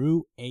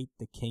Brew ate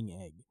the king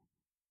egg,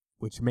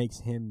 which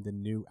makes him the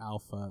new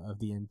alpha of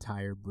the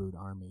entire Brood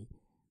army,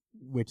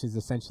 which is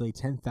essentially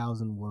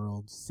 10,000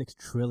 worlds, 6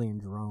 trillion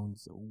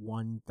drones,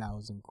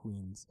 1,000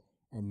 queens,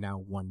 and now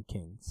 1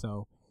 king.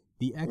 So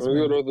the X-Men...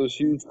 Look at all those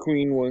huge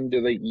queen ones.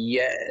 They're like,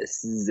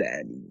 yes,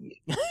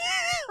 Zaddy.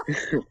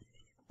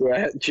 We're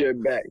at your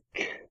back.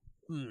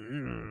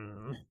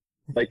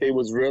 Like, they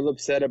was real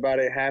upset about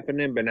it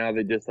happening, but now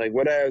they're just like,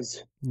 whatevs.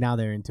 Now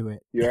they're into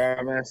it. You're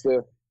our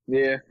master.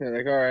 Yeah. They're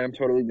like, all right, I'm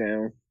totally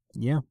down.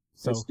 Yeah.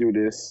 So Let's do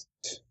this.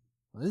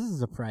 well, this is a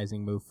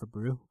surprising move for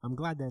Brew. I'm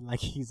glad that like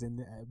he's in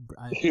the...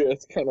 Yeah,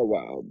 it's kind of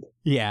wild.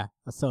 yeah.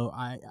 So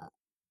I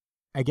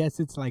guess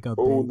it's like a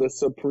Oh, big... the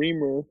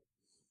Supremer.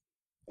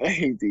 I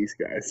hate these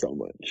guys so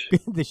much.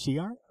 the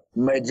Shi'ar?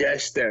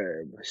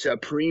 Majester.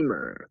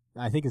 Supremer.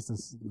 I think it's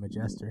this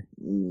Majester.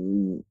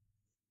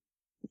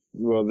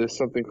 Well, there's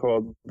something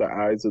called the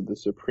Eyes of the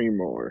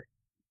Supremor.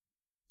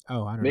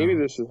 Oh, I don't Maybe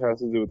know. this has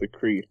to do with the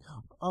Kree.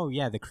 Oh,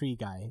 yeah, the Kree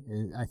guy.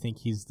 I think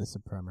he's the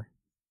Supremer.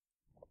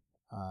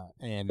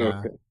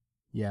 Okay.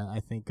 Yeah, I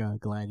think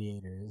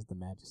Gladiator is the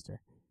Magister.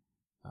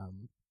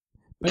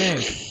 But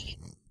anyway,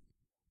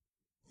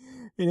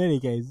 In any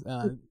case,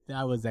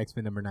 that was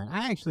X-Men #9.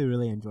 I actually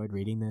really enjoyed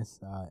reading this.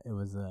 It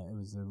was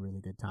a really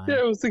good time. Yeah,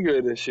 it was a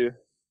good issue.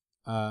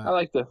 I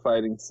like the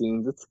fighting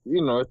scenes. It's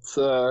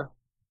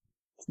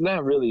it's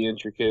not really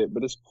intricate,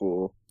 but it's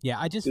cool. Yeah,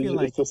 I just feel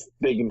like it's just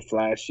big and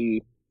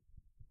flashy.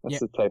 That's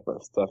the type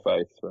of stuff I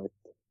expect.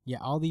 Yeah,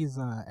 all these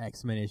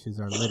X-Men issues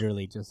are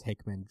literally just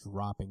Hickman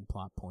dropping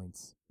plot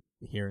points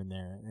here and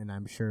there, and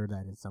I'm sure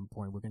that at some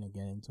point we're gonna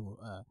get into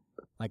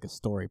like a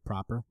story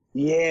proper.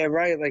 Yeah,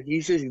 right. Like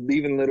he's just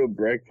leaving little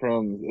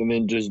breadcrumbs and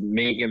then just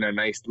making a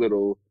nice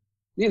little,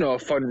 a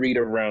fun read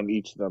around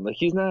each of them. Like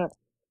he's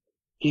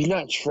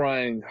not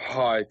trying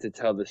hard to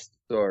tell the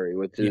story,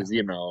 which is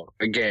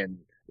again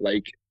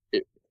like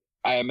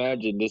I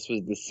imagine this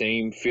was the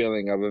same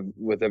feeling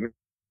with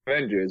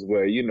Avengers,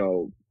 where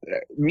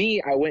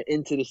I went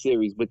into the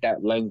series with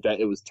that lens that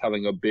it was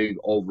telling a big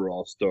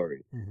overall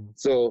story. Mm-hmm.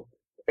 So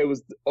it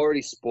was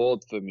already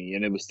spoiled for me,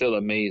 and it was still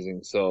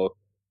amazing. So,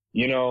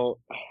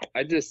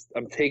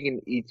 I'm taking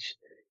each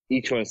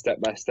one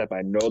step by step.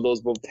 I know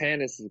those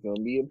Botanis is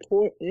gonna be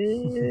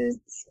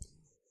important.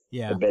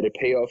 Yeah, I better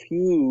pay off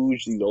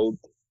huge these old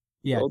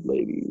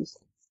ladies.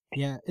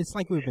 Yeah, it's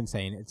like we've been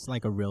saying. It's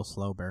like a real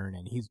slow burn,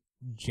 and he's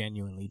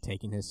genuinely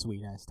taking his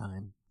sweet ass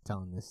time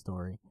telling this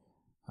story.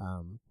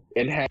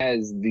 It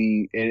has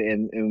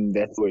and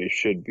that's where it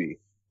should be.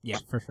 Yeah,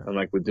 for sure.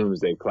 Unlike with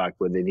Doomsday Clock,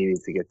 where they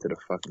needed to get to the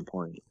fucking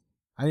point.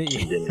 I think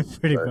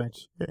pretty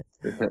much.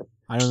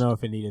 I don't know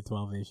if it needed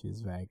 12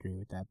 issues, but I agree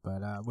with that.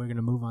 But we're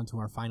gonna move on to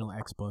our final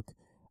X book,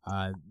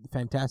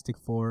 Fantastic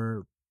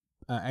Four,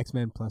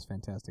 X-Men plus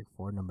Fantastic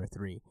Four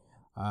 #3.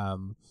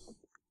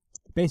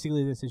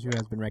 Basically, this issue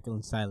has been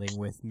reconciling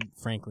with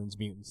Franklin's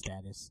mutant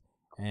status,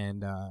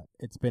 and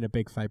it's been a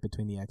big fight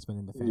between the X-Men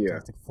and the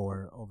Fantastic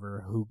Four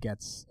over who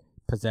gets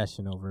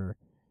possession over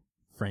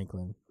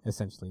Franklin,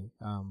 essentially.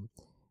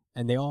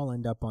 And they all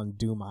end up on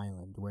Doom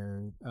Island,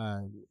 where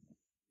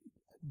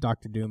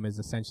Dr. Doom is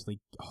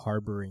essentially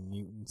harboring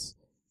mutants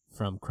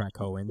from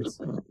Krakoans.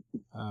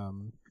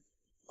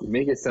 You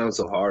make it sound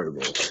so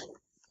horrible.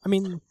 I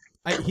mean,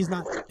 he's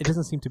not. It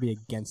doesn't seem to be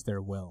against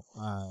their will,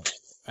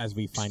 as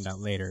we find out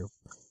later.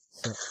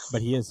 So,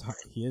 but he is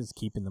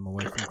keeping them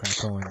away from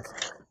Krakoans.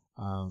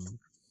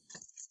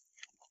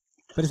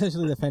 But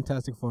essentially, the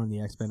Fantastic Four and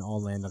the X-Men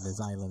all land on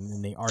this island,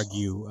 and they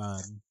argue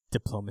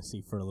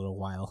diplomacy for a little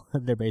while.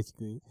 They're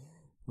basically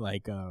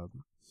like,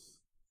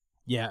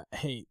 yeah,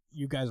 hey,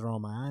 you guys are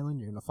on my island.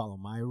 You're gonna follow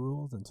my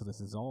rules until this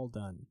is all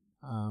done.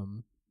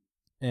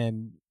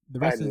 And the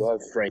rest I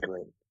love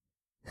Franklin,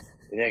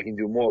 and I can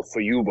do more for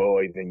you,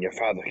 boy, than your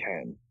father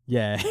can.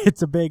 Yeah,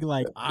 it's a big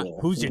like,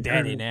 who's your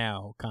daddy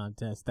now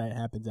contest that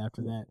happens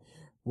after that,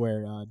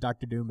 where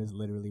Dr. Doom is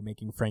literally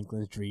making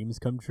Franklin's dreams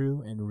come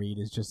true, and Reed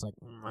is just like,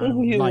 I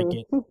don't like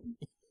it.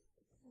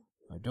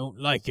 I don't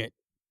like it.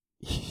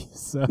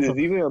 So there's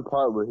even a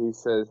part where he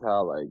says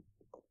how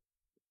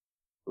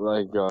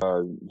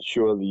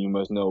surely you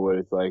must know what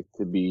it's like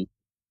to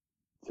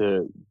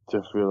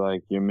feel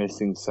like you're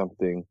missing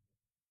something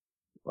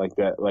like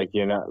that, like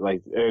you're not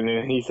like, and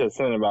then he said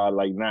something about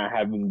like not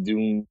having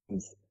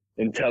Doom's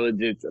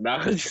intelligence, and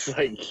I was just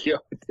like, yo,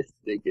 this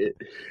nigga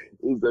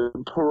is a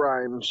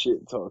prime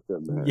shit talker,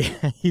 man.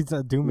 Yeah, he's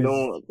a Doom.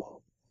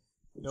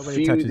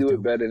 Nobody touches do Doom.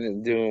 it better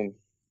than Doom.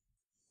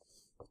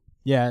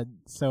 Yeah,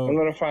 so I'm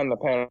gonna find the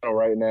panel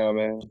right now,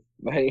 man.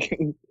 Like,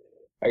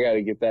 I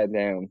gotta get that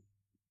down.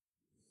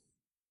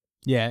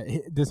 Yeah,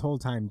 this whole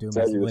time Doom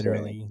is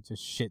literally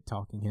just shit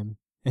talking him,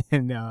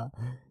 and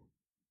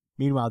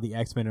meanwhile the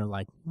X-Men are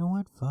like, you know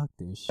what, fuck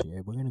this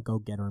shit, we're gonna go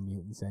get our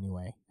mutants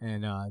anyway,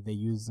 and they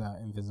use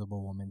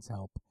Invisible Woman's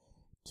help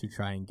to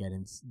try and get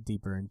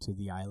deeper into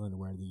the island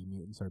where the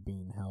mutants are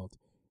being held,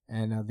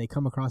 and they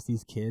come across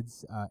these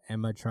kids.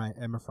 Emma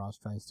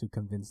Frost tries to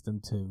convince them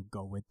to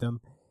go with them.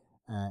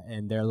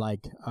 And they're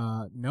like,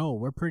 no,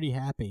 we're pretty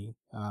happy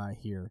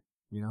here.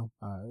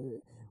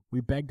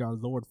 We begged our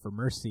Lord for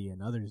mercy,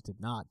 and others did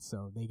not,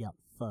 so they got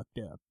fucked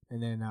up.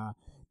 And then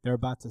they're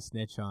about to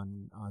snitch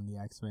on the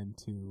X-Men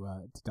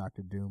to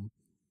Dr. Doom,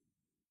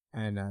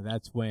 and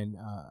that's when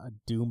a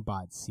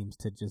Doombot seems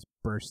to just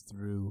burst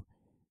through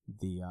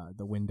the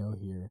window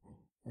here,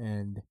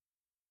 and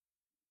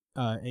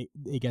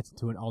it gets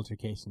into an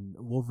altercation.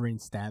 Wolverine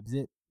stabs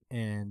it,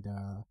 and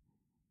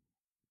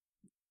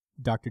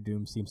Dr.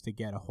 Doom seems to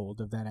get a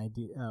hold of that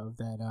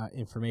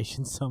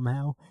information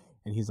somehow,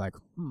 and he's like,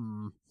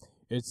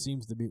 it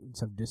seems the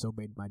mutants have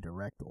disobeyed my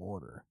direct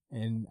order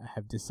and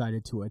have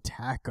decided to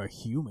attack a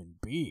human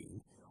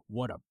being.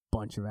 What a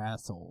bunch of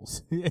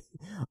assholes.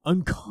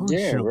 Unconscionable.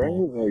 Yeah,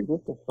 right? Like,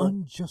 what the fuck?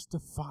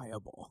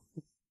 Unjustifiable.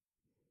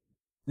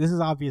 This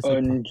is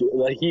obviously...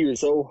 like, he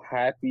was so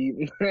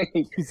happy.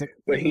 He's like,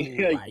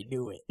 I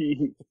knew it.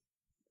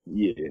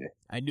 Yeah.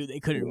 I knew they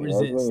couldn't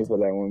resist. I was waiting for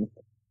that one.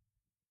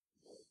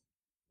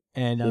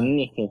 And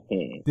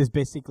this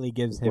basically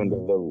gives him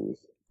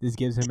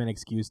an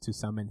excuse to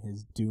summon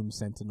his Doom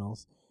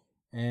Sentinels,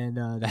 and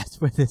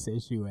that's where this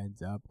issue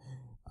ends up.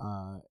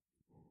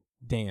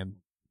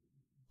 Damn,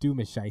 Doom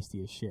is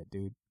shiesty as shit,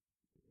 dude.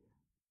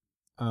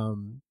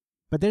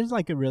 But there's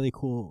like a really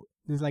cool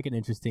there's like an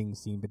interesting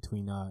scene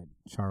between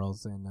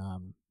Charles and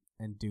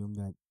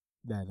Doom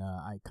that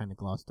I kind of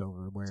glossed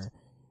over, where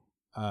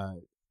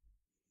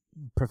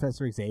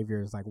Professor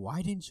Xavier is like,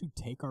 "Why didn't you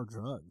take our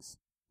drugs?"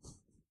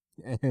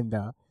 And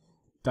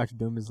Dr.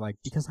 Doom is like,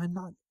 "Because I'm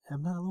not a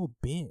little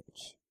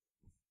bitch.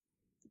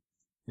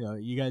 You know,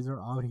 you guys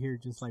are out here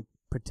just like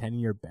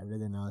pretending you're better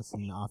than us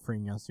and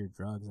offering us your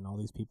drugs, and all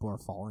these people are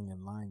falling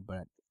in line,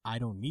 but I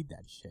don't need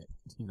that shit,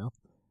 you know?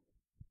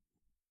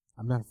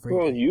 I'm not afraid."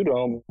 Well, you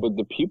don't, but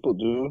the people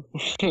do.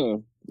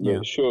 Yeah.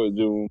 They sure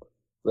do.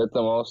 Let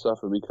them all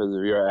suffer because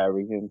of your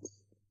arrogance.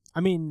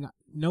 I mean,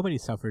 nobody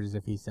suffers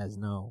if he says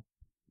no.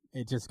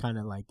 It just kind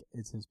of like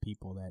it's his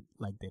people that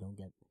like they don't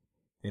get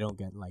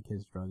like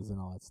his drugs and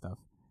all that stuff.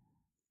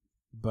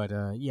 But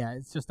yeah,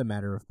 it's just a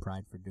matter of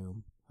pride for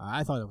Doom.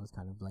 I thought it was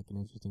kind of like an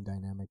interesting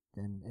dynamic,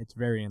 and it's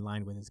very in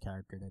line with his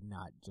character to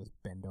not just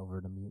bend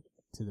over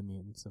to the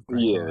mutants of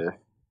Krakoa.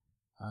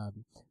 Yeah.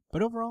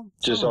 But overall,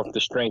 Just solid. off the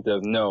strength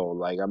of no,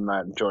 like I'm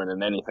not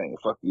joining anything.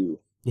 Fuck you.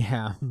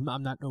 Yeah, I'm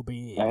not no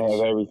bitch. I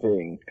have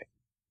everything.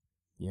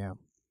 Yeah.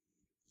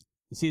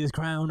 You see this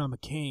crown? I'm a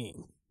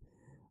king.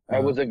 I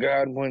was a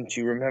god once.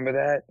 You remember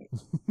that?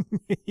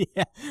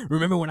 Yeah.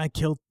 Remember when I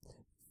killed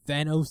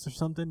Thanos or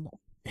something?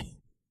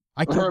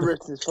 I Remember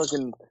his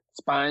fucking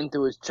spine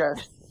through his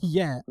chest?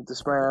 Yeah. With the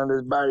spine on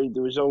his body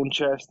through his own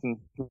chest and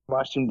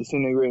watched him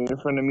disintegrate in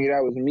front of me.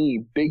 That was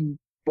me. Big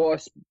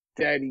boss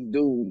daddy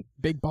Doom.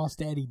 Big boss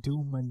daddy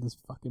Doom and this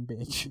fucking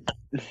bitch.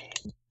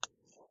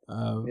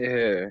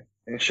 Yeah.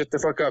 And shut the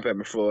fuck up,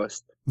 Emma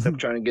Frost. Stop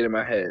trying to get in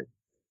my head.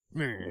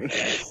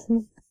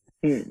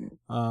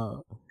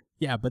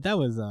 Yeah, but that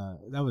was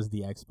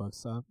the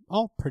Xbox.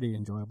 All pretty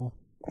enjoyable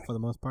for the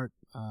most part.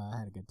 I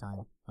had a good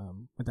time.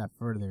 Without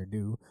further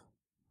ado,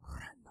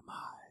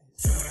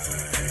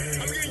 randomize.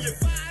 I'm giving you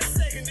 5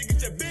 seconds to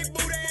get your big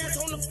boot ass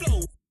on the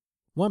floor.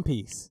 One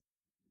Piece.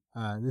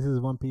 This is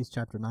One Piece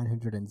chapter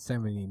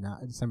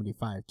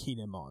 975.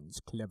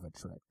 Kinemon's clever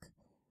trick.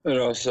 And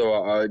also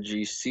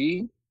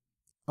RGC.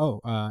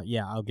 Oh,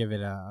 yeah, I'll give it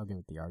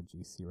the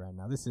RGC right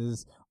now. This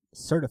is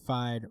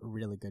certified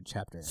really good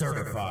chapter.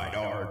 Certified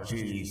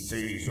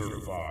RGC.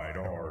 Certified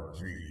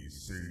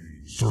RGC.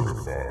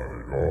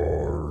 Certified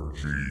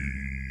RGC.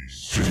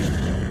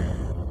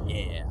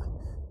 Yeah.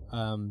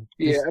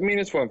 Yeah, I mean,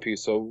 it's One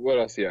Piece, so what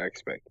else do I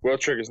expect?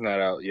 World Trigger's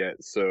not out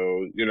yet,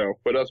 so, you know,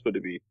 what else would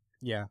it be?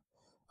 Yeah.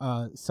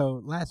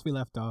 So last we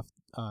left off,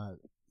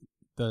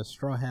 the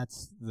Straw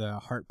Hats, the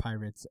Heart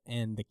Pirates,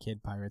 and the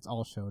Kid Pirates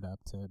all showed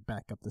up to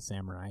back up the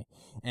samurai,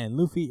 and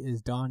Luffy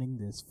is donning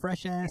this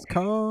fresh-ass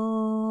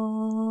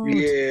coat.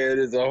 Yeah,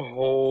 there's a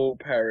whole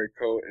pirate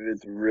coat, and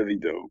it's really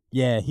dope.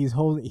 Yeah, he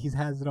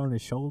has it on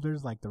his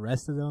shoulders like the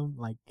rest of them,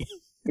 like...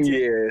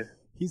 Yeah.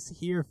 He's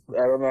here.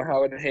 I don't know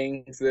how it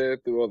hangs there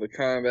through all the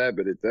combat,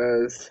 but it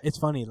does. It's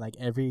funny, like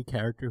every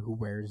character who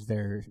wears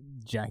their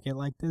jacket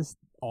like this,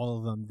 all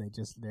of them,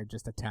 they're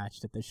just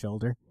attached at the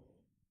shoulder.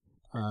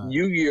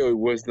 Yu-Gi-Oh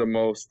was the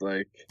most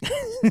like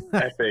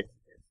epic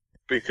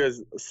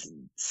because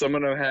some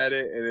of them had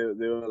it and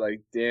they were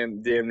like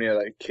damn near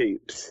like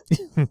capes.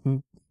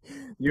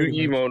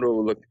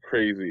 Yu-Gi-Oh looked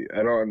crazy.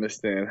 I don't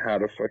understand how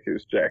the fuck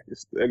his jacket.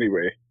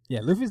 Anyway. Yeah,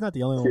 Luffy's not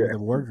the only one with the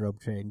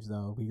wardrobe change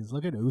though, because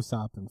look at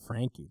Usopp and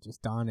Frankie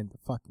just donning the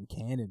fucking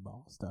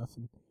cannonball stuff,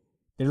 and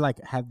they're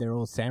like have their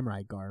old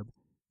samurai garb.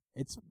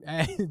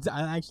 I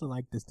actually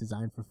like this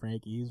design for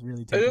Frankie. He's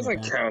really taking it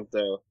doesn't count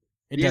though.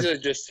 These are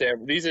just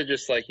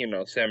like, you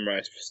know,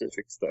 samurai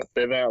specific stuff.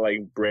 They're not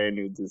like brand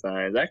new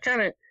designs. I'm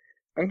kind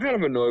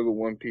of annoyed with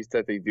One Piece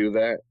that they do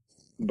that,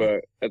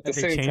 but at the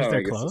same time,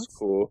 I guess it's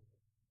cool.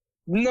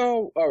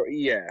 No, or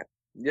yeah,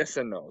 yes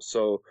and no.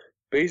 So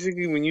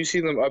basically, when you see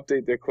them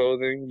update their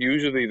clothing,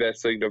 usually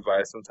that's like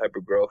devise some type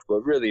of growth.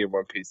 But really, in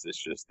One Piece,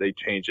 it's just they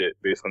change it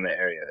based on the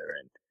area they're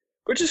in,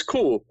 which is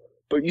cool.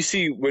 But you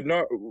see, with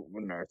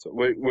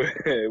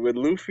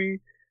Luffy,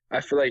 I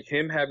feel like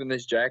him having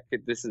this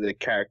jacket, this is a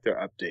character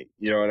update.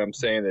 You know what I'm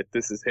saying? That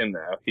this is him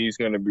now. He's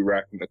going to be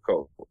rocking the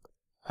coat.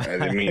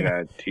 I mean,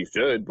 he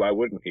should. Why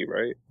wouldn't he,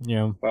 right?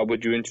 Yeah. Why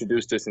would you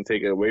introduce this and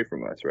take it away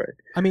from us, right?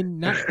 I mean,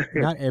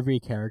 not every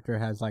character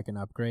has like an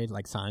upgrade.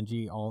 Like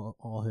Sanji,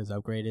 all his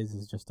upgrade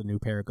is just a new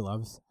pair of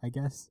gloves, I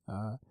guess.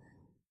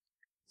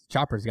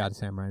 Chopper's got a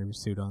samurai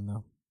suit on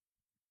though.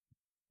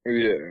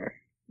 Yeah.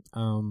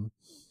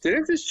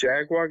 Didn't this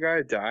Jaguar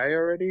guy die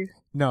already?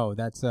 No,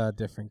 that's a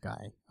different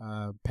guy.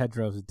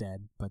 Pedro's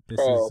dead, but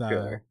this is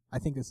I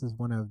think this is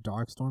one of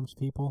Darkstorm's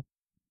people.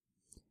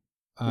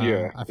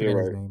 Yeah, I forget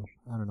his name.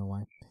 I don't know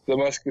why. The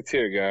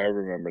Musketeer guy, I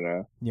remember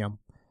now.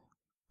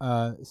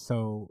 Yeah.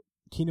 So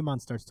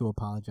Kinemon starts to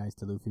apologize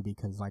to Luffy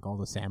because like all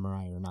the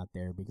samurai are not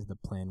there because the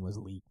plan was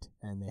leaked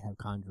and they have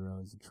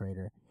Kanjuro as a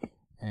traitor,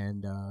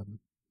 and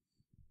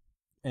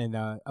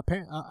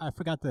apparently I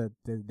forgot that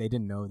they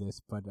didn't know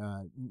this, but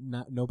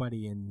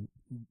nobody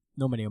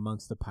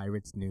amongst the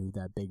pirates knew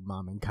that Big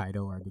Mom and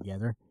Kaido are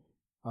together,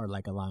 are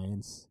like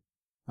alliance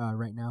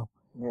right now.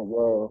 Oh,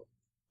 well,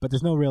 But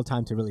there's no real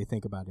time to really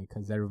think about it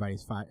because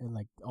everybody's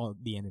like all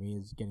the enemy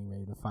is getting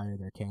ready to fire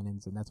their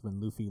cannons, and that's when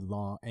Luffy,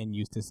 Law, and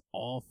Eustace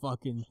all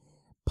fucking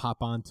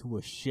pop onto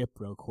a ship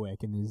real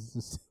quick, and it's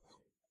just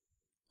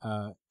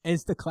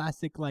it's the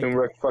classic like And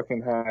wreck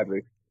fucking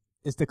havoc.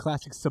 it's the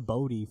classic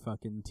Sabaody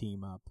fucking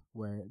team up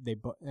where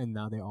and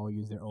now they all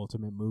use their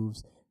ultimate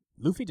moves.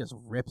 Luffy just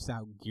rips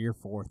out Gear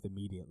Fourth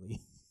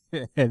immediately,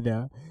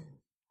 and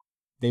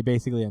they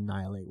basically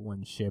annihilate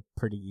one ship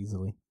pretty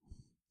easily.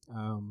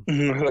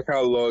 Like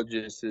how Law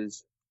just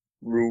is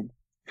rude.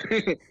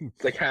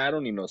 It's like, I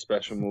don't need no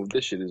special move.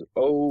 This shit is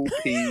OP.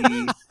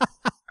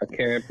 I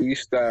can't be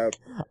stopped.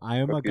 I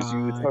am a Because you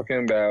were god.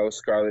 talking about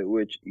Scarlet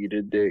Witch, eat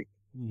a dick.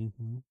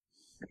 Mm-hmm.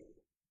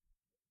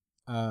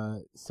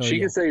 So She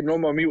yeah. could say no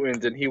more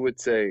mutants, and he would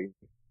say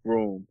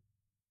room.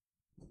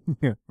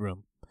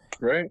 Room.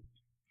 Right?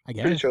 I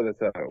Pretty guess. sure that's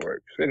how it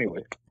works.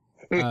 Anyway,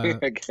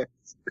 I guess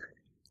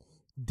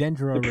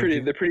Dendro.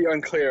 they're pretty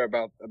unclear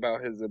about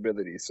his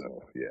abilities.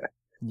 So yeah.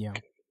 Yeah.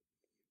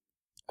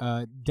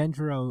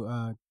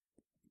 Dendro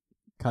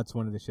cuts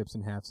one of the ships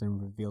in half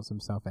and reveals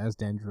himself as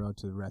Dendro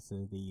to the rest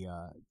of the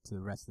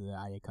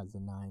Ayakaza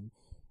 9,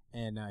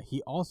 and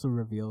he also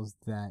reveals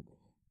that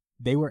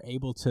they were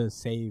able to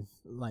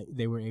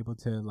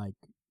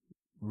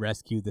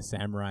rescue the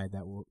samurai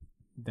that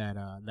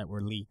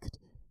were leaked,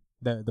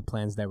 the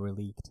plans that were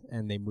leaked,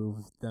 and they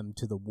moved them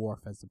to the wharf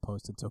as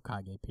opposed to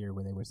Tokage Pier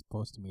where they were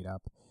supposed to meet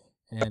up,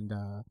 and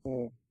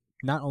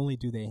not only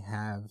do they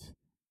have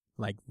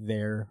like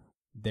their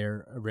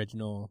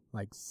original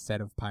like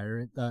set of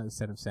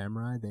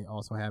samurai, they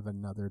also have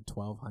another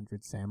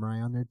 1,200 samurai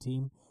on their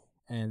team,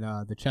 and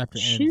the chapter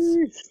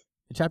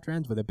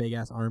ends with a big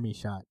ass army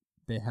shot.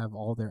 They have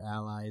all their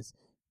allies.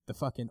 The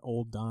fucking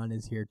old Don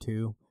is here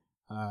too.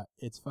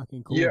 It's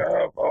fucking cool.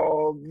 Yeah.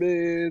 Oh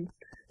man.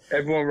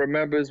 Everyone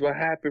remembers what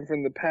happened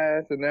from the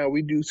past, and now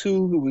we do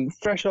too. We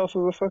fresh off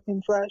of a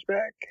fucking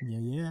flashback.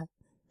 Yeah.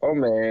 Oh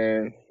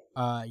man.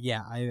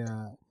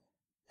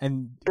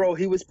 And Bro,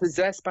 he was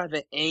possessed by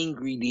the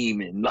angry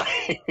demon.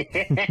 Like,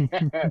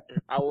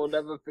 I will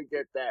never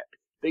forget that.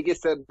 I think it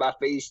said my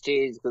face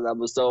changed because I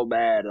was so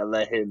mad. I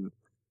let him.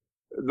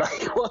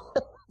 Like, what?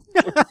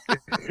 I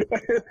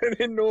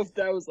didn't know if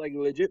that was like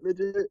legit,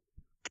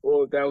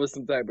 or if that was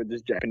some type of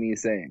just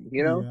Japanese saying,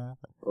 you know? Yeah.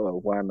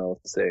 Or Wano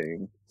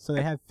saying. So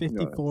they have You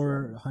know what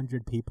I'm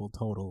 5,400 people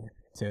total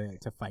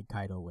to fight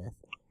Kaido with,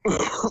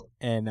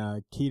 and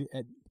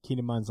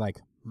Kinemon's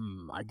like,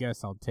 I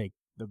guess I'll take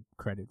the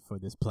credit for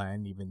this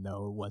plan, even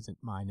though it wasn't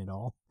mine at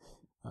all.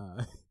 I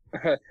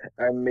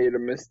made a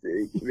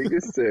mistake.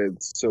 Nigga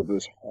said, so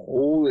this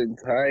whole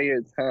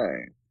entire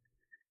time.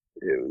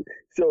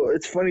 So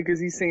it's funny because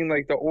he's saying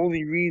like the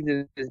only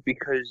reason is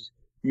because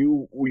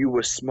you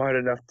were smart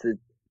enough to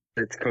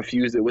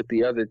confuse it with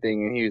the other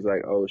thing, and he was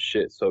like, oh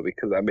shit, so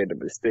because I made a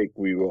mistake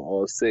we were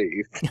all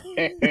saved.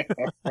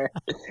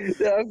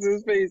 That was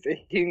his face.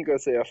 He didn't go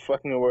say a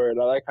fucking word.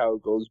 I like how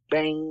it goes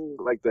bang,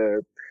 like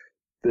the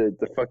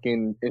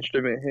fucking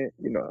instrument hit,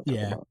 you know what I'm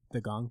talking about.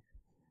 The gong.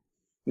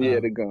 Yeah,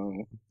 the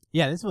gong.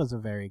 Yeah, this was a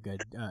very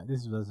good.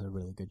 This was a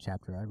really good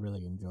chapter. I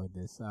really enjoyed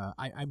this.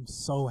 I'm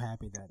so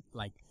happy that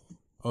like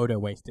Oda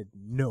wasted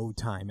no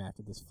time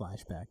after this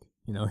flashback.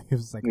 You know, he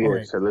was like, Yeah, all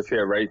right, so let's get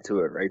right to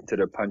it, right to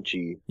the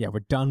punchy. yeah,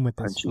 we're done with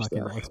this Punchy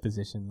fucking stuff.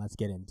 exposition. Let's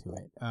get into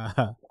it.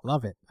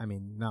 Love it. I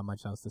mean, not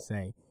much else to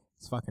say.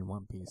 It's fucking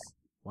One Piece.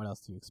 What else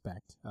do you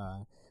expect?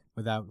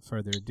 Without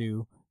further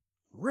ado,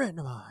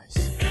 randomize.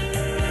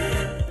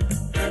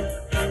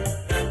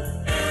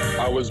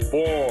 I was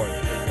born.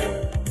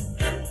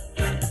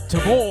 To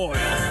board.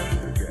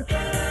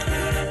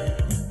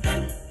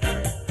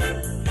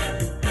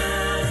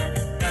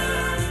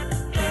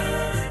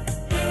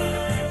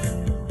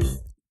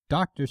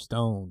 Dr.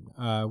 Stone.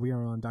 We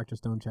are on Dr.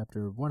 Stone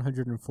chapter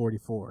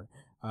 144.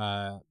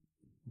 The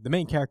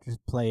main characters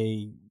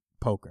play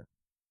poker.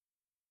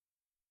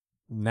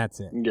 And that's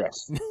it.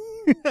 Yes.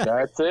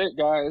 That's it,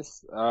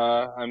 guys.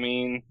 I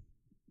mean,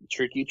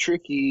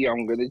 tricky.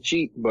 I'm gonna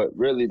cheat, but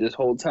really, this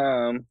whole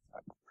time,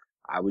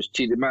 I was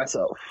cheating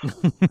myself.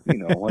 You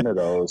know, one of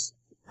those.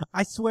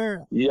 I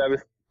swear. You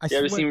ever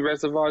swear. seen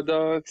Reservoir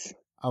Dogs?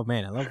 Oh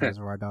man, I love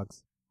Reservoir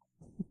Dogs.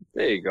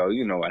 There you go.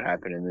 You know what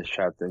happened in this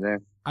chapter, then.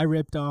 I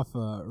ripped off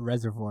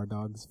Reservoir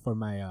Dogs for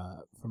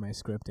my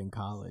script in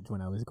college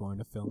when I was going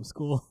to film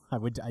school. I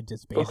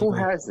just But who basically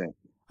hasn't?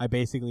 I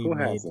basically who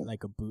made hasn't?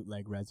 like a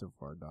bootleg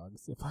Reservoir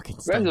Dogs. If I can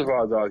stand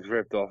Reservoir Dogs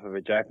ripped off of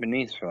a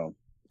Japanese film.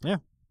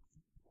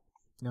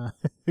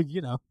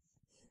 you know.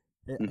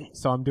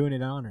 So I'm doing it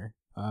in honor.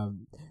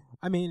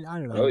 I mean, I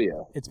don't know. Oh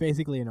yeah, It's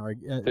basically an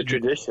argument. the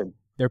tradition.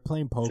 They're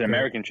playing poker. It's an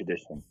American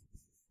tradition.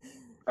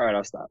 All right,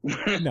 I'll stop.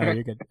 No,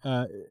 you're good.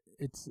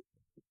 It's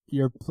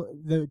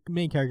the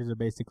main characters are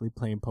basically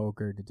playing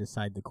poker to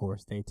decide the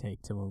course they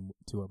take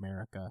to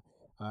America.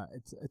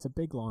 It's a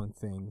big long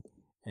thing,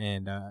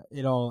 and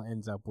it all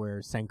ends up where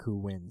Senku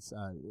wins.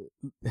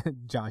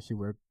 Josh, you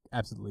were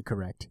absolutely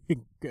correct.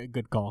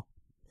 Good call.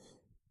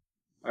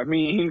 I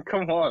mean,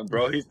 come on,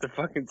 bro. He's the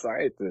fucking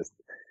scientist.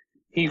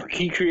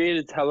 He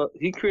created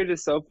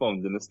cell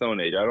phones in the Stone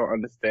Age. I don't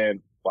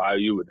understand why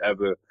you would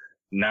ever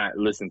not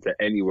listen to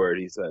any word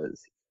he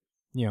says.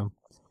 You know,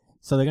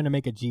 so they're gonna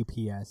make a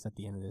GPS at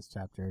the end of this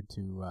chapter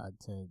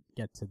to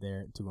get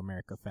to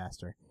America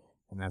faster,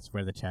 and that's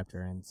where the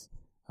chapter ends.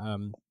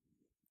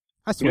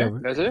 I swear, Yeah,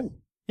 that's it.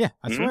 yeah,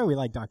 I swear we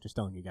like Dr.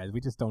 Stone, you guys.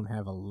 We just don't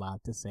have a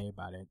lot to say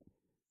about it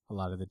a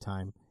lot of the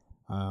time.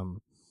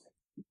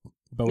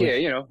 But Yeah,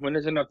 you know, when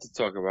there's enough to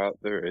talk about,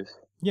 there is.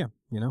 yeah,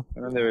 you know,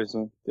 And there is.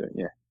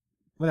 Yeah.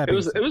 with that It being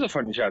was said, a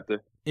funny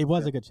chapter. it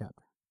was a good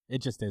chapter.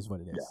 It just is what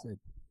it is.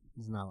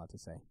 There's not a lot to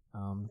say.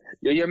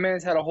 Yeah, your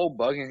man's had a whole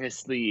bug in his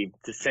sleeve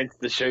to sense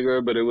the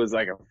sugar, but it was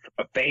like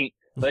a feint.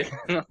 Like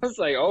I was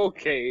like,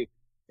 okay,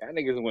 that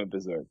niggas went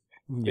berserk.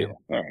 Yeah.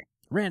 All right.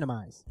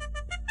 Randomize.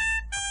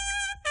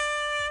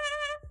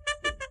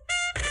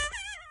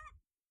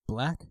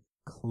 Black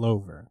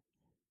Clover.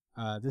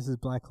 This is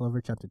Black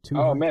Clover chapter 2.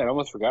 Oh man, I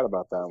almost forgot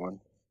about that one.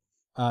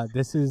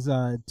 This is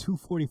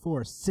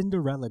 244,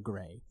 Cinderella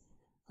Gray.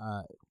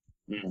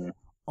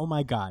 Oh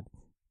my god.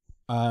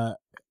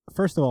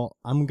 First of all,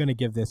 I'm gonna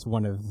give this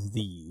one of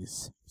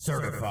these.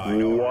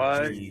 Certified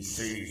What?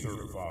 RGC.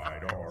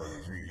 Certified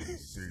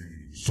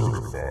RGC.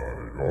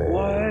 Certified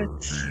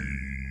What?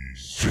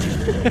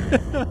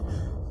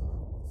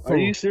 For- Are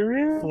you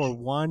serious? For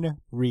one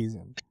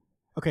reason.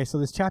 Okay, so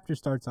this chapter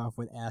starts off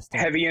with Asta.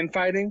 Heavy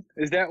infighting?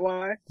 Is that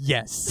why?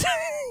 Yes.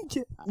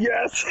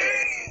 Yes.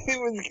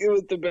 it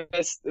was the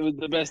best. It was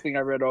the best thing I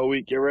read all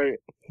week. You're right.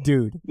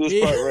 Dude.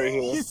 This part right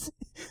here.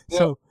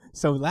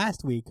 So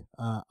last week,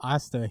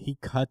 Asta, he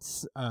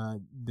cuts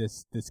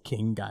this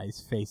king guy's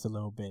face a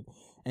little bit,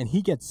 and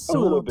he gets so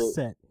little bit.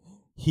 upset.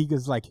 He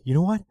goes like, you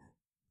know what?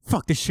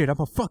 Fuck this shit. I'm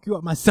gonna fuck you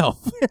up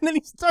myself. And then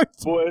he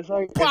starts Boy, it's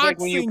like when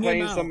boxing you're him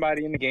playing out.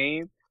 somebody in the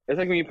game. It's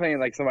like when you're playing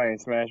like somebody in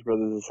Smash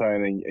Brothers or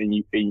something, and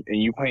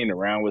you playing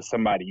around with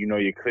somebody you know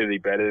you're clearly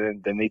better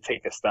than. Then they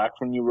take a stock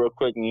from you real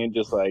quick, and you're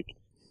just like,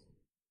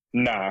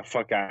 nah,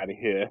 fuck out of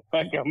here.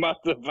 Like I'm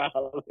about to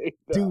violate.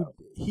 Dude,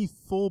 he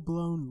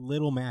full-blown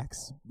Little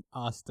Max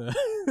Asta.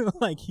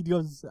 Like, he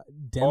goes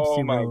Dempsey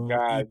Oh my Road,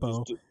 god.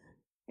 Ippo.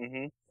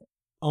 Mm-hmm.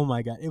 Oh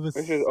my god, it was...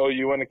 This is, oh,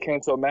 you want to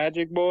cancel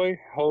Magic Boy?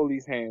 Hold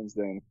these hands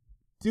then.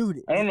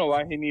 Dude, I don't know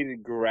why he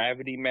needed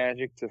gravity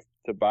magic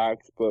to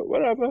box, but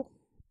whatever.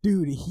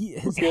 dude,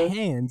 his Okay.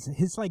 hands,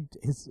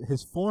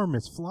 his form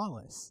is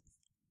flawless.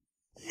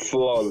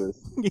 Flawless.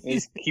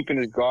 He's keeping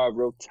his guard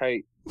real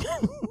tight.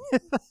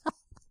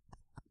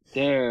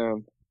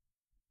 Damn.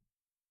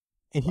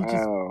 And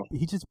Wow.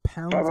 he just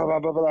pounds, Blah, blah, blah,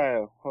 blah,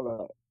 blah. Hold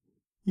on.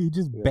 he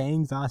just Yeah.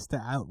 bangs Asta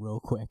out real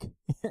quick.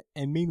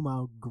 And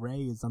meanwhile,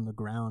 Gray is on the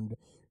ground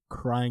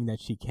crying that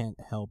she can't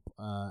help,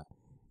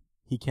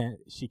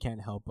 she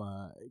can't help,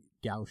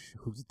 Gauche,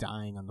 who's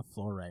dying on the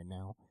floor right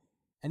now.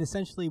 And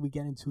essentially, we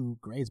get into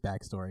Gray's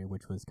backstory,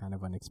 which was kind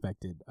of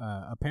unexpected.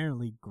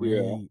 Apparently,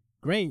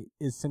 Gray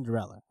is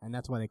Cinderella, and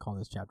that's why they call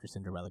this chapter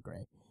Cinderella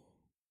Gray.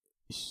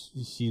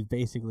 She's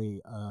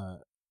basically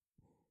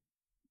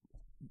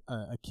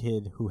a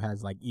kid who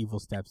has like evil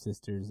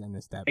stepsisters and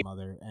a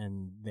stepmother,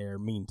 and they're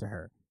mean to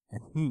her.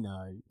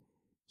 And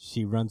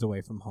she runs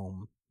away from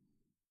home,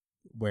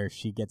 where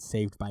she gets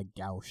saved by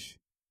Gauche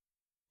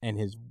and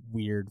his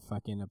weird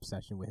fucking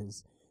obsession with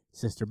his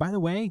sister. By the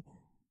way,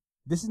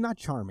 this is not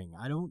charming.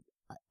 I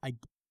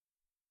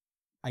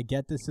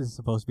get this is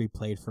supposed to be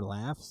played for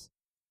laughs,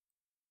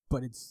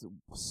 but it's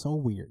so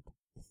weird.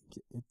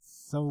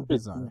 It's so It's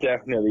bizarre.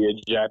 definitely a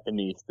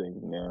Japanese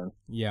thing, man.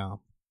 Yeah.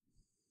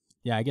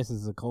 Yeah, I guess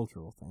it's a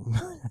cultural thing.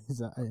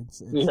 it's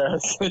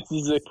Yes, this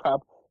is it's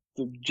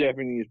a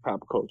Japanese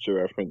pop culture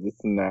reference. It's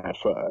not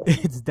for us.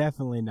 it's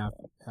definitely not.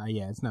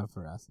 Yeah, it's not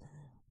for us.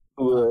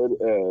 What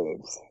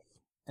else?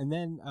 And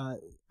then,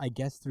 I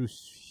guess through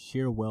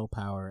sheer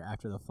willpower,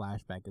 after the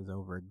flashback is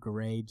over,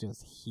 Gray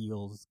just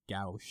heals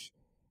Gauche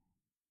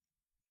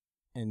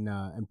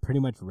and pretty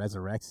much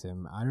resurrects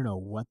him. I don't know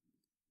what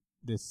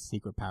this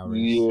secret power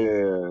is.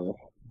 Yeah.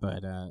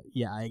 But,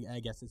 yeah, I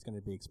guess it's going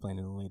to be explained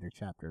in a later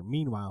chapter.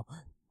 Meanwhile,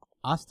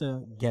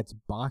 Asta gets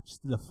botched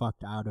the fuck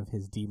out of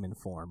his demon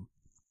form.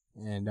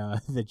 And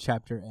the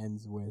chapter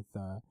ends with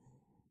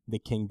the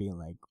king being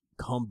like,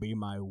 "Come be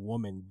my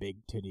woman, big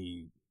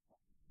titty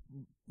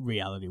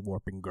reality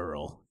warping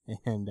girl."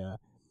 And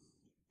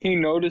He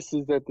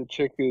notices that the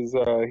chick is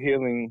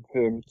healing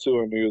him too,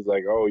 and he was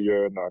like, "Oh,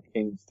 you're in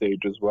arcane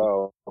stage as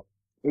well."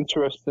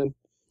 Interesting.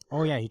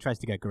 oh yeah, he tries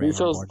to get Gray He on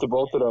tells board. to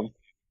both of them.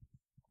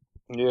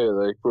 Yeah,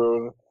 like,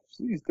 bro,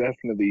 she's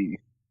definitely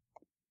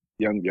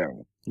young. Yeah,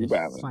 You she's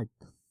wildin'. like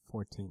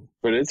 14.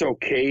 But it's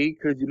okay,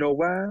 because you know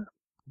why?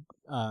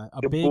 A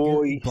The big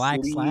boy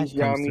black Sleeve slash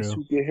comes Yami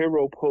through.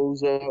 Sukahiro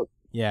pulls up.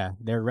 Yeah,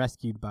 they're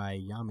rescued by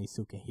Yami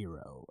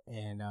Sukahiro,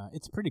 and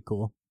it's pretty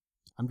cool.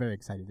 I'm very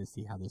excited to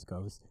see how this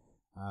goes.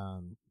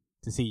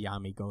 To see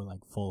Yami go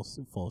like full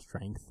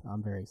strength,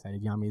 I'm very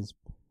excited. Yami's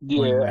one of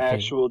Yeah, my favorite-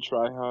 actual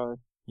try-hard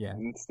yeah,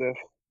 and stuff.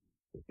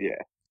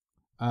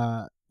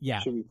 Yeah, yeah,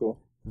 should be cool.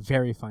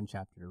 very fun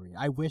chapter to read.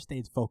 I wish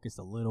they'd focused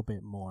a little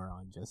bit more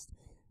on just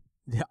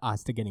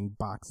Asta getting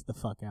boxed the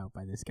fuck out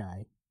by this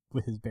guy.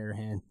 with his bare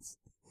hands.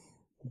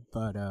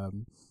 But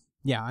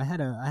yeah, I had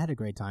a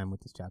great time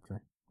with this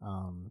chapter.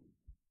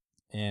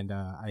 And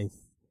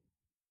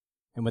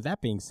with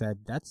that being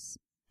said, that's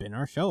been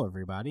our show,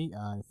 everybody.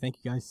 Thank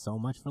you guys so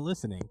much for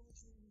listening.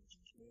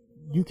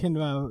 You can,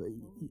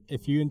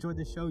 if you enjoyed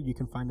the show, you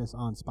can find us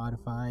on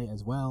Spotify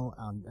as well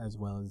as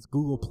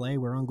Google Play.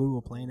 We're on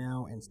Google Play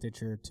now and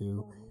Stitcher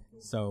too.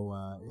 So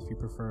if you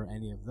prefer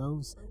any of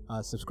those,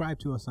 subscribe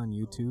to us on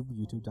YouTube,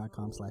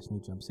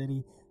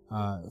 youtube.com/NewJumpCity.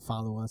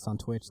 Follow us on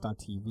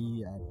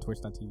twitch.tv at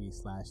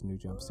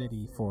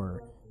twitch.tv/NewJumpCity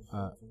for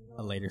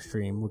a later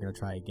stream. We're going to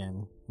try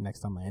again next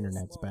time my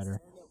internet's better.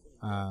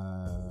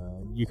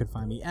 You can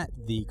find me at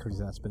the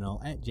Chris Espinal,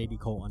 at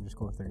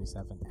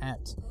jdcole_37,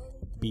 at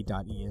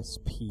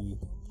b.esp.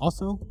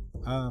 Also,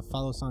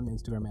 follow us on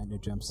Instagram at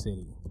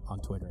NewJumpCity,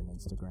 on Twitter and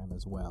Instagram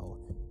as well.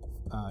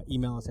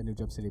 Email us at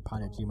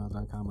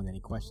newjumpcitypod@gmail.com with any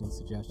questions,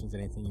 suggestions,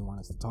 anything you want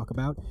us to talk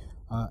about.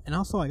 And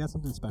also, I got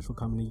something special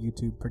coming to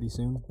YouTube pretty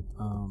soon,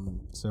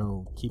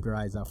 so keep your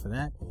eyes out for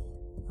that.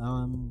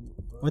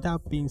 With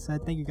that being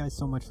said, thank you guys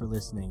so much for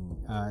listening.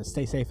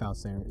 Stay safe out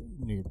there,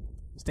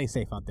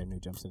 New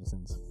Jump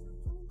citizens.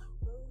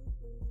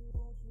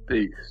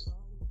 Peace.